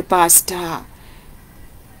waiting for the pastor.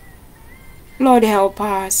 Lord, help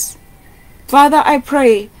us. Father, I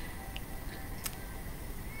pray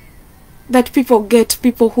that people get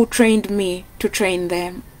people who trained me to train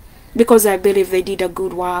them, because I believe they did a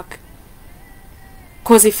good work.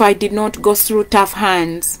 Because if I did not go through tough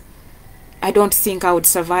hands, I don't think I would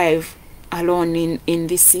survive alone in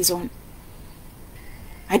this season.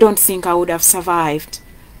 I don't think I would have survived,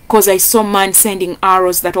 because I saw man sending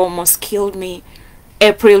arrows that almost killed me.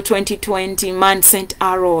 April 2020, man sent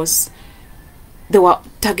arrows. They were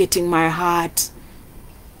targeting my heart.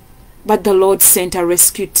 But the Lord sent a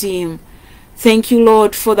rescue team. Thank you,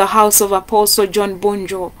 Lord, for the house of Apostle John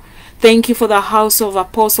Bunjo. Thank you for the house of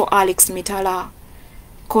Apostle Alex Mitala.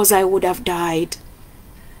 Because I would have died.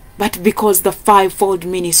 But because the fivefold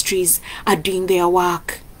ministries are doing their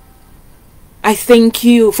work. I thank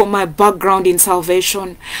you for my background in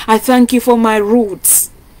salvation. I thank you for my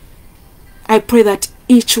roots. I pray that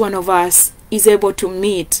each one of us is able to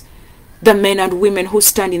meet the men and women who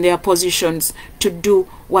stand in their positions to do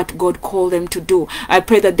what God called them to do. I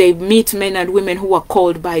pray that they meet men and women who are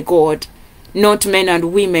called by God, not men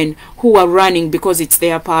and women who are running because it's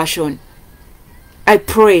their passion. I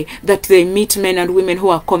pray that they meet men and women who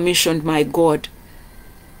are commissioned by God.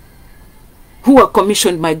 Who are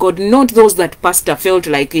commissioned by God, not those that pastor felt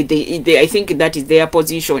like I think that is their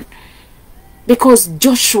position. Because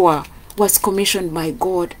Joshua was commissioned by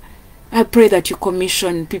God. I pray that you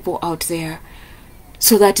commission people out there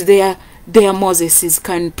so that their Moseses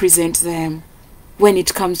can present them when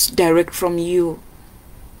it comes direct from you.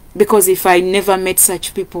 Because if I never met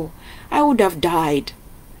such people, I would have died.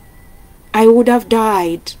 I would have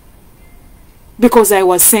died. Because I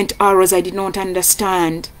was sent arrows I did not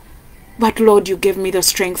understand. But Lord, you gave me the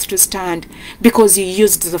strength to stand because you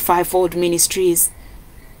used the fivefold ministries.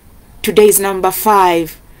 Today is number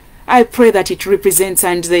 5. I pray that it represents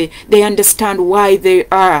and they understand why they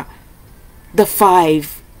are the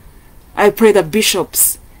 5. I pray the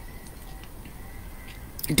bishops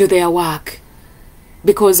do their work,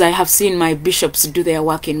 because I have seen my bishops do their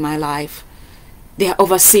work in my life. They are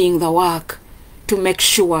overseeing the work to make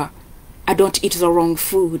sure I don't eat the wrong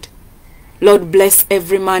food. Lord, bless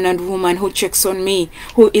every man and woman who checks on me,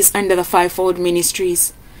 who is under the fivefold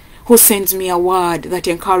ministries, who sends me a word that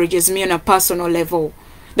encourages me on a personal level,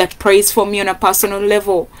 that prays for me on a personal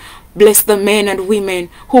level. Bless the men and women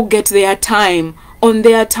who get their time, on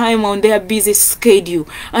their busy schedule,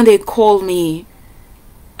 and they call me,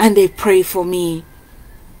 and they pray for me,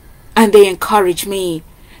 and they encourage me,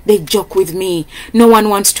 they joke with me. No one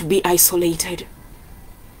wants to be isolated.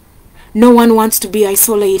 No one wants to be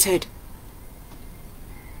isolated.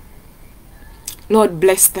 Lord,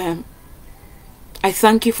 bless them. I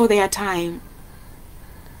thank you for their time,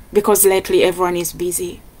 because lately everyone is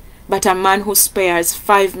busy. But a man who spares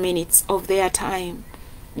 5 minutes of their time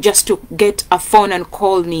just to get a phone and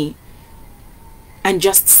call me and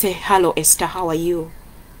just say, hello Esther, how are you?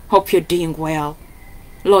 Hope you're doing well.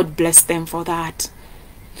 Lord, bless them for that.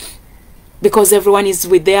 Because everyone is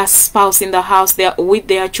with their spouse in the house, they are with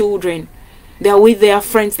their children, they are with their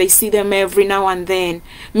friends, they see them every now and then.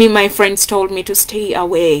 Me, my friends told me to stay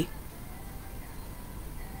away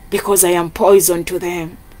because I am poison to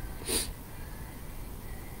them.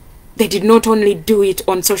 They did not only do it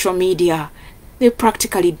on social media, they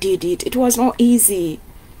practically did it. It was not easy.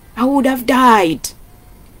 I would have died.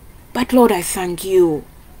 But Lord, I thank you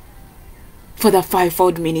for the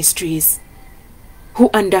fivefold ministries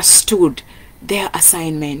who understood their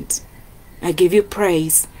assignment. I give you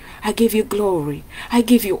praise. I give you glory. I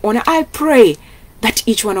give you honor. I pray that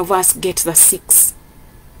each one of us gets the 6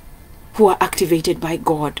 who are activated by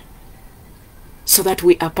God, so that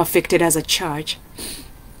we are perfected as a church.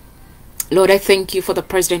 Lord, I thank you for the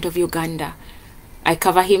president of Uganda. I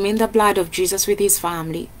cover him in the blood of Jesus with his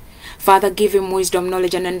family. Father, give him wisdom,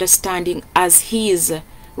 knowledge, and understanding as he is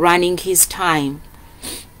running his time,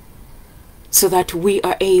 so that we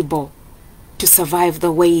are able to survive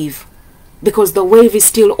the wave. Because the wave is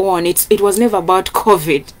still on. It was never about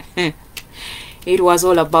COVID. It was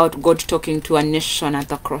all about God talking to a nation at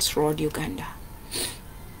the crossroad, Uganda.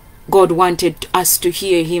 God wanted us to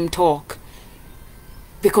hear him talk,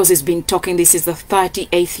 because he's been talking. This is the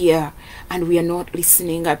 38th year and we are not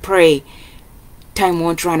listening. I pray time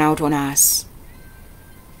won't run out on us.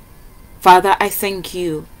 Father, I thank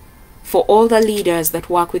you for all the leaders that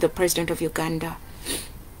work with the president of Uganda,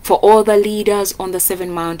 for all the leaders on the 7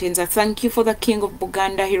 mountains. I thank you for the king of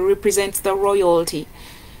Buganda. He represents the royalty,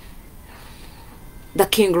 the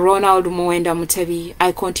King Ronald Muwenda Mutebi.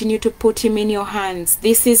 I continue to put him in your hands.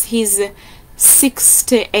 This is his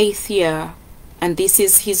 68th year, and this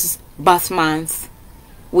is his birth month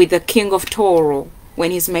with the King of Toro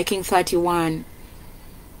when he's making 31.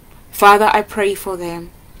 Father, I pray for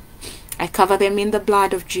them. I cover them in the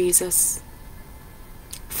blood of Jesus.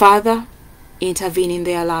 Father, intervene in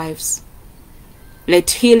their lives. Let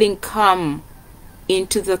healing come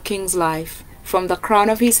into the king's life, from the crown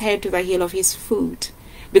of his head to the heel of his foot,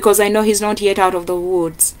 because I know he's not yet out of the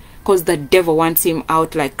woods, because the devil wants him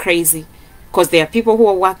out like crazy, because there are people who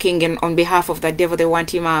are working on behalf of the devil. They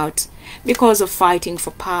want him out because of fighting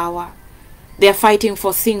for power. They're fighting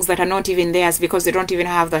for things that are not even theirs, because they don't even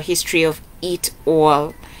have the history of it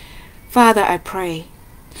all. Father, I pray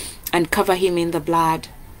and cover him in the blood.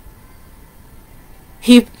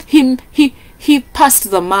 He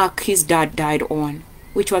passed the mark his dad died on,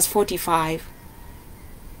 which was 45.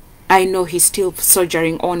 I know he's still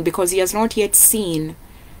soldiering on, because he has not yet seen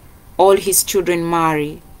all his children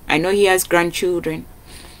marry. I know he has grandchildren,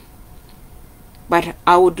 but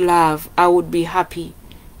I would be happy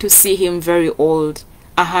to see him very old,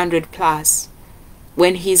 100 plus,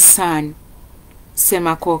 when his son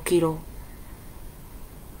Semakokiro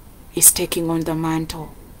is taking on the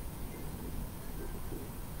mantle.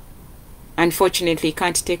 Unfortunately, he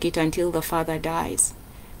can't take it until the father dies,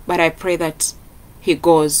 but I pray that he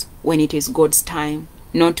goes when it is God's time,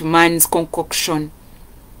 not man's concoction,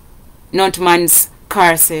 not man's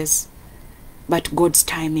curses, but God's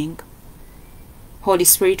timing. Holy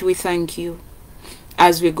Spirit, we thank you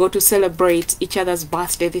as we go to celebrate each other's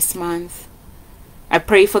birthday this month. I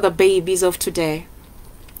pray for the babies of today,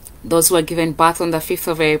 those who are given birth on the 5th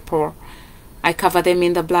of April. I cover them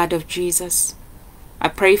in the blood of Jesus. I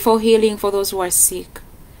pray for healing for those who are sick.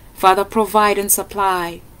 Father, provide and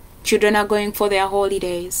supply. Children are going for their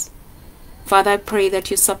holidays. Father, I pray that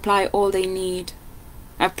you supply all they need.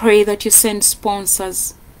 I pray that you send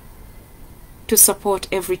sponsors to support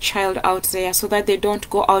every child out there, so that they don't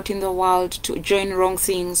go out in the world to join wrong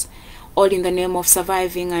things, all in the name of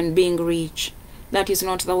surviving and being rich. That is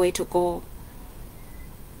not the way to go.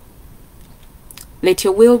 Let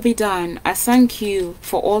your will be done. I thank you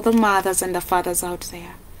for all the mothers and the fathers out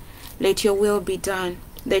there. Let your will be done.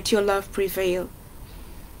 Let your love prevail.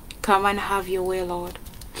 Come and have your way, Lord.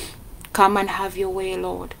 Come and have your way,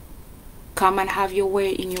 Lord. Come and have your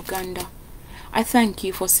way in Uganda. I thank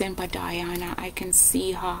you for Semper Diana. I can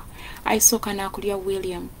see her. I saw Kanakulia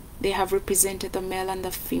William. They have represented the male and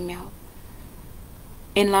the female.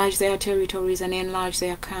 Enlarge their territories and enlarge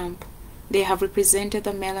their camp. They have represented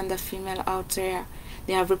the male and the female out there.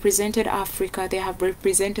 They have represented Africa. They have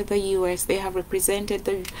represented the US. They have represented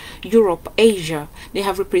the Europe, Asia. They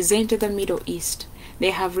have represented the Middle East.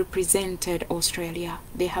 They have represented Australia.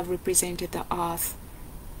 They have represented the earth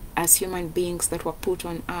as human beings that were put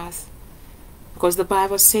on earth. Because the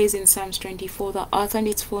Bible says in Psalms 24, the earth and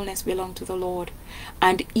its fullness belong to the Lord,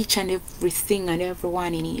 and each and everything and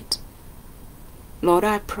everyone in it. Lord,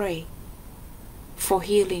 I pray for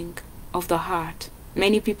healing of the heart.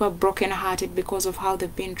 Many people are broken-hearted because of how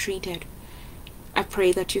they've been treated. I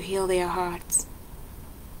pray that you heal their hearts.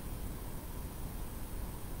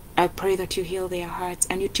 I pray that you heal their hearts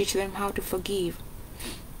and you teach them how to forgive.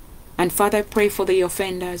 And Father, I pray for the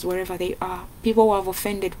offenders wherever they are. People who have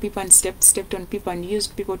offended people and stepped on people and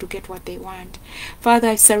used people to get what they want. Father,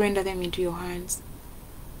 I surrender them into your hands.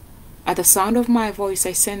 At the sound of my voice,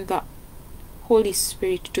 I send the Holy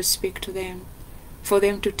Spirit to speak to them, for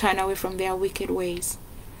them to turn away from their wicked ways,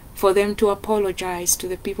 for them to apologize to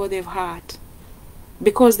the people they've hurt,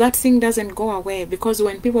 Because that thing doesn't go away. Because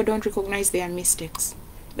when people don't recognize their mistakes,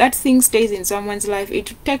 that thing stays in someone's life.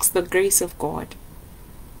 It takes the grace of God.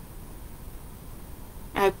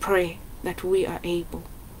 I pray that we are able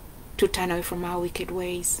to turn away from our wicked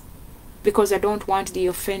ways, because I don't want the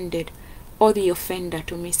offended or the offender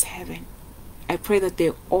to miss heaven. I pray that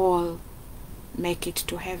they all make it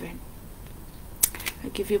to heaven. I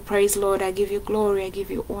give you praise, Lord. I give you glory. I give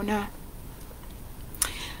you honor.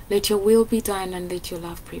 Let your will be done and let your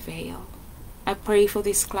love prevail. I pray for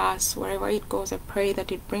this class, wherever it goes. I pray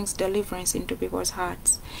that it brings deliverance into people's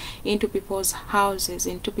hearts, into people's houses,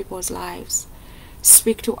 into people's lives.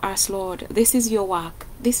 Speak to us, Lord. This is your work.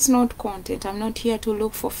 This is not content. I'm not here to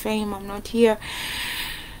look for fame. I'm not here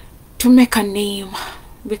to make a name,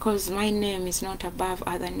 because my name is not above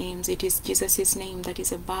other names. It is Jesus' name that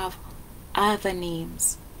is above other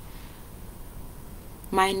names.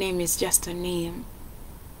 My name is just a name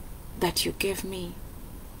that you gave me.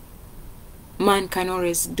 Man can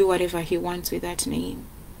always do whatever he wants with that name.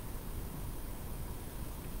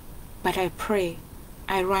 But I pray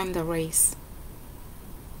I run the race.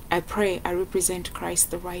 I pray I represent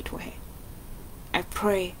Christ the right way. I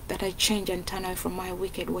pray that I change and turn away from my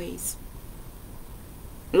wicked ways.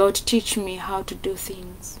 Lord, teach me how to do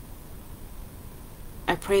things.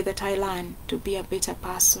 I pray that I learn to be a better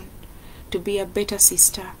person, to be a better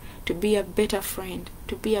sister, to be a better friend,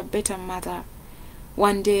 to be a better mother.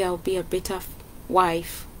 One day I'll be a better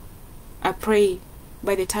wife. I pray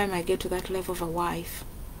by the time I get to that level of a wife,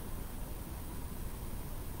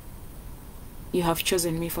 you have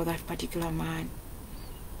chosen me for that particular man.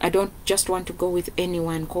 I don't just want to go with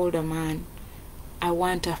anyone called a man. I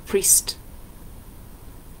want a priest.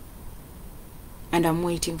 And I'm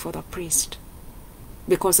waiting for the priest.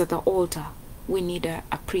 Because at the altar, we need a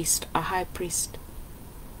priest, a high priest,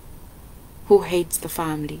 who hates the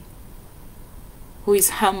family, who is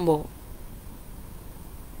humble,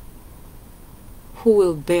 who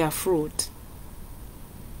will bear fruit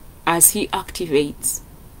as he activates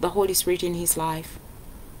the Holy Spirit in his life,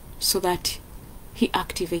 so that he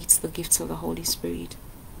activates the gifts of the Holy Spirit.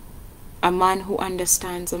 A man who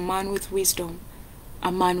understands, a man with wisdom,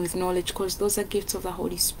 a man with knowledge, because those are gifts of the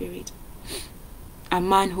Holy Spirit. A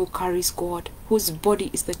man who carries God, whose body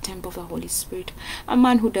is the temple of the Holy Spirit. A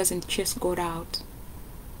man who doesn't chase God out.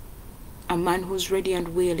 A man who's ready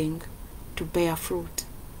and willing to bear fruit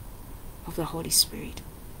of the Holy Spirit.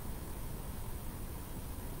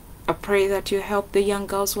 I pray that you help the young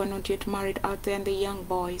girls who are not yet married out there and the young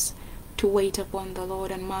boys to wait upon the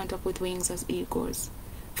Lord and mount up with wings as eagles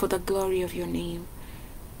for the glory of your name.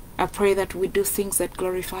 I pray that we do things that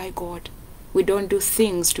glorify God. We don't do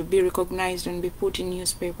things to be recognized and be put in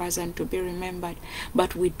newspapers and to be remembered,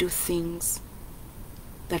 but we do things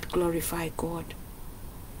that glorify God.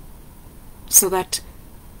 So that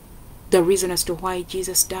the reason as to why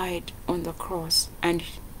Jesus died on the cross and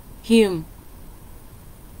him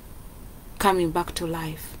coming back to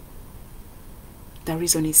life, the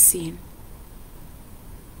reason is seen.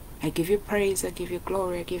 I give you praise, I give you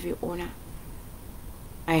glory, I give you honor.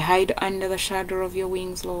 I hide under the shadow of your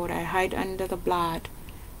wings, Lord. I hide under the blood.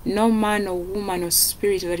 No man or woman or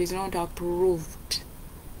spirit that is not approved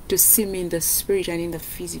to see me in the spirit and in the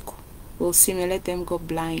physical will see me. Let them go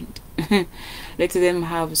blind. Let them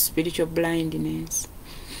have spiritual blindness.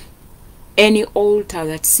 Any altar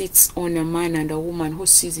that sits on a man and a woman who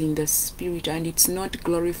sees in the spirit and it's not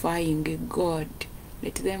glorifying God,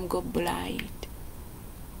 let them go blind.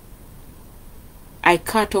 I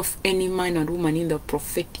cut off any man and woman in the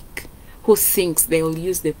prophetic who thinks they will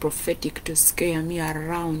use the prophetic to scare me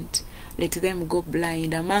around. Let them go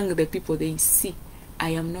blind. Among the people they see, I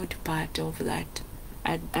am not part of that.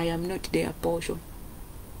 I am not their portion.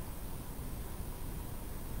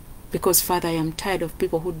 Because, Father, I am tired of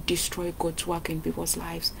people who destroy God's work in people's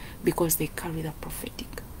lives because they carry the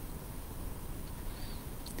prophetic.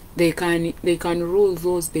 They can rule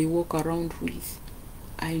those they walk around with.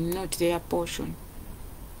 I am not their portion.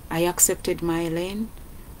 I accepted my lane.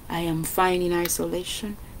 I am fine in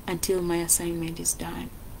isolation until my assignment is done.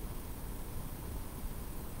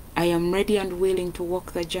 I am ready and willing to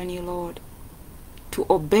walk the journey, Lord, to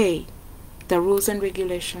obey the rules and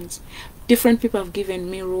regulations. Different people have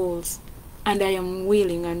given me rules, and I am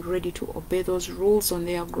willing and ready to obey those rules on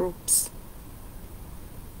their groups.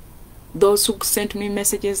 Those who sent me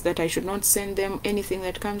messages that I should not send them anything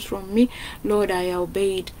that comes from me, Lord, I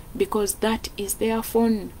obeyed, because that is their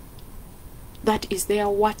phone. That is their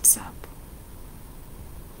WhatsApp.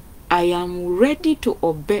 I am ready to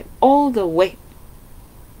obey all the way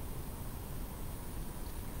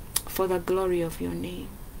for the glory of your name.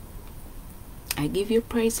 I give you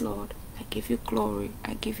praise, Lord. I give you glory.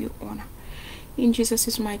 I give you honor. In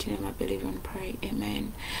Jesus' mighty name I believe and pray.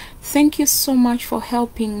 Amen. Thank you so much for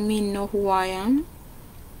helping me know who I am.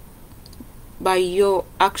 By your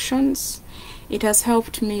actions, it has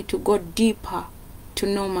helped me to go deeper, to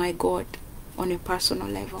know my God on a personal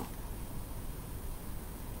level.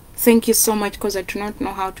 Thank you so much, because I do not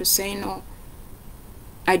know how to say no.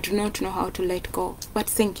 I do not know how to let go. But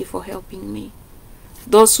thank you for helping me.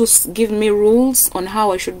 Those who give me rules on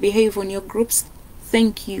how I should behave on your groups,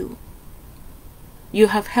 thank you. You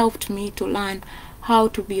have helped me to learn how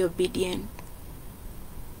to be obedient.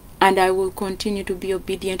 And I will continue to be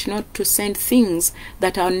obedient, not to send things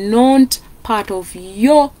that are not part of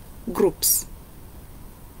your groups.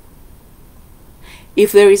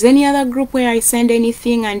 If there is any other group where I send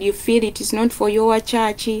anything and you feel it is not for your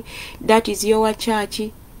church, that is your church,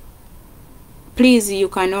 please, you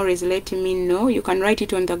can always let me know. You can write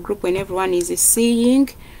it on the group when everyone is seeing,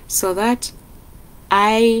 so that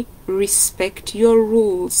I respect your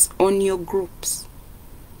rules on your groups.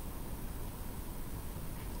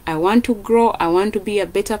 I want to grow. I want to be a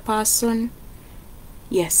better person.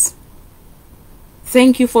 Yes.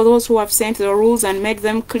 Thank you for those who have sent the rules and made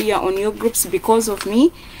them clear on your groups because of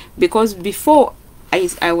me. Because before I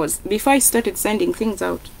started sending things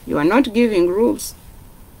out, you are not giving rules.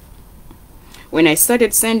 When I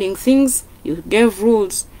started sending things, you gave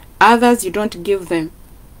rules. Others, you don't give them.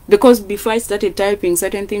 Because before I started typing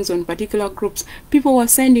certain things on particular groups, people were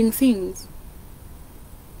sending things.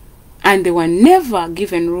 And they were never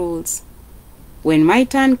given rules. When my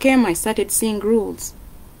turn came, I started seeing rules.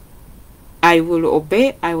 I will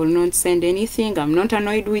obey. I will not send anything. I'm not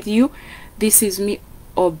annoyed with you. This is me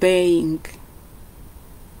obeying.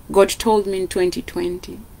 God told me in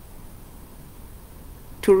 2020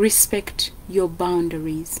 to respect your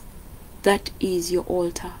boundaries. That is your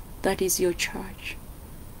altar. That is your church.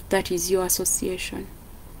 That is your association.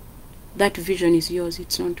 That vision is yours.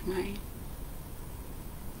 It's not mine.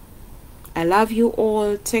 I love you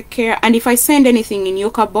all. Take care. And if I send anything in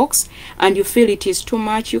your box and you feel it is too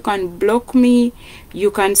much, you can block me.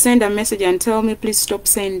 You can send a message and tell me, please stop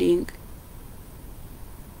sending.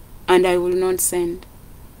 And I will not send.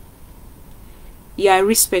 Yeah, I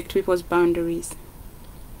respect people's boundaries.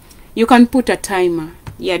 You can put a timer.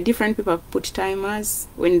 Yeah, different people put timers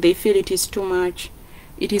when they feel it is too much.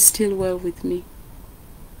 It is still well with me.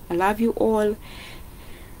 I love you all.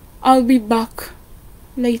 I'll be back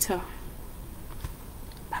later.